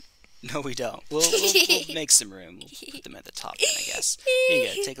room. No, we don't. We'll make some room. We'll put them at the top then, I guess. Here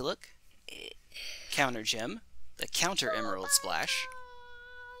you go. Take a look. Counter Gem. The Counter Emerald Splash.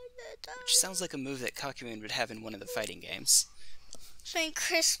 Which sounds like a move that Kakuun would have in one of the fighting games. Like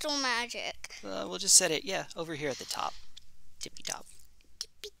crystal magic. We'll just set it, yeah, over here at the top. Tippy top.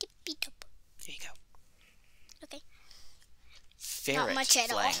 Tippy-tippy-top. There you go. Okay. Ferret Not much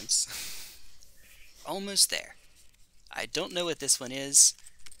at all. flames. Almost there. I don't know what this one is.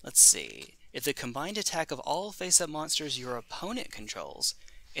 Let's see. If the combined attack of all face-up monsters your opponent controls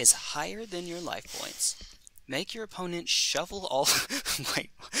is higher than your life points, make your opponent shuffle all... Wait,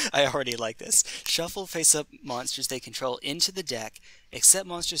 I already like this. Shuffle face-up monsters they control into the deck, except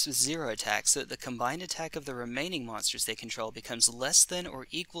monsters with 0 attacks, so that the combined attack of the remaining monsters they control becomes less than or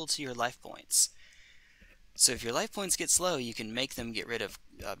equal to your life points. So if your life points get low, you can make them get rid of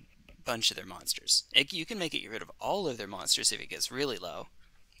a bunch of their monsters. You can make it get rid of all of their monsters if it gets really low.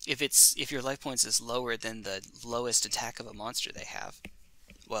 If your life points is lower than the lowest attack of a monster they have,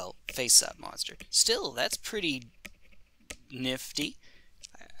 well, face-up monster. Still, that's pretty nifty.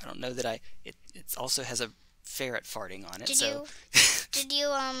 I don't know that it also has a ferret farting on it. Did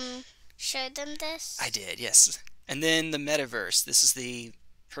you show them this? I did, yes. And then the metaverse. This is the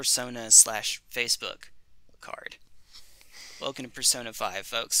Persona/Facebook card. Welcome to Persona 5,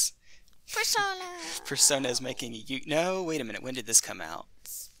 folks. Persona is making a no, wait a minute. When did this come out?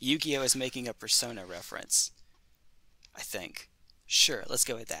 Yu-Gi-Oh! Is making a Persona reference. I think. Sure, let's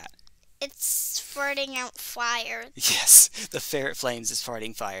go with that. It's farting out fire. Yes, the ferret flames is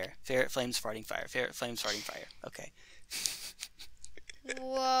farting fire. Ferret flames farting fire. Ferret flames farting fire. Okay.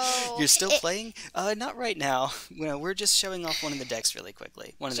 Whoa. You're still playing? Not right now. Well, we're just showing off one of the decks really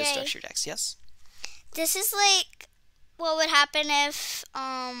quickly. One of the structure decks, yes? This is like what would happen if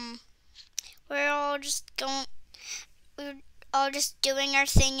we're all just doing our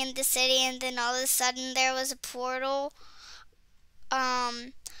thing in the city, and then all of a sudden there was a portal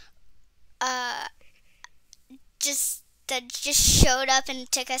that just showed up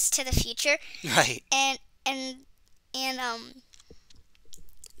and took us to the future. Right. And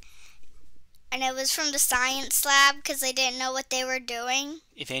it was from the science lab because they didn't know what they were doing.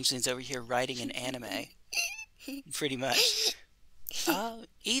 Evangeline's over here writing an anime. Pretty much.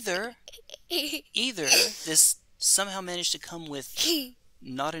 Either this somehow managed to come with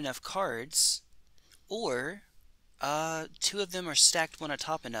not enough cards, or 2 of them are stacked one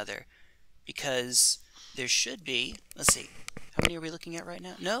atop another, because there should be, let's see, how many are we looking at right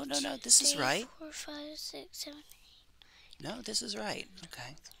now? No, this is right. 4, 5, 6, 7, 8. No, this is right.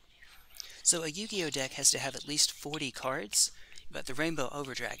 Okay. So a Yu-Gi-Oh! Deck has to have at least 40 cards, but the Rainbow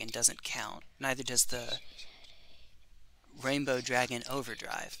Overdragon doesn't count. Neither does the Rainbow Dragon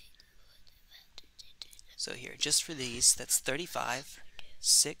Overdrive. So here, just for these, that's 35,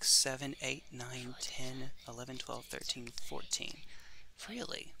 6, 7, 8, 9, 10, 11, 12, 13, 14.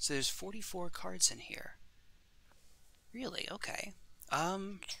 Really? So there's 44 cards in here. Really? Okay.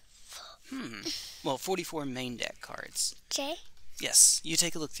 Well, 44 main deck cards. Jay? Yes, you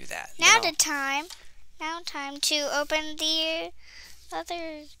take a look through that. Now time to open the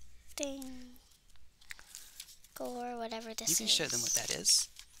other thing. Or whatever this is. You can show them what that is.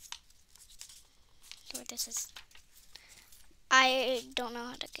 What this is. I don't know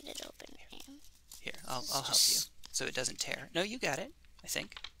how to get it open. Here, I'll help you, so it doesn't tear. No, you got it, I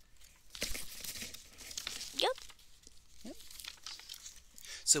think. Yep.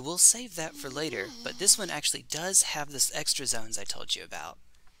 So we'll save that for later, but this one actually does have this extra zones I told you about.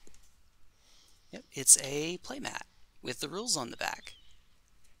 Yep, it's a playmat with the rules on the back.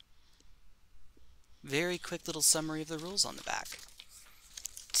 Very quick little summary of the rules on the back.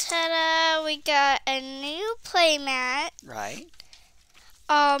 Ta-da! We got a new playmat. Right.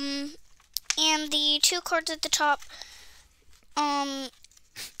 And the 2 cards at the top. Right.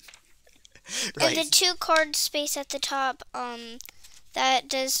 And the 2 card space at the top. That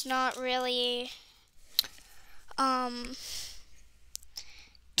does not really.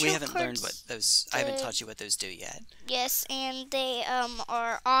 We haven't learned what those. I haven't taught you what those do yet. Yes, and they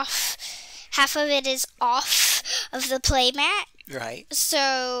are off. Half of it is off of the playmat. Right.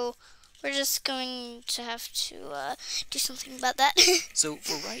 So we're just going to have to do something about that. So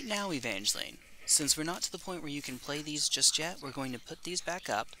for right now, Evangeline, since we're not to the point where you can play these just yet, we're going to put these back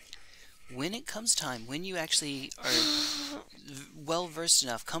up. When it comes time, when you actually are well-versed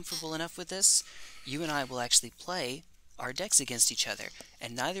enough, comfortable enough with this, you and I will actually play our decks against each other,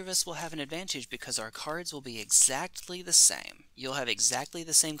 and neither of us will have an advantage because our cards will be exactly the same. You'll have exactly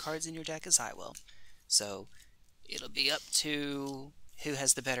the same cards in your deck as I will. So it'll be up to who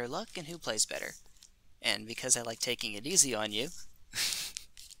has the better luck and who plays better. And because I like taking it easy on you,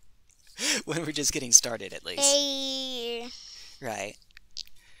 when we're just getting started at least. Hey. Right.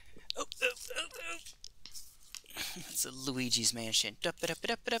 Oh. It's a Luigi's Mansion.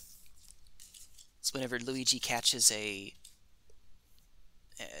 It's whenever Luigi catches a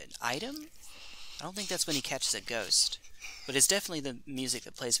item? I don't think that's when he catches a ghost. But it's definitely the music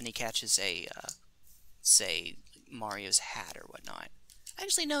that plays when he catches a, say, Mario's hat or whatnot.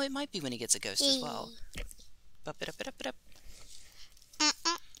 Actually, no, it might be when he gets a ghost as well. Alright,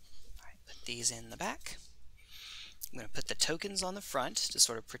 put these in the back. I'm going to put the tokens on the front to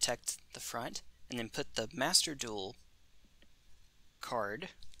sort of protect the front, and then put the Master Duel card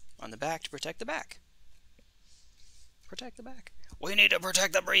on the back to protect the back. Protect the back. We need to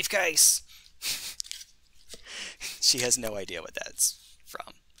protect the briefcase! She has no idea what that's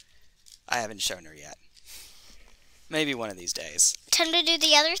from. I haven't shown her yet. Maybe one of these days. Time to do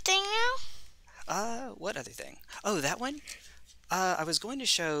the other thing now? What other thing? Oh, that one? I was going to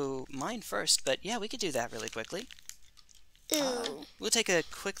show mine first, but yeah, we could do that really quickly. Ooh. We'll take a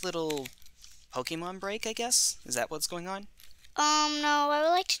quick little Pokemon break, I guess? Is that what's going on? No, I would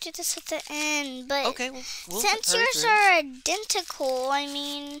like to do this at the end, but Okay, we'll since hurry yours through. are identical, I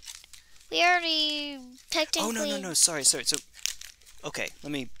mean, we already technically... Oh, no, sorry. So, okay,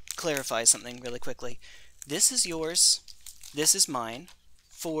 let me clarify something really quickly. This is yours, this is mine,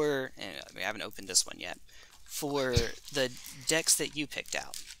 for... I haven't opened this one yet. For the decks that you picked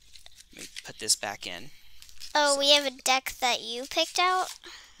out. Let me put this back in. Oh, we have a deck that you picked out?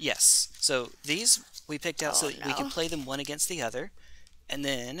 Yes. So these we picked out so that we no. could play them one against the other. And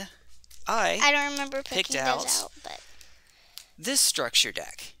then I don't remember picking picked those out, but... this structure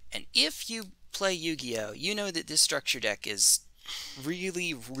deck. And if you play Yu-Gi-Oh, you know that this structure deck is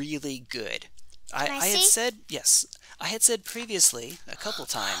really, really good. I had said, yes, I had said previously, a couple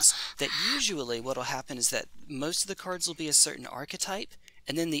times, that usually what will happen is that most of the cards will be a certain archetype,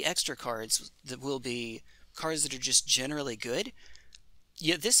 and then the extra cards that will be cards that are just generally good.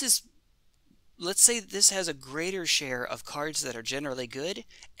 Yeah, this is, let's say this has a greater share of cards that are generally good,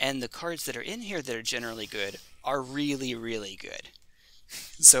 and the cards that are in here that are generally good are really, really good.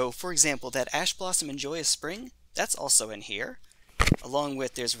 So, for example, that Ash Blossom and Joyous Spring, that's also in here. Along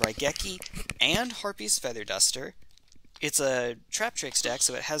with, there's Raigeki and Harpy's Feather Duster. It's a Trap Tricks deck,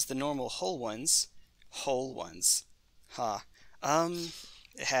 so it has the normal whole ones. Whole ones. It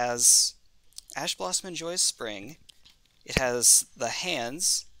has Ash Blossom and Joyous Spring. It has the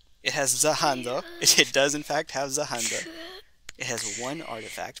hands. It has Zahando. It does, in fact, have Zahando. It has one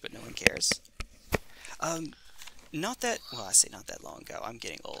artifact, but no one cares. Not that, well, I say not that long ago. I'm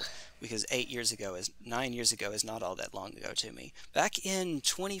getting old. Because 9 years ago is not all that long ago to me. Back in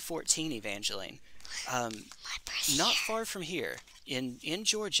 2014, Evangeline, not far from here, in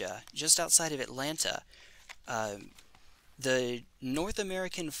Georgia, just outside of Atlanta, the North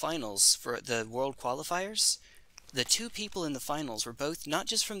American finals for the World Qualifiers, the two people in the finals were both not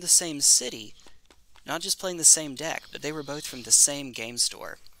just from the same city, not just playing the same deck, but they were both from the same game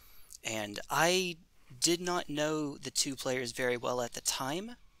store. And I did not know the two players very well at the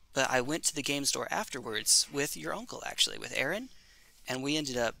time, but I went to the game store afterwards with your uncle, actually, with Aaron, and we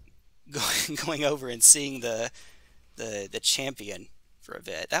ended up going over and seeing the champion for a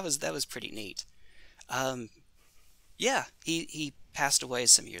bit. That was pretty neat. Yeah, he passed away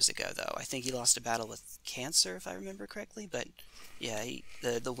some years ago, though. I think he lost a battle with cancer, if I remember correctly, but yeah,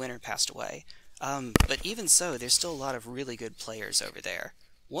 the winner passed away. But even so, there's still a lot of really good players over there,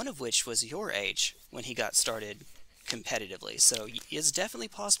 one of which was your age when he got started competitively, so it's definitely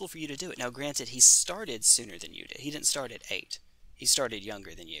possible for you to do it. Now, granted, he started sooner than you did. He didn't start at 8. He started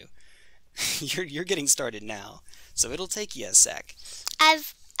younger than you. You're getting started now, so it'll take you a sec. I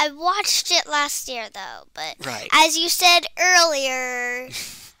watched it last year, though, but right. As you said earlier...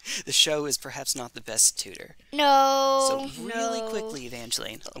 the show is perhaps not the best tutor. No, So really quickly,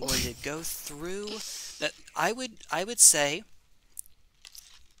 Evangeline, I'm going to go through that. I would say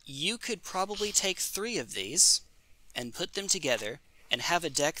you could probably take 3 of these and put them together and have a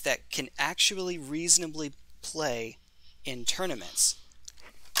deck that can actually reasonably play in tournaments.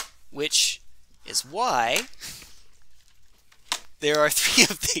 Which is why there are 3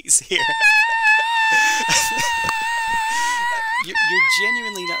 of these here. You're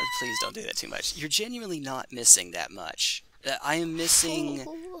genuinely not... Please don't do that too much. You're genuinely not missing that much. I am missing...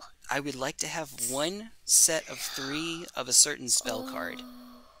 I would like to have 1 set of 3 of a certain spell card.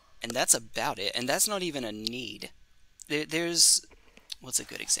 And that's about it. And that's not even a need. There's... What's a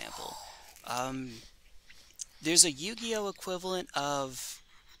good example? There's a Yu-Gi-Oh! Equivalent of...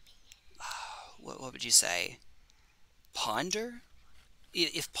 What would you say? Ponder?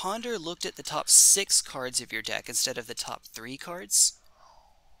 If Ponder looked at the top 6 cards of your deck instead of the top 3 cards,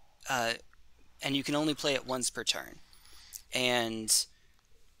 and you can only play it once per turn. And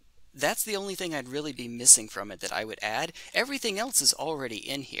that's the only thing I'd really be missing from it that I would add. Everything else is already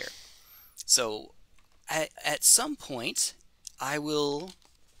in here. So, at some point, I will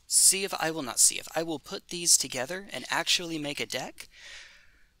see if I will not see if I will put these together and actually make a deck.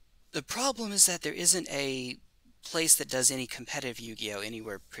 The problem is that there isn't a place that does any competitive Yu-Gi-Oh!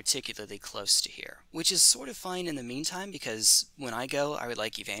 Anywhere particularly close to here, which is sort of fine in the meantime, because when I go, I would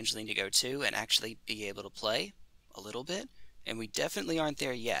like Evangeline to go too and actually be able to play a little bit, and we definitely aren't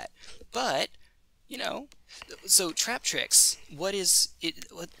there yet. But, you know, so Trap Tricks, what is it?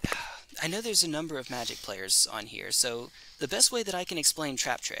 I know there's a number of Magic players on here, so the best way that I can explain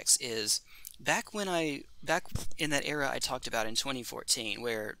Trap Tricks is back in that era I talked about in 2014,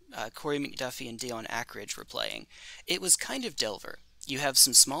 where Corey McDuffie and Dion Ackridge were playing. It was kind of Delver. You have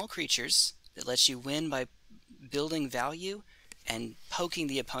some small creatures that lets you win by building value and poking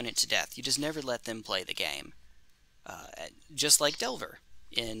the opponent to death. You just never let them play the game. Just like Delver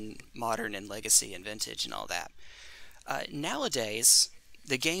in Modern and Legacy and Vintage and all that. Nowadays,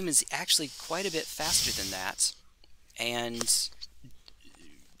 the game is actually quite a bit faster than that, and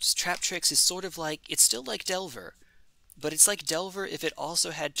Trap Tricks is sort of like, it's still like Delver, but it's like Delver if it also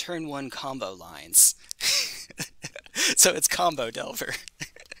had turn 1 combo lines. So it's Combo Delver.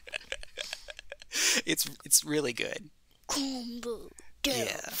 It's really good. Combo Delver.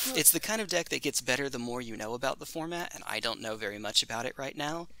 Yeah, it's the kind of deck that gets better the more you know about the format, and I don't know very much about it right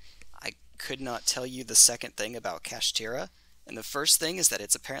now. I could not tell you the second thing about Kashtira, and the first thing is that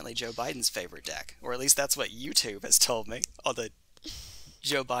it's apparently Joe Biden's favorite deck, or at least that's what YouTube has told me. All the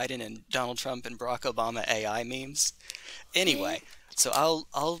Joe Biden and Donald Trump and Barack Obama AI memes. Anyway, so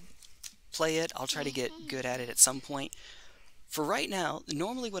I'll play it. I'll try to get good at it at some point. For right now,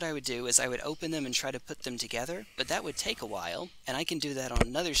 normally what I would do is I would open them and try to put them together, but that would take a while, and I can do that on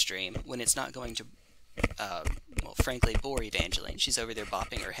another stream when it's not going to, well, frankly, bore Evangeline. She's over there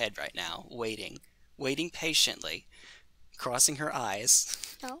bopping her head right now, waiting patiently, crossing her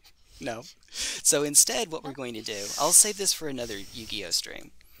eyes. No. No. So instead, what we're going to do, I'll save this for another Yu-Gi-Oh!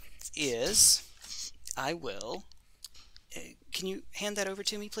 Stream, is I will... can you hand that over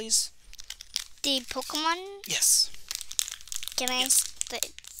to me, please? The Pokemon? Yes. Can I Yes.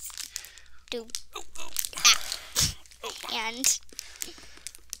 do... And...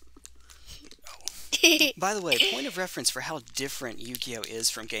 By the way, point of reference for how different Yu-Gi-Oh!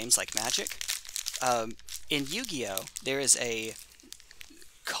 Is from games like Magic. In Yu-Gi-Oh! There is a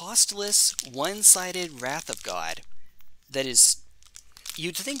costless, one-sided Wrath of God that is...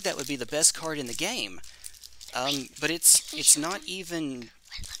 You'd think that would be the best card in the game, but it's not even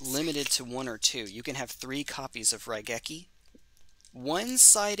limited to 1 or 2. You can have 3 copies of Raigeki.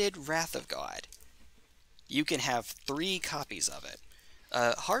 One-sided Wrath of God. You can have 3 copies of it.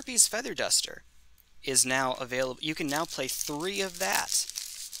 Harpy's Feather Duster is now available. You can now play 3 of that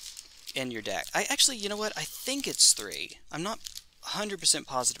in your deck. Actually, you know what? I think it's 3. I'm not 100%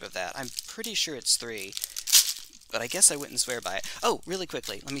 positive of that. I'm pretty sure it's 3, but I guess I wouldn't swear by it. Oh, really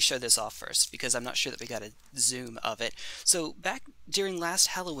quickly, let me show this off first, because I'm not sure that we got a zoom of it. So, back during last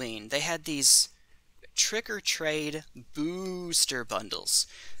Halloween, they had these trick-or-trade booster bundles.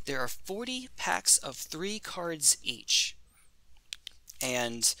 There are 40 packs of 3 cards each.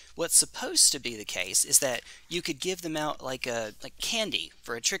 And what's supposed to be the case is that you could give them out like candy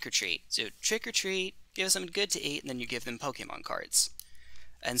for a trick-or-treat. So, trick-or-treat, give us something good to eat, and then you give them Pokemon cards.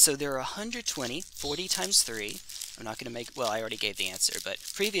 And so there are 120, 40 times 3. I'm not going to make... Well, I already gave the answer, but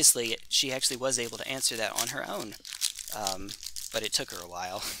previously she actually was able to answer that on her own. But it took her a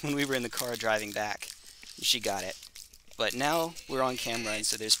while. When we were in the car driving back, she got it. But now we're on camera, and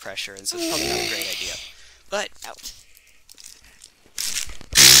so there's pressure, and so it's probably not a great idea. But... Oh.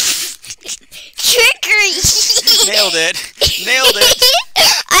 Trickery! Nailed it! Nailed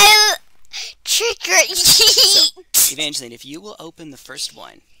it! Trickery! So, Evangeline, if you will open the first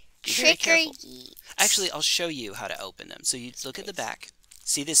one, be very careful. Actually, I'll show you how to open them. So you look at the back.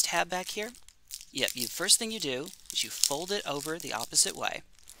 See this tab back here? Yep, first thing you do is you fold it over the opposite way.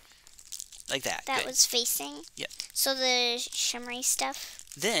 Like that. That Good. was facing? Yep. So the shimmery stuff?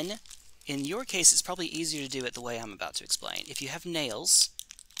 Then, in your case, it's probably easier to do it the way I'm about to explain. If you have nails...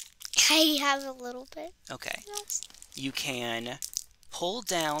 I have a little bit. Okay. You can pull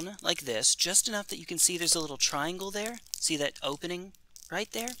down like this, just enough that you can see there's a little triangle there. See that opening right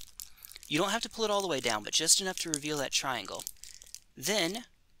there? You don't have to pull it all the way down, but just enough to reveal that triangle. Then,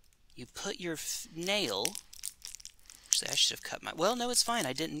 you put your nail... Actually, I should have cut my... Well, no, it's fine.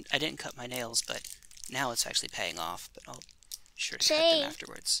 I didn't cut my nails, but now it's actually paying off. But I'll be sure to cut them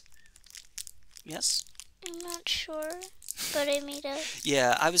afterwards. Yes? I'm not sure, but I made a...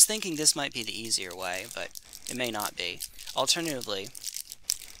 Yeah, I was thinking this might be the easier way, but it may not be. Alternatively...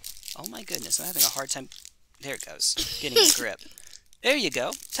 Oh my goodness, I'm having a hard time... There it goes. Getting a grip. There you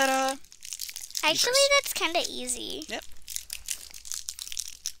go. Ta-da! Actually, that's kind of easy. Yep.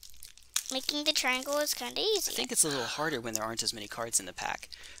 making the triangle is kind of easy. I think it's a little harder when there aren't as many cards in the pack.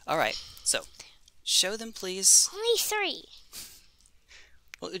 Alright, so, show them please. Only 3.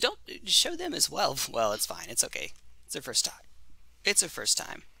 Well, don't show them as well. Well, it's fine. It's okay. It's their first time. It's their first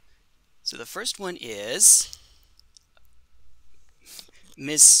time. So the first one is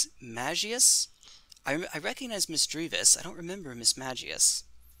Miss Magius. I recognize Miss Drevis. I don't remember Miss Magius.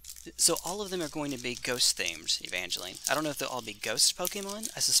 So all of them are going to be ghost-themed, Evangeline. I don't know if they'll all be ghost Pokemon.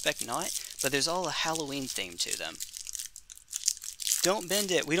 I suspect not. But there's all a Halloween theme to them. Don't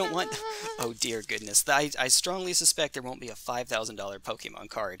bend it. We don't want... Oh, dear goodness. I strongly suspect there won't be a $5,000 Pokemon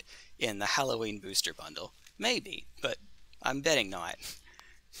card in the Halloween booster bundle. Maybe, but I'm betting not.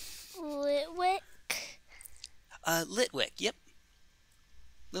 Litwick? Litwick, yep.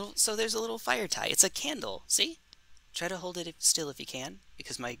 So there's a little fire tie. It's a candle, see? Try to hold it still if you can,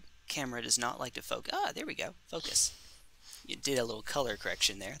 because my camera does not like to focus. Ah, there we go. Focus. You did a little color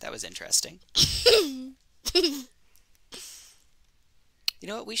correction there. That was interesting. You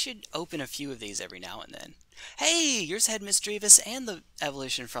know what? We should open a few of these every now and then. Hey! Yours had Miss Drevis and the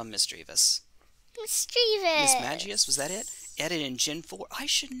evolution from Miss Drevis. Miss Drevis! Miss Magius, was that it? Added in Gen 4? I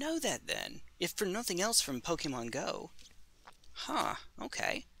should know that then. If for nothing else from Pokemon Go. Huh.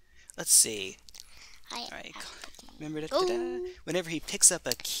 Okay. Let's see. Alright. Remember that? Whenever he picks up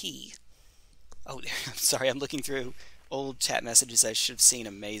a key. Oh, I'm sorry. I'm looking through old chat messages I should have seen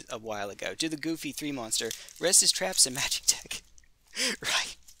a while ago. Do the Goofy 3 monster. Rest his traps in Magic Deck.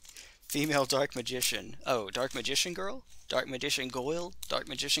 Right. Female Dark Magician. Oh, Dark Magician Girl? Dark Magician Goyle? Dark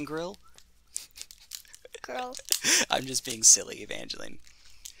Magician Grill? Girl. I'm just being silly, Evangeline.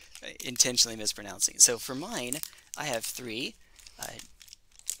 Intentionally mispronouncing. So for mine, I have 3.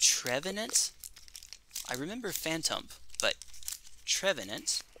 Trevenant. I remember Phantom, but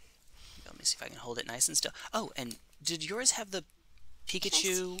Trevenant. Let me see if I can hold it nice and still. Oh, and did yours have the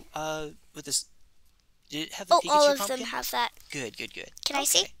Pikachu with this... Did it have the Pikachu all of pumpkin? them have that. Good, good, good. Can I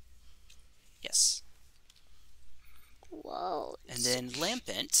see? Yes. Whoa. And then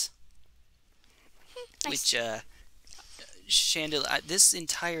Lampent, Nice. which, Chandelier, this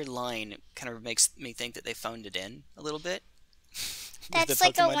entire line kind of makes me think that they phoned it in a little bit. That's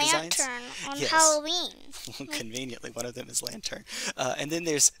like a lantern on Halloween. Conveniently, one of them is Lantern. And then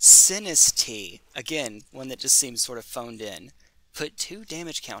there's Sinistea. Again, one that just seems sort of phoned in. Put 2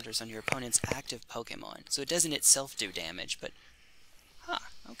 damage counters on your opponent's active Pokemon. So it doesn't itself do damage, but... Huh,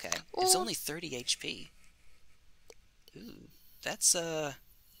 okay. It's only 30 HP. Ooh, that's,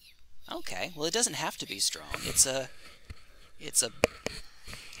 okay. Well, it doesn't have to be strong. It's a...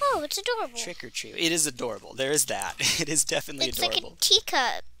 Oh, it's adorable. Trick or treat. It is adorable. There is that. It is definitely adorable. It's like a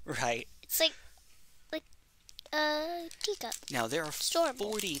teacup. Right. It's like a teacup. Now, there are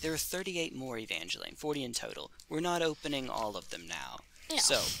Adorable. 40, there are 38 more, Evangeline. 40 in total. We're not opening all of them now. No.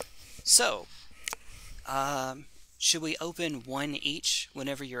 So, should we open 1 each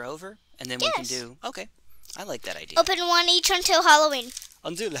whenever you're over? And then we can do... Okay. I like that idea. Open 1 each until Halloween.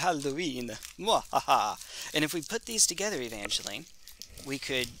 Until Halloween. Mwahaha. And if we put these together, Evangeline, we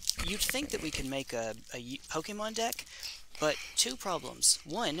could... You'd think that we could make a Pokemon deck, but 2 problems.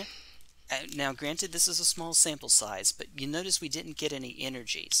 One... now, granted, this is a small sample size, but you notice we didn't get any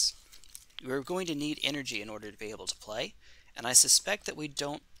energies. We're going to need energy in order to be able to play, and I suspect that we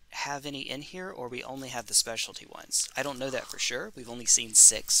don't have any in here, or we only have the specialty ones. I don't know that for sure. We've only seen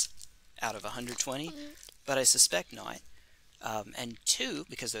 6 out of 120, but I suspect not. And 2,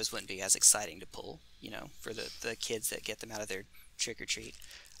 because those wouldn't be as exciting to pull, you know, for the kids that get them out of their trick-or-treat.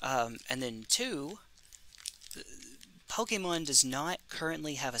 And then 2... Pokemon does not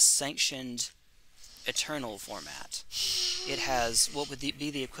currently have a sanctioned Eternal format. It has what would be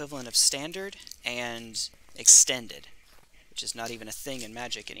the equivalent of Standard and Extended, which is not even a thing in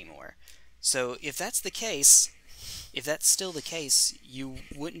Magic anymore. So if that's the case, if that's still the case, you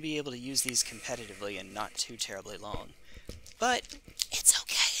wouldn't be able to use these competitively and not too terribly long. But it's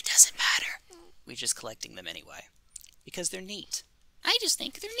okay, it doesn't matter. We're just collecting them anyway. Because they're neat. I just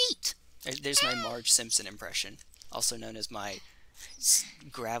think they're neat. There's my Marge Simpson impression. Also known as my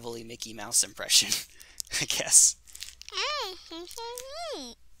gravelly Mickey Mouse impression, I guess.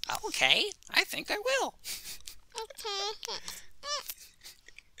 Okay, I think I will. I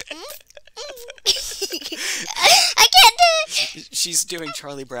can't do it. She's doing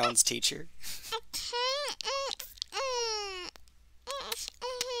Charlie Brown's teacher.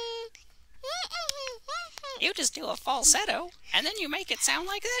 You just do a falsetto, and then you make it sound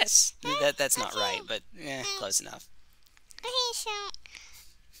like this. That's not right, but close enough.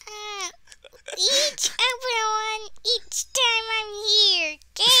 each everyone each time I'm here,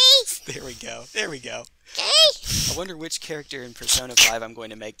 okay? There we go. There we go. Okay? I wonder which character in Persona 5 I'm going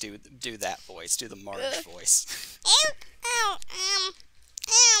to make do that voice, do the Marge voice.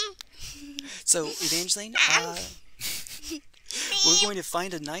 So, Evangeline, we're going to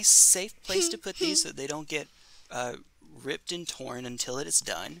find a nice, safe place to put these so that they don't get ripped and torn until it is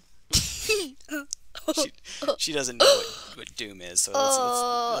done. She doesn't know what Doom is, so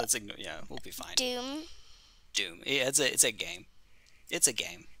let's ignore. Yeah, we'll be fine. Doom. Yeah, it's a game. It's a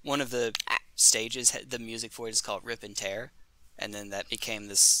game. One of the stages, the music for it is called Rip and Tear, and then that became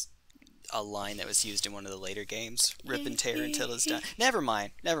a line that was used in one of the later games. Rip and tear until it's done. Never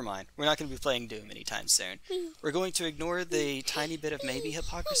mind. We're not going to be playing Doom anytime soon. We're going to ignore the tiny bit of maybe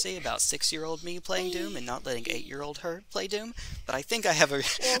hypocrisy about 6-year-old me playing Doom and not letting 8-year-old her play Doom. But I think I have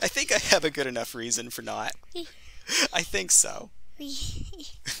a good enough reason for not. I think so. Maybe.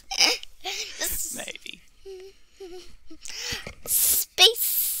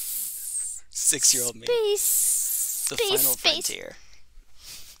 Space. 6-year-old me. Space. The final frontier.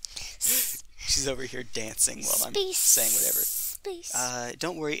 She's over here dancing while I'm saying whatever. Space.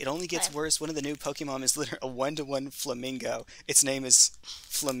 Don't worry, it only gets worse. One of the new Pokemon is literally a 1-to-1 flamingo. Its name is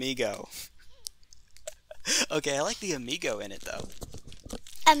Flamigo. Okay, I like the amigo in it though.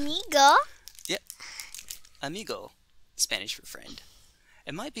 Amigo? Yep. Amigo. Spanish for friend.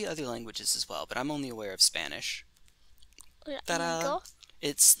 It might be other languages as well, but I'm only aware of Spanish. Ta-da! Amigo?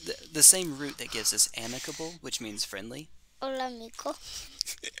 It's the same root that gives us amicable, which means friendly. Hola, amigo.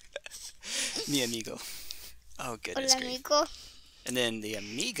 Mi amigo. Oh, goodness Hola, grief. amigo. And then the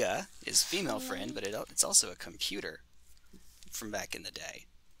Amiga is female friend, but it's also a computer from back in the day.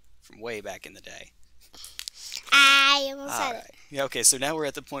 From way back in the day. I almost said Alright. Yeah, okay, so now we're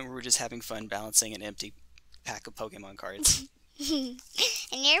at the point where we're just having fun balancing an empty pack of Pokemon cards. it.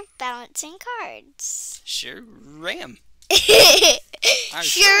 And you're balancing cards. Sure, ram.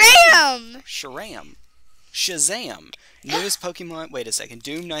 Sharam! Sharam. Shazam. Newest Pokemon. Wait a second.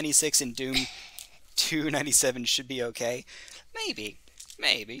 Doom 96 and Doom 297 should be okay. Maybe.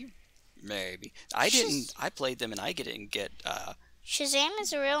 I played them and I didn't get. Shazam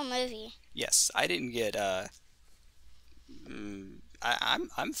is a real movie. Yes, I didn't get.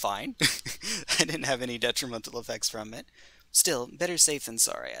 I'm fine. I didn't have any detrimental effects from it. Still, better safe than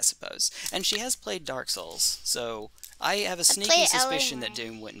sorry, I suppose. And she has played Dark Souls, so I have a sneaky suspicion that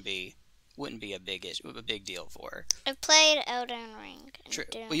Doom wouldn't be a big deal for her. I played Elden Ring. True.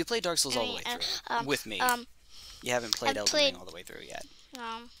 Well, you played Dark Souls all the way through with me. You haven't played Elden Ring all the way through yet.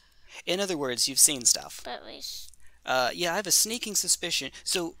 In other words, you've seen stuff. But at least. Yeah, I have a sneaking suspicion.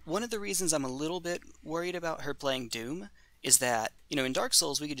 So one of the reasons I'm a little bit worried about her playing Doom is that, in Dark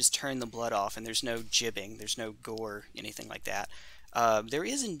Souls we could just turn the blood off and there's no jibbing, there's no gore, anything like that. There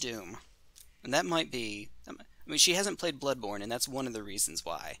is in Doom, and that might be. She hasn't played Bloodborne, and that's one of the reasons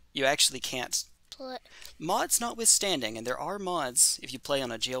why. You actually can't. Mods notwithstanding, and there are mods if you play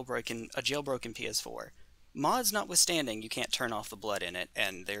on a jailbroken PS4. Mods notwithstanding, you can't turn off the blood in it,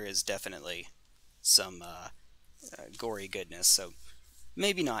 and there is definitely some gory goodness, so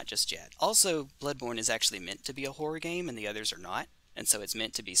maybe not just yet. Also, Bloodborne is actually meant to be a horror game, and the others are not, and so it's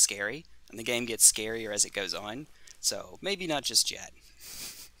meant to be scary, and the game gets scarier as it goes on, so maybe not just yet.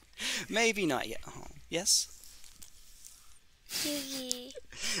 Maybe not yet. Oh, yes? Yugi.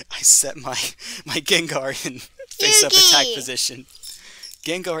 I set my Gengar in face-up attack position.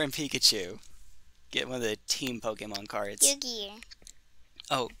 Gengar and Pikachu. Get one of the team Pokemon cards. Yugi.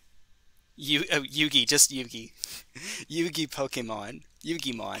 Oh. Yugi, just Yugi. Yugi Pokemon.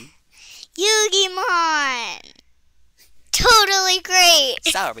 Yugimon. Yugimon! Totally great!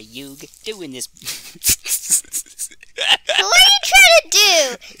 Sorry, Yug. Doing this. What are you trying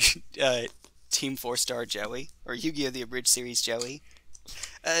to do? Team 4-Star Joey, or Yu-Gi-Oh! The Abridged Series Joey.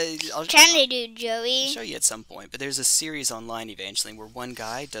 Trying to do Joey. I'll show you at some point, but there's a series online, Evangeline, where one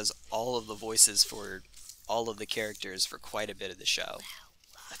guy does all of the voices for all of the characters for quite a bit of the show.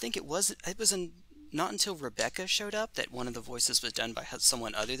 I think it was not until Rebecca showed up that one of the voices was done by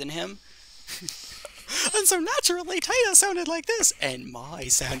someone other than him. And so naturally, Taya sounded like this, and Mai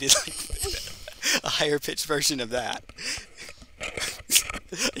sounded like a higher pitched version of that.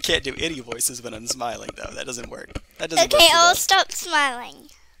 I can't do any voices when I'm smiling, though. That doesn't work. That doesn't work. Okay, I'll stop smiling.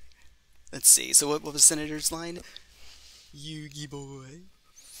 Let's see. So what was Senator's line? Yugi boy.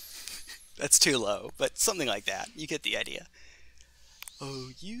 That's too low, but something like that. You get the idea.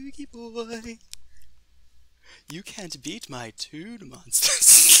 Oh, Yugi boy. You can't beat my toon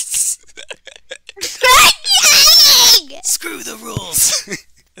monsters. Screw the rules.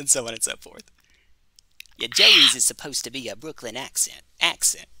 And so on and so forth. Yeah, Joey's is supposed to be a Brooklyn accent.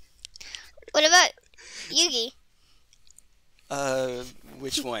 What about Yugi?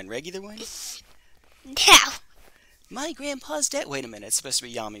 Which one? Regular one? Now. My grandpa's deck. Wait a minute, it's supposed to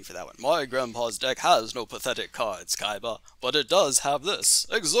be Yami for that one. My grandpa's deck has no pathetic cards, Kaiba, but it does have this.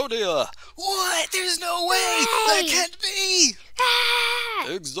 Exodia! What? There's no way! That can't be! Ah!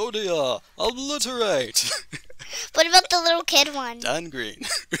 Exodia! Obliterate! What about the little kid one? Done green.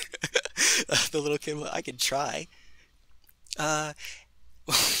 The little kid one, I could try.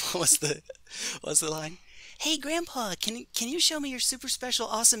 What's the line? Hey, Grandpa, can you show me your super special,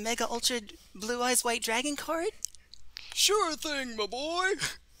 awesome, mega, ultra, blue eyes, white dragon card? Sure thing, my boy.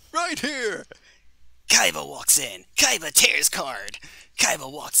 Right here. Kaiba walks in. Kaiba tears card. Kaiba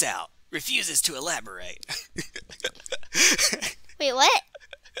walks out. Refuses to elaborate. Wait, what?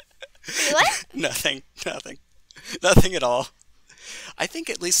 Wait, what? Nothing. Nothing at all. I think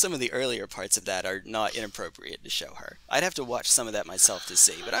at least some of the earlier parts of that are not inappropriate to show her. I'd have to watch some of that myself to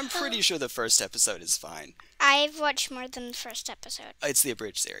see, but I'm pretty sure the first episode is fine. I've watched more than the first episode. It's the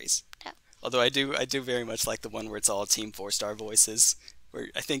abridged series. Oh. Although I do very much like the one where it's all Team 4-star voices. Where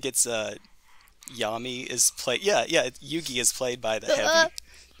I think it's Yami is played. Yeah, Yugi is played by the heavy.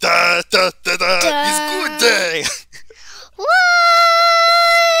 Da da da da. It's good day. What?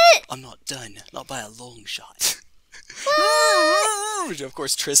 I'm not done. Not by a long shot. What? Of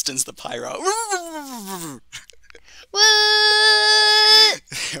course, Tristan's the pyro. What?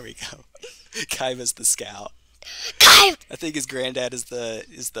 There we go. Kaiba's the scout. Kaiba! I think his granddad is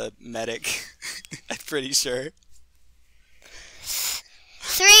the medic. I'm pretty sure.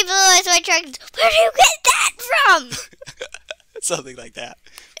 3 blue eyes, white dragons. Where do you get that from? Something like that.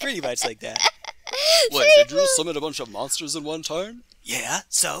 Pretty much like that. What, Did you summon a bunch of monsters in one turn? Yeah,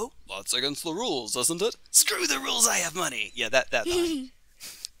 so? That's against the rules, isn't it? Screw the rules, I have money! Yeah, that line.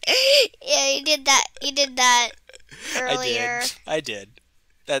 Yeah, you did that earlier. I did.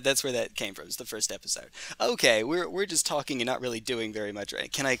 That's where that came from. It's the first episode. Okay, we're just talking and not really doing very much.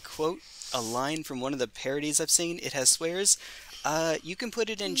 Right? Can I quote a line from one of the parodies I've seen? It has swears. You can put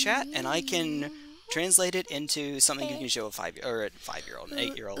it in chat, and I can translate it into something you can show a 5-year-old, an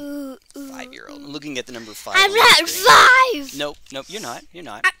 8-year-old, 5-year-old. I'm looking at the number 5. I'm not 5. Nope, you're not.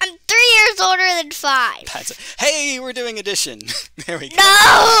 I'm 3 years older than 5. Hey, we're doing addition. There we go.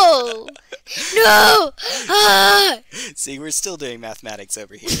 No! No! See, we're still doing mathematics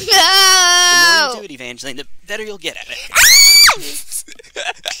over here. The No! more you do it, Evangeline, the better you'll get at it.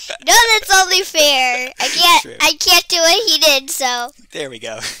 No, that's only fair. True. I can't do what he did, so. There we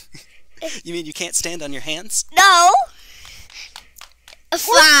go. You mean you can't stand on your hands? No.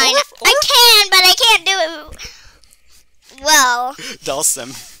 Fine. I can, but I can't do it. Well.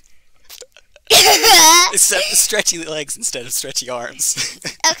 Dulcim. Except stretchy legs instead of stretchy arms.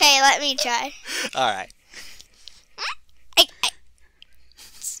 Okay, let me try. Alright. I...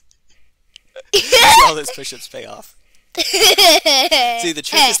 See, all those push-ups pay off. See, the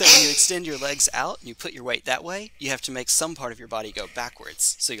trick is that when you extend your legs out and you put your weight that way, you have to make some part of your body go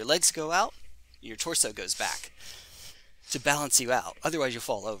backwards. So your legs go out, your torso goes back to balance you out. Otherwise, you'll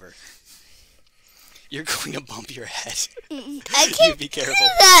fall over. You're going to bump your head. I can't You be careful. do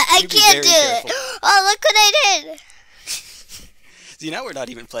that. I You be can't very do careful. it. Oh, look what I did. See, now we're not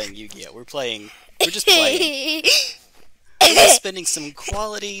even playing Yu-Gi-Oh! We're just playing. We're just spending some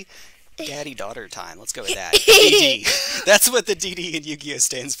quality daddy-daughter time. Let's go with that. DD. That's what the DD in Yu-Gi-Oh!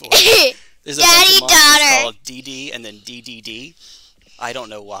 Stands for. There's a bunch of monsters called DD and then DDD. I don't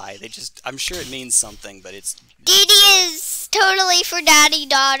know why. I'm sure it means something, but it's... DD is totally for daddy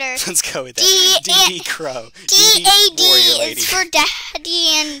daughter. Let's go with that. DD Crow. DAD is for daddy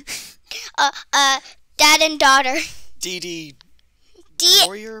and dad and daughter. DD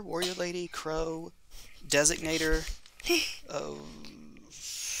Warrior Lady, Crow, Designator,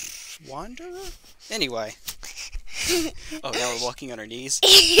 Wanderer? Anyway. Oh, now we're walking on our knees?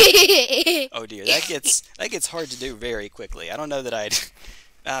 Oh dear, that gets hard to do very quickly. I don't know that I'd...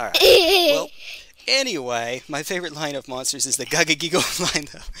 Alright. Well, anyway, my favorite line of monsters is the Gaga Gigo line,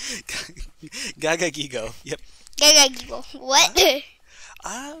 though. Gaga Gigo. Yep. Gaga Gigo. What?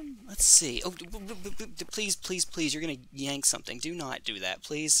 Let's see. Oh, please, you're gonna yank something. Do not do that,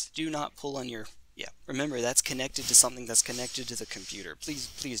 please. Do not pull on your... Yeah, remember, that's connected to something that's connected to the computer.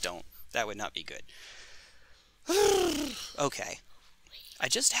 Please don't. That would not be good. Okay. I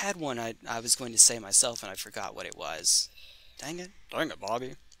just had one I was going to say myself, and I forgot what it was. Dang it. Dang it,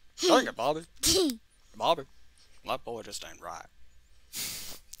 Bobby. Dang it, Bobby. Bobby. That boy just ain't right.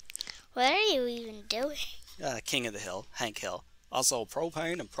 What are you even doing? King of the Hill, Hank Hill. Also,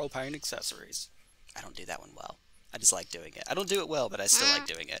 propane and propane accessories. I don't do that one well. I just like doing it. I don't do it well, but I still like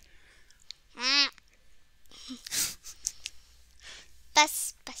doing it.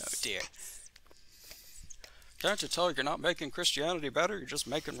 Bus. Oh dear. Can't you tell you're not making Christianity better? You're just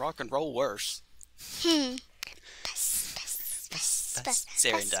making rock and roll worse.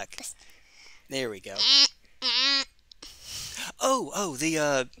 Saren Duck. There we go.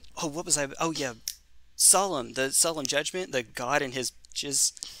 What was I? Oh, yeah. Solemn. The solemn judgment, the God and his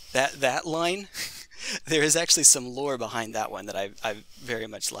jizz. That line. There is actually some lore behind that one that I very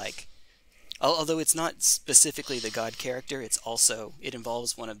much like. Although it's not specifically the God character, it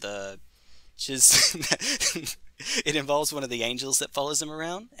involves one of the it involves one of the angels that follows him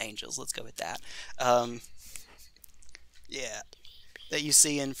around. Angels, let's go with that. Yeah, that you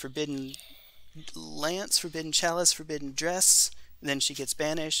see in Forbidden Lance, Forbidden Chalice, Forbidden Dress. And then she gets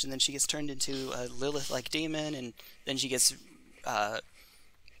banished, and then she gets turned into a Lilith-like demon, and then she gets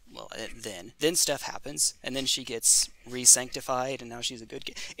then stuff happens, and then she gets re-sanctified, and now she's a good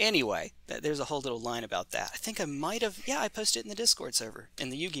kid. Anyway, there's a whole little line about that. I think I might have, I posted it in the Discord server, in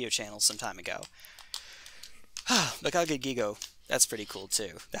the Yu-Gi-Oh channel some time ago. Bakaga Gigo, that's pretty cool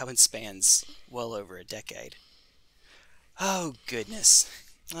too. That one spans well over a decade. Oh, goodness.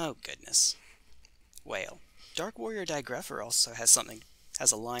 Oh, goodness. Whale. Dark Warrior Digreffer also has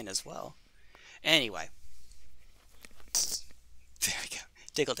a line as well. Anyway. There we go.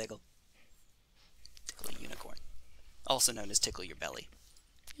 Tickle, tickle. Tickle a unicorn. Also known as tickle your belly.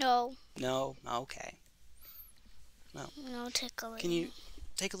 No. No? Okay. No. No tickling. Can you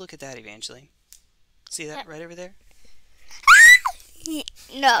take a look at that, Evangeline? See that right over there?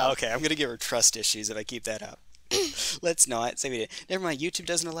 No. Okay, I'm going to give her trust issues if I keep that up. Let's not. Say we did. Never mind, YouTube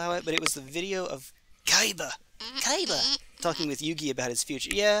doesn't allow it, but it was the video of Kaiba talking with Yugi about his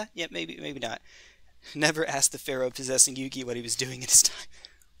future. Yeah, maybe not. Never asked the Pharaoh possessing Yugi what he was doing in his time.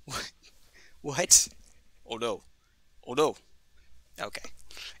 What? Oh no. Oh no. Okay.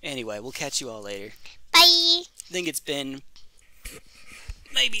 Anyway, we'll catch you all later. Bye. I think it's been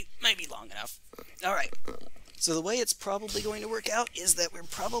maybe long enough. Alright. So the way it's probably going to work out is that we're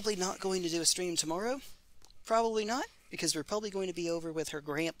probably not going to do a stream tomorrow. Probably not, because we're probably going to be over with her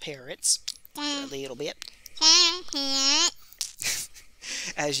grandparents for a little bit.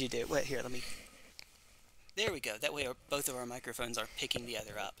 As you do. Wait, here, let me... There we go. That way both of our microphones are picking the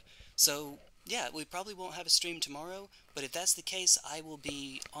other up. So, yeah, we probably won't have a stream tomorrow, but if that's the case, I will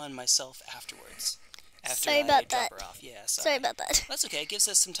be on myself afterwards. After I drop her off. Yeah, sorry about that. That's okay. It gives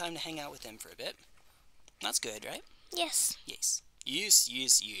us some time to hang out with them for a bit. That's good, right? Yes. Yes. Yes,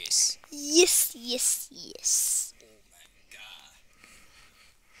 yes, yes. Yes, yes, yes. Oh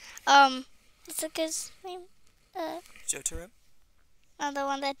my god. What's the guy's name? Jotaro? Oh, the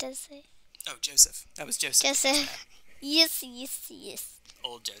one that does say. Oh, Joseph. That was Joseph. Joseph. Yes, yes, yes.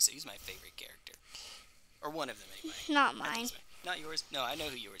 Old Joseph. He's my favorite character. Or one of them, anyway. Not mine. Not yours? No, I know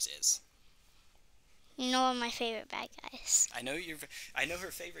who yours is. You know one of my favorite bad guys. I know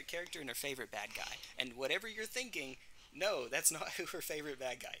her favorite character and her favorite bad guy. And whatever you're thinking, no, that's not who her favorite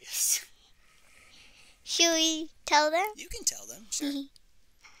bad guy is. Should we tell them? You can tell them, sure.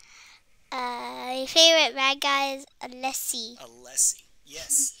 My favorite bad guy is Alessi. Alessi.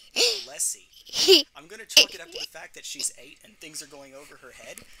 Yes, Alessi. I'm going to chalk it up to the fact that she's 8 and things are going over her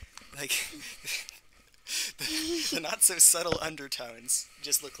head. Like, the not-so-subtle undertones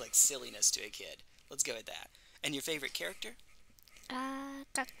just look like silliness to a kid. Let's go with that. And your favorite character?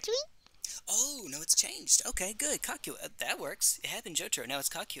 Katsui? Oh, no, it's changed. Okay, good. Kakui. That works. It had been Jotaro. Now it's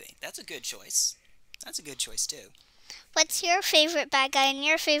Kakui. That's a good choice. That's a good choice, too. What's your favorite bad guy and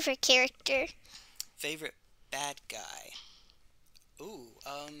your favorite character? Favorite bad guy? Ooh,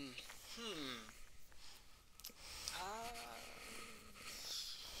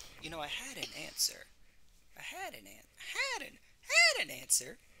 you know, I had an answer. I had an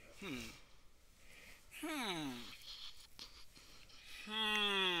answer.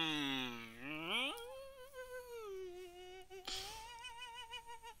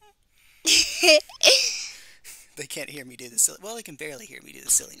 They can't hear me do the silly... Well, they can barely hear me do the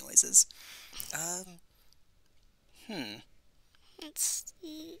silly noises.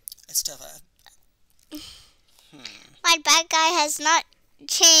 It's tough. My bad guy has not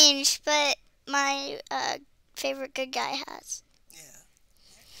changed, but my favorite good guy has. Yeah.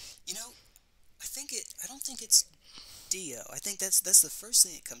 You know, I don't think it's Dio. I think that's the first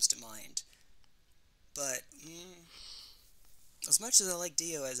thing that comes to mind. But as much as I like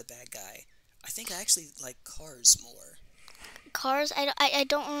Dio as a bad guy, I think I actually like Cars more. Cars? I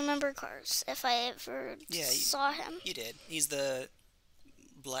don't remember Cars, if I ever saw him. You did. He's the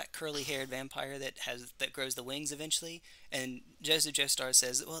black curly-haired vampire that grows the wings eventually. And Joseph Joestar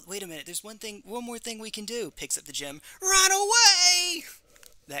says, "Well, wait a minute. There's one more thing we can do." Picks up the gem. Run away!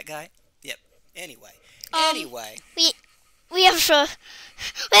 That guy. Yep. Anyway. We have to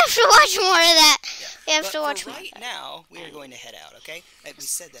We have to watch more of that. Yeah. We have But to watch for more. right now, we are going to head out, okay? We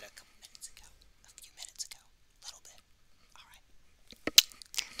said that a couple minutes ago. A few minutes ago. A little bit.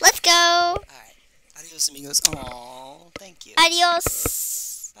 Alright. Let's go. Alright. Adios, amigos. Aww, thank you.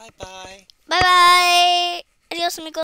 Adios. Bye-bye. Bye-bye. Adios, amigos.